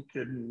 as you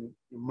can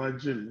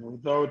imagine,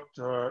 without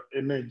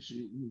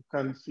energy, you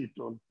can't sit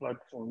on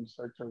platforms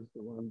such as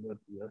the one that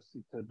we are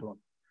seated on.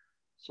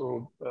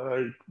 So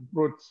it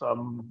brought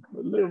some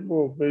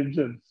level of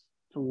urgency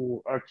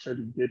to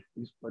actually get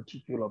this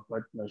particular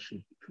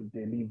partnership to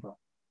deliver,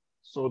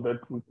 so that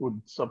we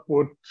could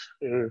support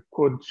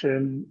cold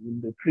chain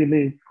in the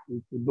clinic.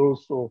 We could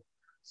also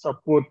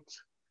support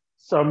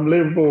some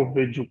level of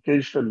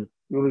education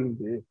during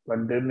the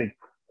pandemic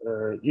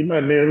in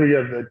an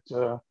area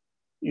that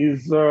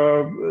is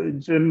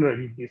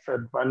generally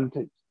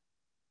disadvantaged.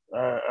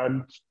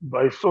 And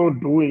by so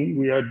doing,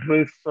 we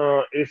address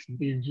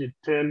SDG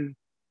 10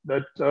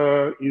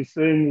 that is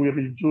saying we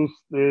reduce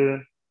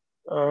the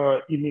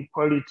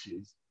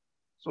inequalities.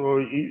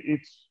 So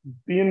it's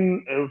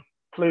been a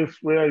place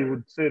where I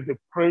would say the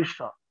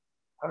pressure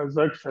has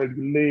actually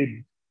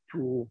led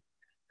to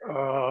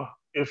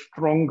a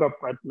stronger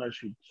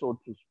partnership, so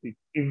to speak,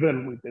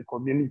 even with the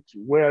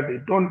community, where they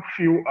don't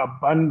feel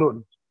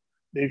abandoned.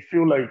 They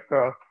feel like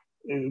there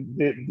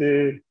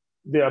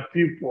are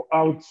people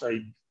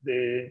outside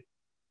the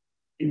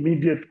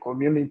immediate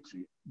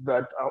community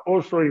that are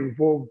also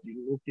involved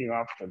in looking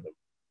after them.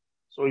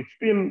 So it's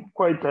been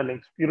quite an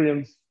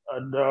experience,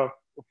 and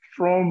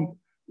from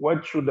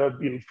what should have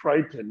been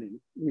frightening,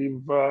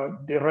 we've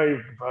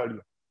derived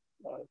value.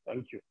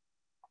 Thank you.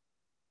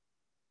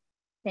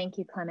 Thank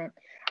you, Clement.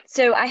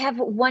 So I have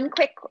one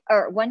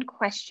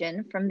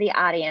question from the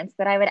audience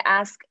that I would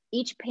ask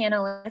each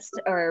panelist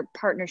or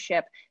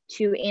partnership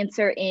to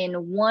answer in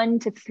 1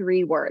 to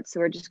 3 words. So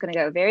we're just going to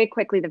go very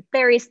quickly, the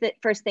very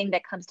first thing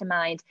that comes to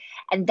mind.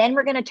 And then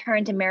we're going to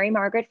turn to Mary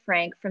Margaret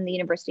Frank from the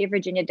University of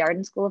Virginia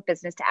Darden School of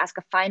Business to ask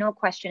a final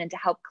question and to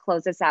help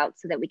close us out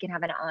so that we can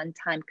have an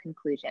on-time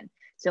conclusion.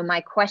 So my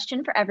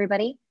question for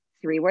everybody,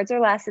 3 words or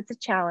less, it's a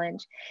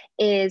challenge,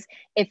 is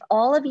if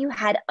all of you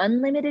had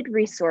unlimited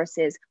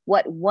resources,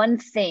 what one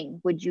thing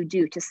would you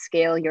do to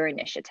scale your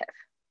initiative?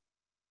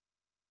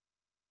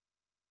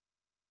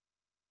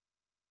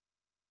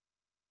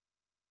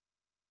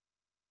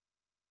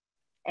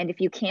 And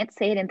if you can't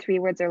say it in 3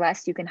 words or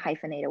less, you can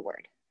hyphenate a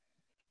word.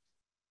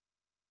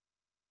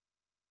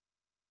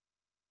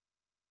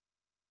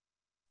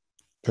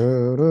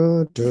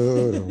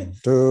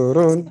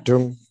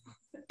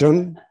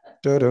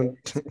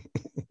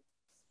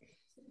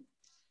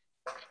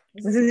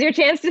 This is your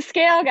chance to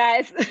scale,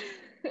 guys.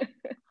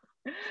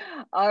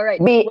 All right.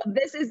 Well,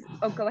 this is,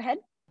 oh, go ahead.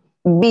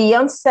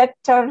 Beyond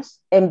sectors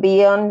and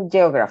beyond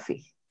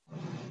geography.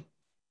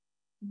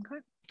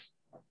 Okay.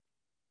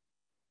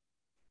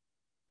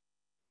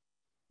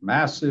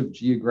 Massive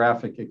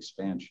geographic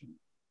expansion.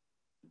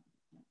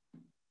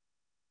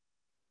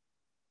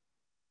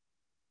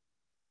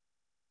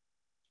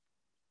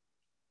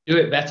 Do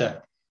it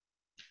better.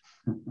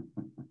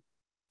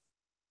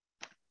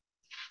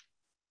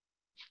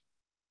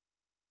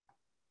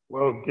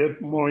 Well,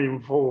 get more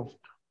involved,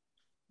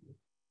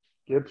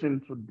 get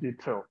into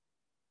detail,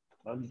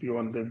 and be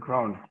on the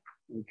ground.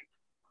 Thank you.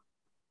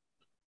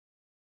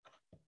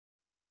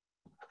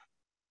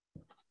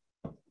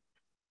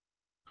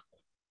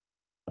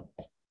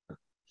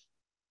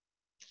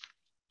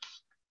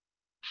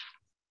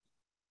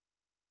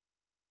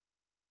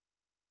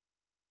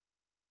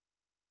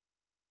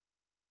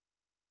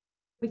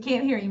 We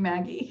can't hear you,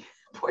 Maggie.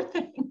 Poor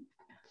thing.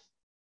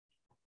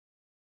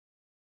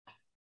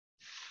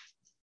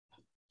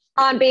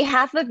 On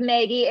behalf of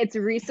Maggie, it's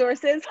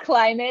resources,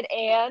 climate,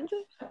 and?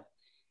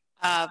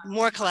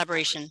 More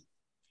collaboration.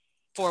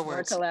 4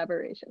 words. More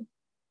collaboration.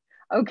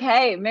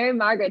 Okay, Mary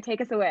Margaret,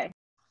 take us away.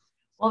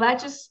 Well,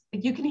 that just,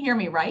 you can hear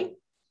me, right?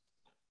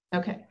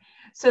 Okay.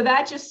 So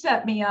that just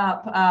set me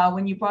up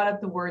when you brought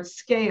up the word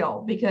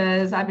scale,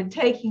 because I've been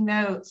taking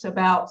notes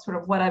about sort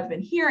of what I've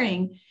been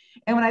hearing.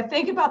 And when I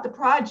think about the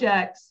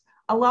projects,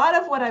 a lot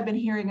of what I've been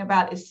hearing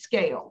about is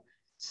scale.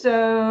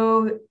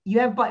 So you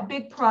have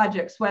big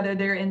projects, whether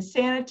they're in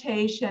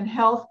sanitation,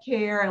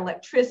 healthcare,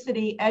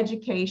 electricity,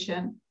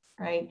 education,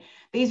 right?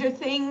 These are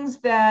things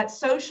that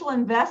social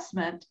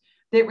investment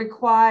that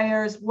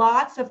requires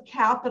lots of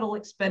capital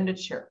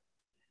expenditure.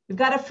 We've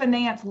got to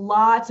finance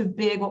lots of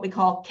big, what we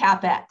call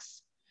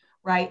CapEx,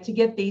 right, to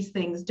get these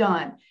things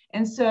done.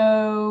 And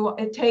so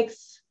it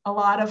takes a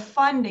lot of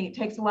funding, it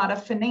takes a lot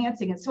of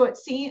financing. And so it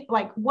seems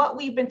like what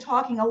we've been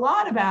talking a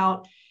lot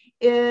about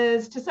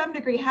is, to some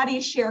degree, how do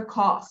you share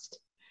cost?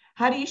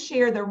 How do you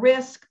share the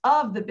risk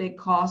of the big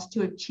cost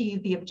to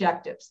achieve the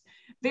objectives?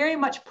 Very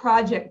much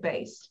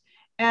project-based.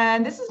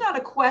 And this is not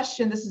a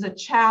question, this is a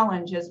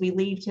challenge as we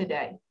leave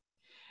today.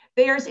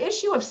 There's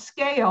issue of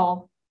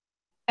scale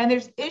and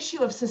there's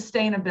issue of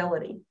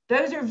sustainability.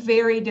 Those are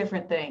very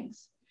different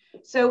things.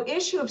 So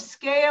issue of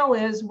scale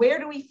is where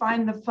do we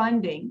find the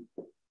funding,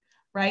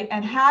 right?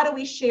 And how do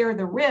we share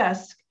the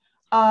risk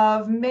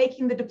of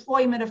making the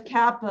deployment of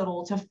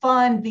capital to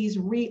fund these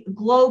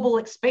global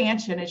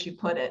expansion, as you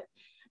put it,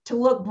 to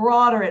look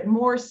broader at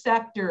more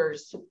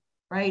sectors,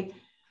 right?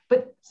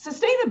 But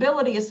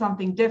sustainability is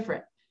something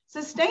different.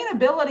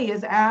 Sustainability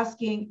is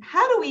asking,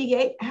 how do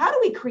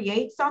we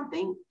create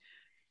something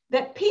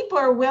that people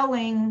are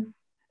willing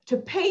to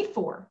pay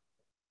for,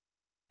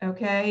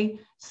 okay?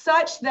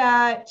 Such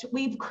that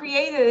we've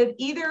created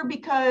either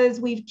because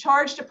we've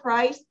charged a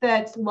price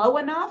that's low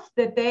enough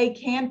that they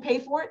can pay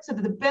for it, so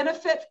that the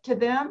benefit to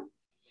them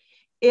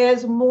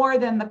is more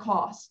than the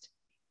cost.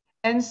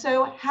 And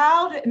so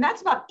and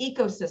that's about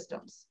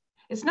ecosystems.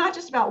 It's not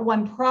just about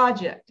one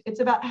project. It's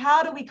about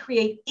how do we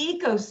create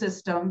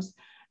ecosystems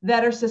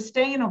that are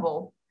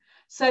sustainable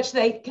such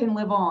they can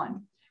live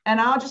on. And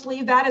I'll just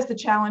leave that as the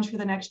challenge for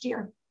the next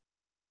year.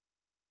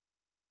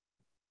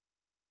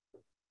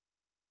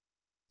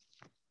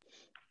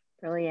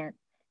 Brilliant.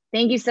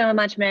 Thank you so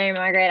much, Mary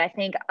Margaret. I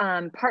think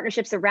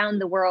partnerships around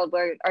the world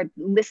are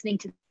listening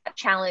to that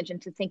challenge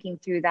and to thinking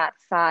through that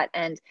thought.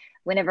 And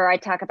whenever I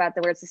talk about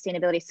the word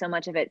sustainability, so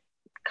much of it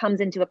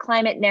comes into a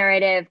climate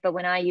narrative, but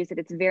when I use it,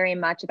 it's very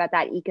much about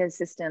that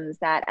ecosystems,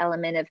 that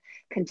element of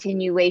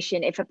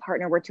continuation. If a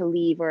partner were to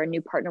leave or a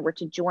new partner were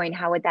to join,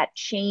 how would that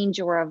change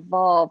or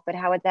evolve? But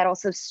how would that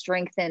also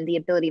strengthen the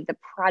ability of the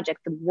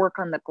project, the work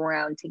on the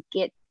ground to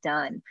get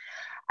done?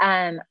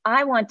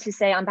 I want to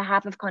say on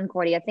behalf of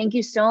Concordia, thank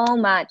you so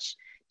much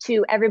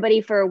to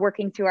everybody for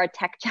working through our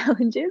tech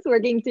challenges,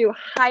 working through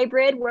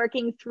hybrid,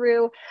 working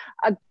through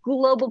a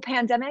global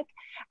pandemic,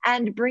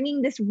 and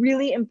bringing this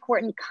really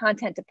important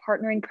content to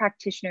partnering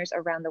practitioners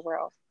around the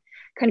world.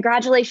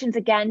 Congratulations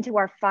again to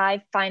our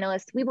 5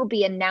 finalists. We will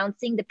be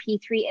announcing the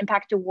P3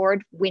 Impact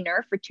Award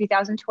winner for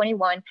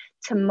 2021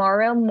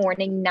 tomorrow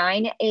morning,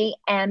 9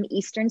 a.m.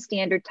 Eastern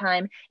Standard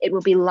Time. It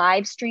will be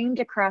live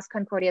streamed across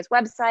Concordia's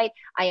website.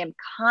 I am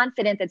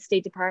confident that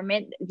State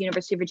Department,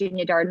 University of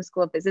Virginia Darden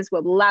School of Business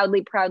will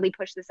loudly, proudly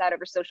push this out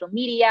over social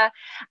media,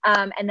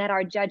 and that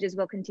our judges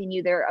will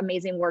continue their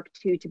amazing work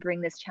to bring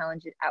this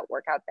challenge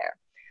out there.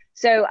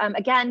 So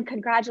again,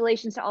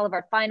 congratulations to all of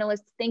our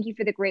finalists. Thank you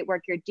for the great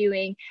work you're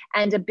doing.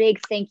 And a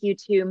big thank you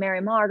to Mary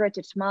Margaret,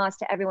 to Tomas,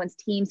 to everyone's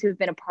teams who have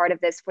been a part of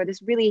this for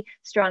this really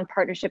strong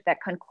partnership that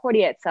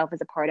Concordia itself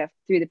is a part of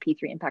through the P3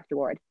 Impact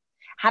Award.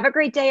 Have a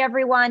great day,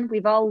 everyone.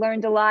 We've all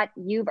learned a lot.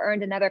 You've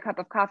earned another cup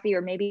of coffee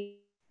or maybe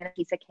a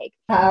piece of cake.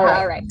 All right.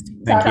 All right.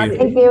 Thank you.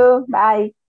 Thank you. Bye.